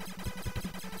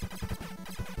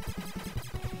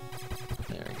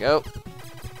 There we go.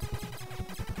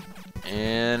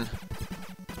 And...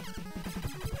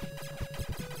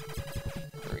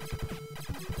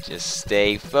 just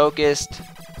stay focused.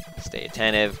 Stay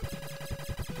attentive.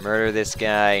 Murder this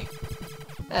guy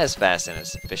as fast and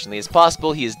as efficiently as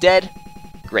possible. He is dead.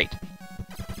 Great.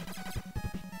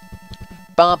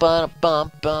 Bum ba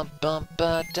bum bum bum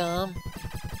ba dum.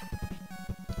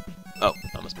 Oh,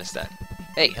 almost missed that.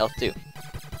 Hey, health too.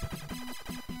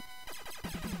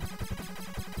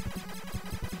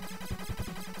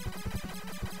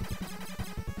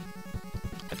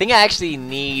 I think I actually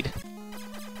need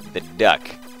the duck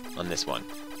on this one.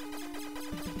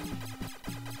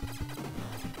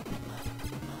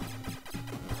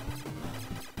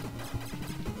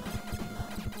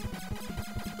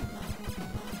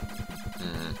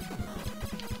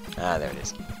 Ah, there it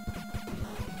is.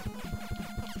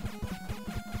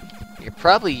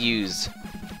 probably use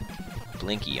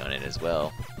Blinky on it as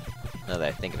well, now that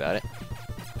I think about it.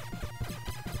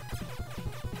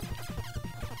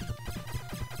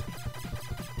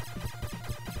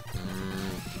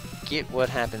 Get what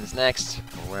happens next,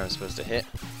 or where I'm supposed to hit.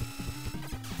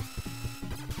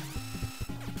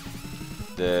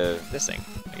 This thing,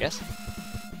 I guess.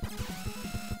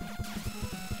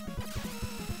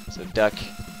 So duck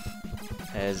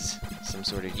has some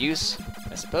sort of use,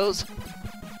 I suppose.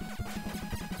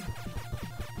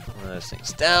 One of those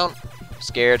things down. I'm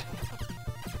scared.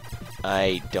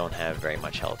 I don't have very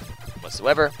much health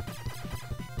whatsoever,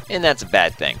 and that's a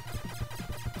bad thing.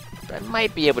 But I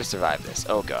might be able to survive this.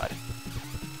 Oh god.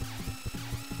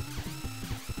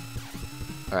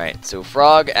 Alright, so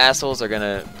frog assholes are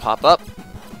gonna pop up.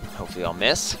 Hopefully I'll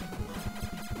miss.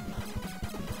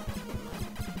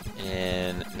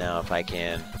 And now if I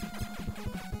can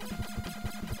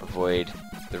avoid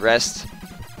the rest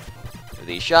of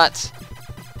these shots,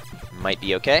 might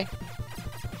be okay.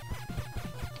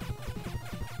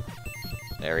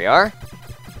 There we are.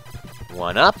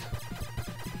 One up.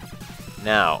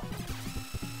 Now.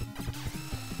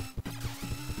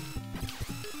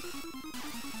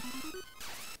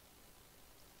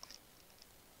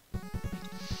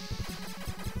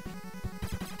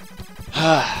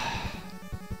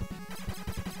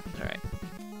 Alright.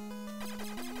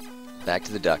 Back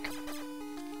to the duck.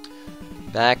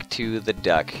 Back to the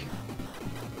duck.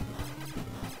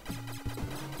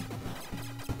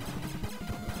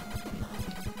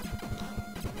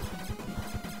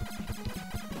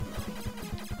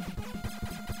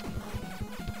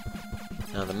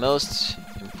 Now the most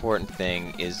important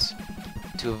thing is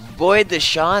to avoid the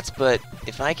shots, but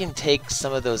if I can take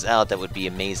some of those out, that would be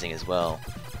amazing as well.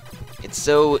 It's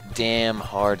so damn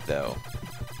hard, though.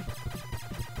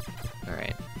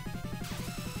 Alright.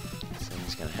 This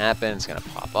thing's gonna happen, it's gonna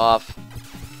pop off.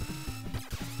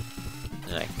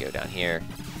 And I can go down here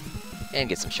and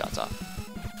get some shots off.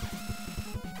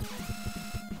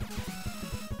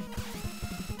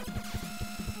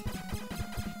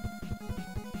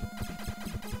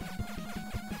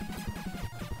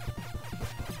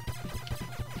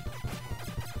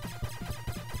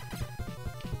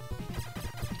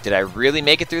 Did I really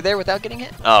make it through there without getting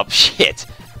hit? Oh, shit.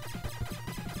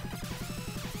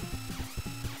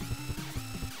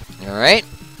 Alright.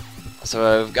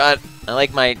 So I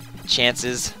like my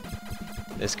chances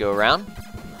this go around.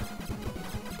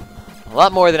 A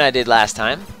lot more than I did last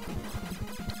time.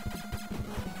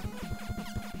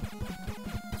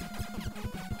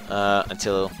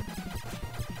 Until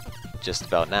just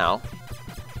about now.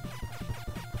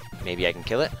 Maybe I can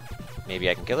kill it. Maybe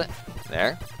I can kill it.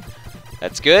 There.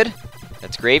 That's good.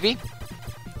 That's gravy.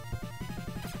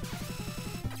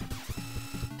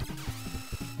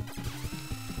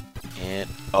 And,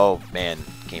 oh man,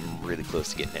 came really close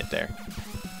to getting hit there.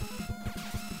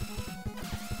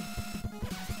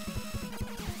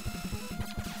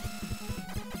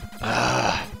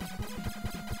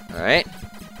 Alright,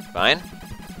 fine.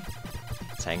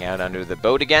 Let's hang out under the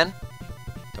boat again.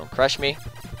 Don't crush me.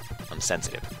 I'm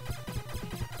sensitive.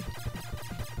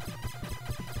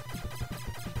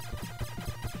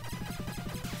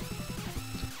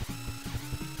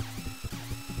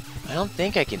 I don't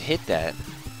think I can hit that.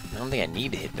 I don't think I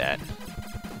need to hit that.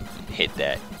 Hit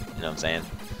that. You know what I'm saying?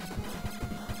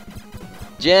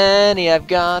 Jenny, I've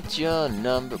got your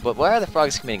number. But why are the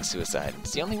frogs committing suicide?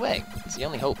 It's the only way. It's the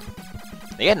only hope.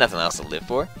 They got nothing else to live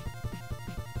for.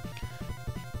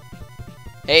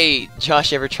 Hey,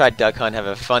 Josh, ever tried Duck Hunt? Have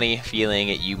a funny feeling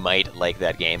you might like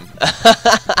that game.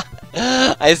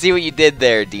 I see what you did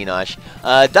there, Dinosh.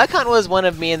 Duck Hunt was one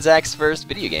of me and Zach's first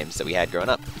video games that we had growing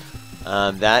up.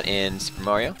 That and Super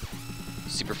Mario.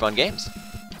 Super fun games.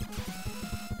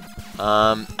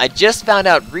 I just found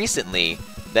out recently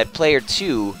that player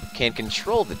 2 can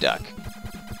control the duck,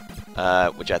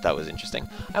 which I thought was interesting.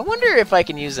 I wonder if I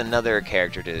can use another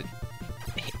character to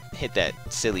hit that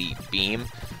silly beam,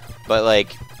 but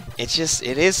like, it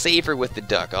is safer with the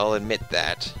duck, I'll admit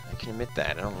that. I can admit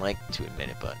that. I don't like to admit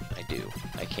it, but I do.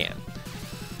 I can.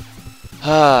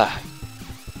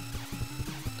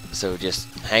 So just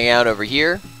hang out over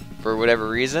here for whatever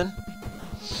reason.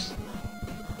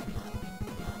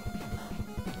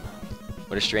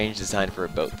 What a strange design for a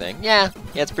boat thing. Yeah,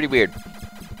 it's pretty weird.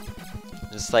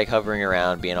 Just like hovering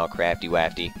around, being all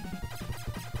crafty-wafty.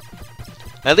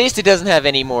 At least it doesn't have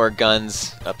any more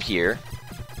guns up here.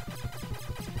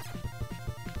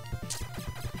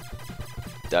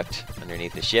 Ducked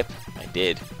underneath the ship. I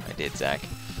did, Zach.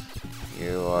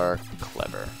 You are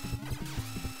clever.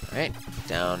 Alright,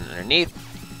 down underneath.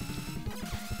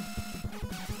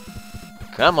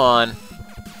 Come on.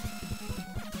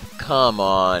 come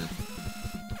on.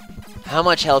 How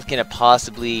much health can it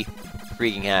possibly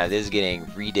freaking have? This is getting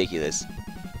ridiculous.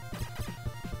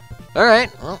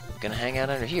 Alright, well, gonna hang out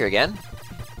under here again.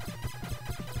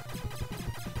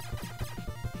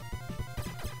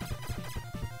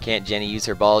 Can't Jenny use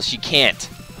her balls? She can't.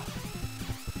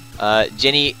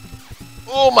 Jenny...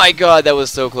 Oh my god, that was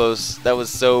so close. That was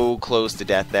so close to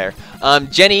death there.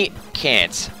 Jenny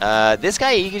can't. This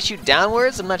guy, he can shoot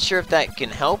downwards. I'm not sure if that can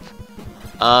help.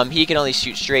 He can only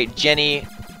shoot straight. Jenny...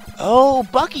 Oh,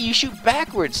 Bucky, you shoot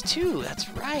backwards too. That's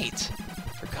right.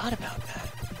 Forgot about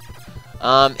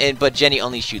that. But Jenny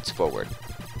only shoots forward.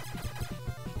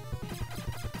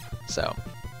 So,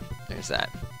 there's that.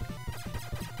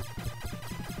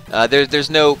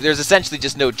 There's essentially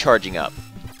just no charging up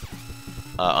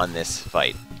on this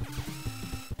fight.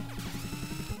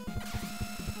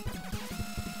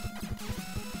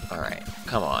 Alright,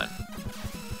 come on.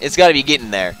 It's gotta be getting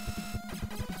there.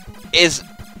 This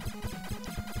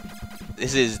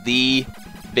is the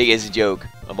biggest joke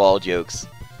of all jokes.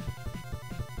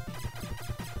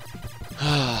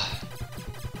 Alright.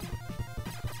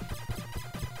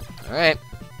 Here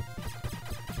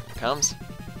it comes.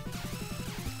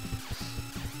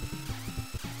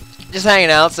 Just hanging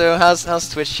out, so how's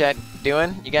Twitch chat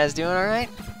doing? You guys doing alright?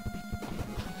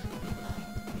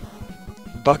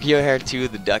 Bucky O'Hare 2,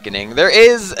 The Duckening. There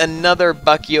is another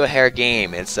Bucky O'Hare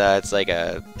game. It's like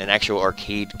an actual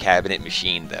arcade cabinet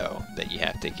machine, though, that you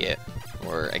have to get.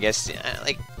 Or, I guess,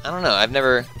 like, I don't know, I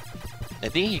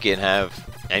think you can have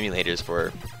emulators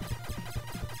for,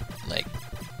 like,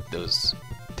 those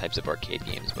types of arcade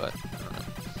games, but I don't know.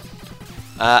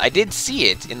 I did see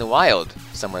it in the wild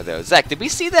somewhere, though. Zach, did we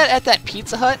see that at that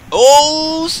Pizza Hut?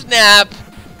 Oh, snap!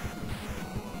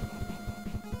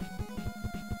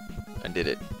 I did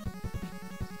it.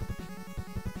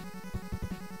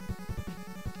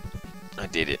 I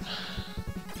did it.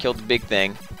 Killed the big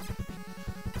thing.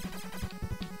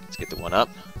 Let's get the one up.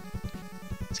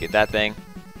 Let's get that thing.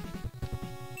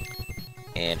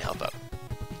 And health up.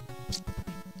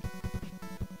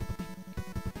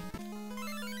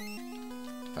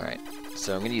 Alright,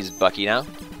 so I'm going to use Bucky now.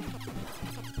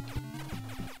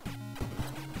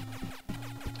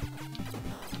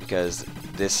 Because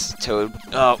this toad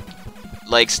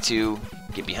likes to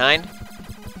get behind.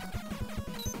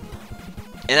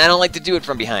 And I don't like to do it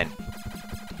from behind.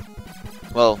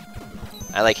 Well,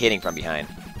 I like hitting from behind.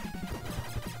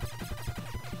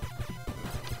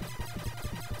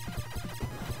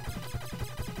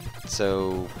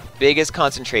 So, biggest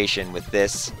concentration with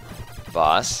this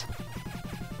boss.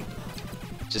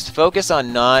 Just focus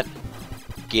on not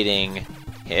getting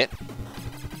hit.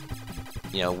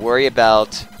 You know, worry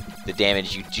about the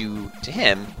damage you do to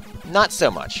him. Not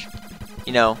so much.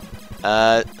 You know,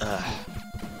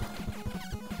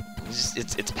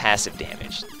 it's passive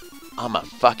damage. I'm a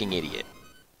fucking idiot.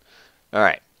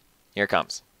 Alright, here it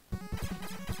comes.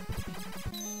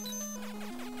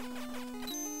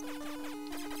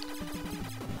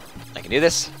 I can do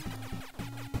this.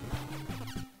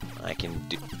 I can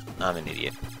do... I'm an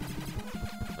idiot.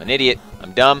 I'm an idiot.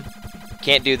 I'm dumb.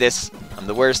 Can't do this. I'm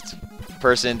the worst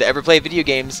person to ever play video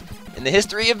games in the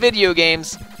history of video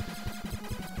games.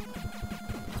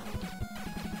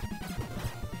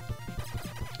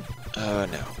 Oh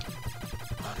no.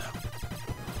 Oh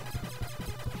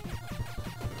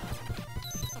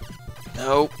no.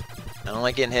 Nope. I don't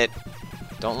like getting hit.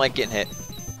 Don't like getting hit.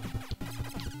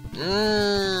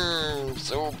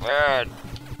 So bad.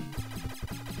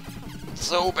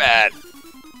 So bad.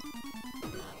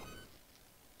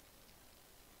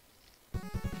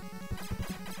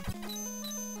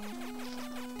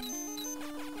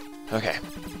 Okay.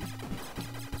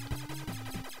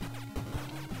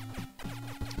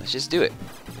 Let's just do it.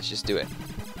 Let's just do it.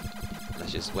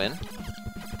 Let's just win.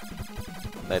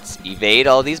 Let's evade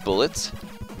all these bullets.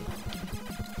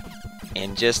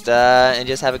 And just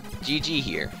have a GG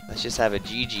here. Let's just have a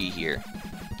GG here.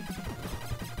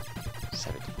 Just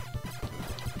have a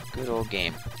good old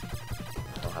game.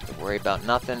 Don't have to worry about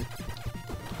nothing.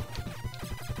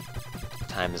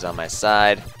 Time is on my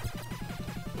side.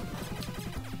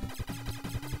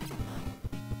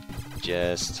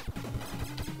 Just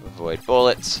avoid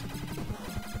bullets.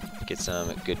 Get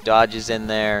some good dodges in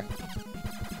there.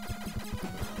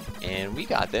 And we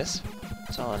got this.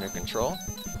 It's all under control.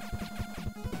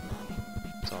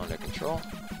 It's all under control.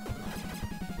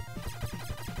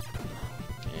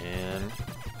 And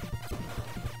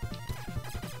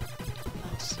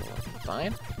it's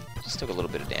fine. Just took a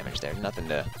little bit of damage there. Nothing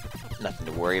to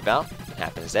worry about. It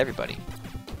happens to everybody.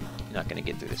 You're not gonna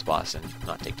get through this boss and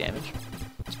not take damage.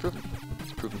 It's proven.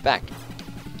 It's proven fact.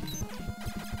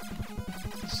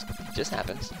 Just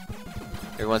happens.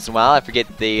 Every once in a while, I forget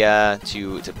the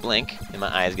to blink, and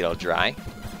my eyes get all dry.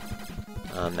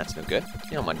 That's no good.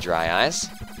 You don't want dry eyes.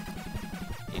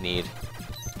 You need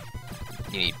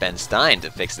Ben Stein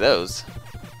to fix those.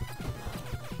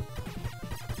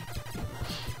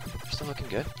 Still looking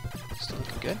good. Still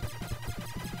looking good.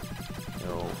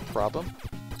 No problem.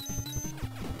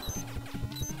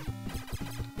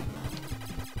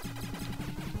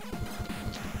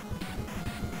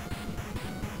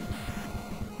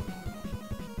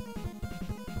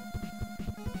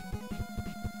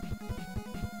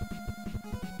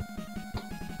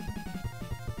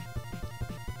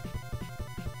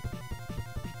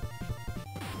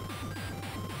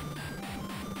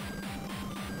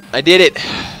 I did it!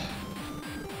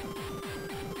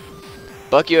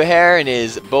 Bucky O'Hare and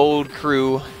his bold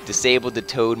crew disabled the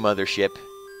Toad mothership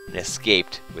and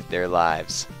escaped with their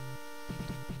lives.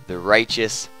 The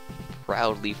righteous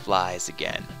proudly flies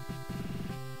again.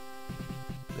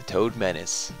 The Toad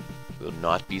menace will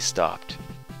not be stopped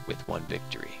with one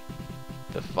victory.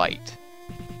 The fight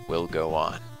will go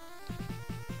on.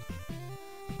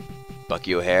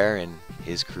 Bucky O'Hare and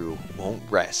his crew won't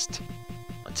rest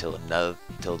until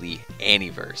the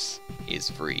Aniverse is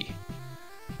free.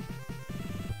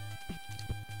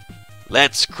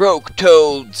 Let's croak,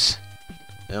 Toads!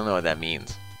 I don't know what that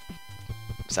means.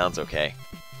 Sounds okay.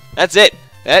 That's it!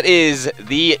 That is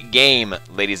the game,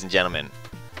 ladies and gentlemen.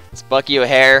 It's Bucky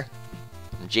O'Hare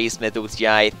from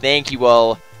JSmithOTI. Thank you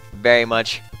all very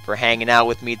much for hanging out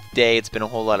with me today. It's been a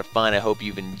whole lot of fun. I hope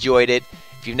you've enjoyed it.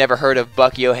 If you've never heard of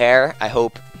Bucky O'Hare, I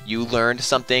hope you learned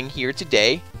something here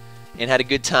today and had a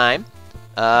good time.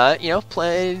 You know,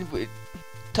 playing,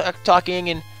 talking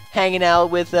and hanging out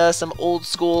with some old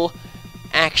school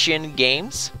action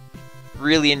games.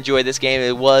 Really enjoyed this game.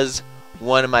 It was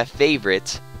one of my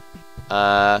favorites.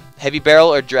 Heavy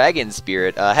Barrel or Dragon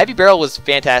Spirit. Heavy Barrel was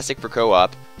fantastic for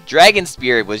co-op. Dragon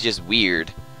Spirit was just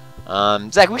weird.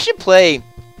 Zach, we should play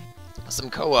some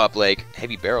co-op like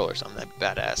Heavy Barrel or something. That'd be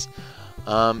badass.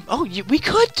 Oh, we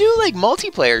could do like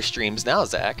multiplayer streams now,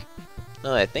 Zach.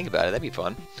 Now that I think about it, that'd be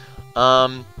fun.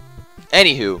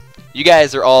 Anywho, you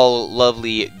guys are all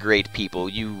lovely, great people.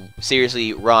 You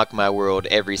seriously rock my world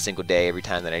every single day, every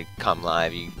time that I come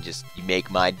live. You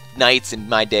make my nights and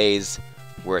my days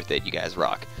worth it. You guys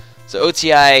rock. So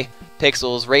OTI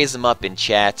Pixels, raise them up in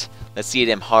chat. Let's see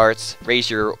them hearts. Raise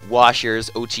your washers,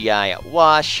 OTI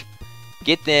wash.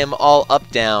 Get them all up,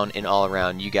 down, and all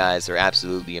around. You guys are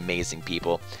absolutely amazing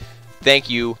people. Thank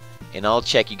you, and I'll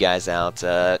check you guys out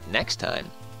next time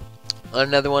on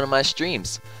another one of my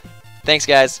streams. Thanks,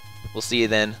 guys. We'll see you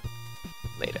then.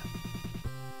 Later.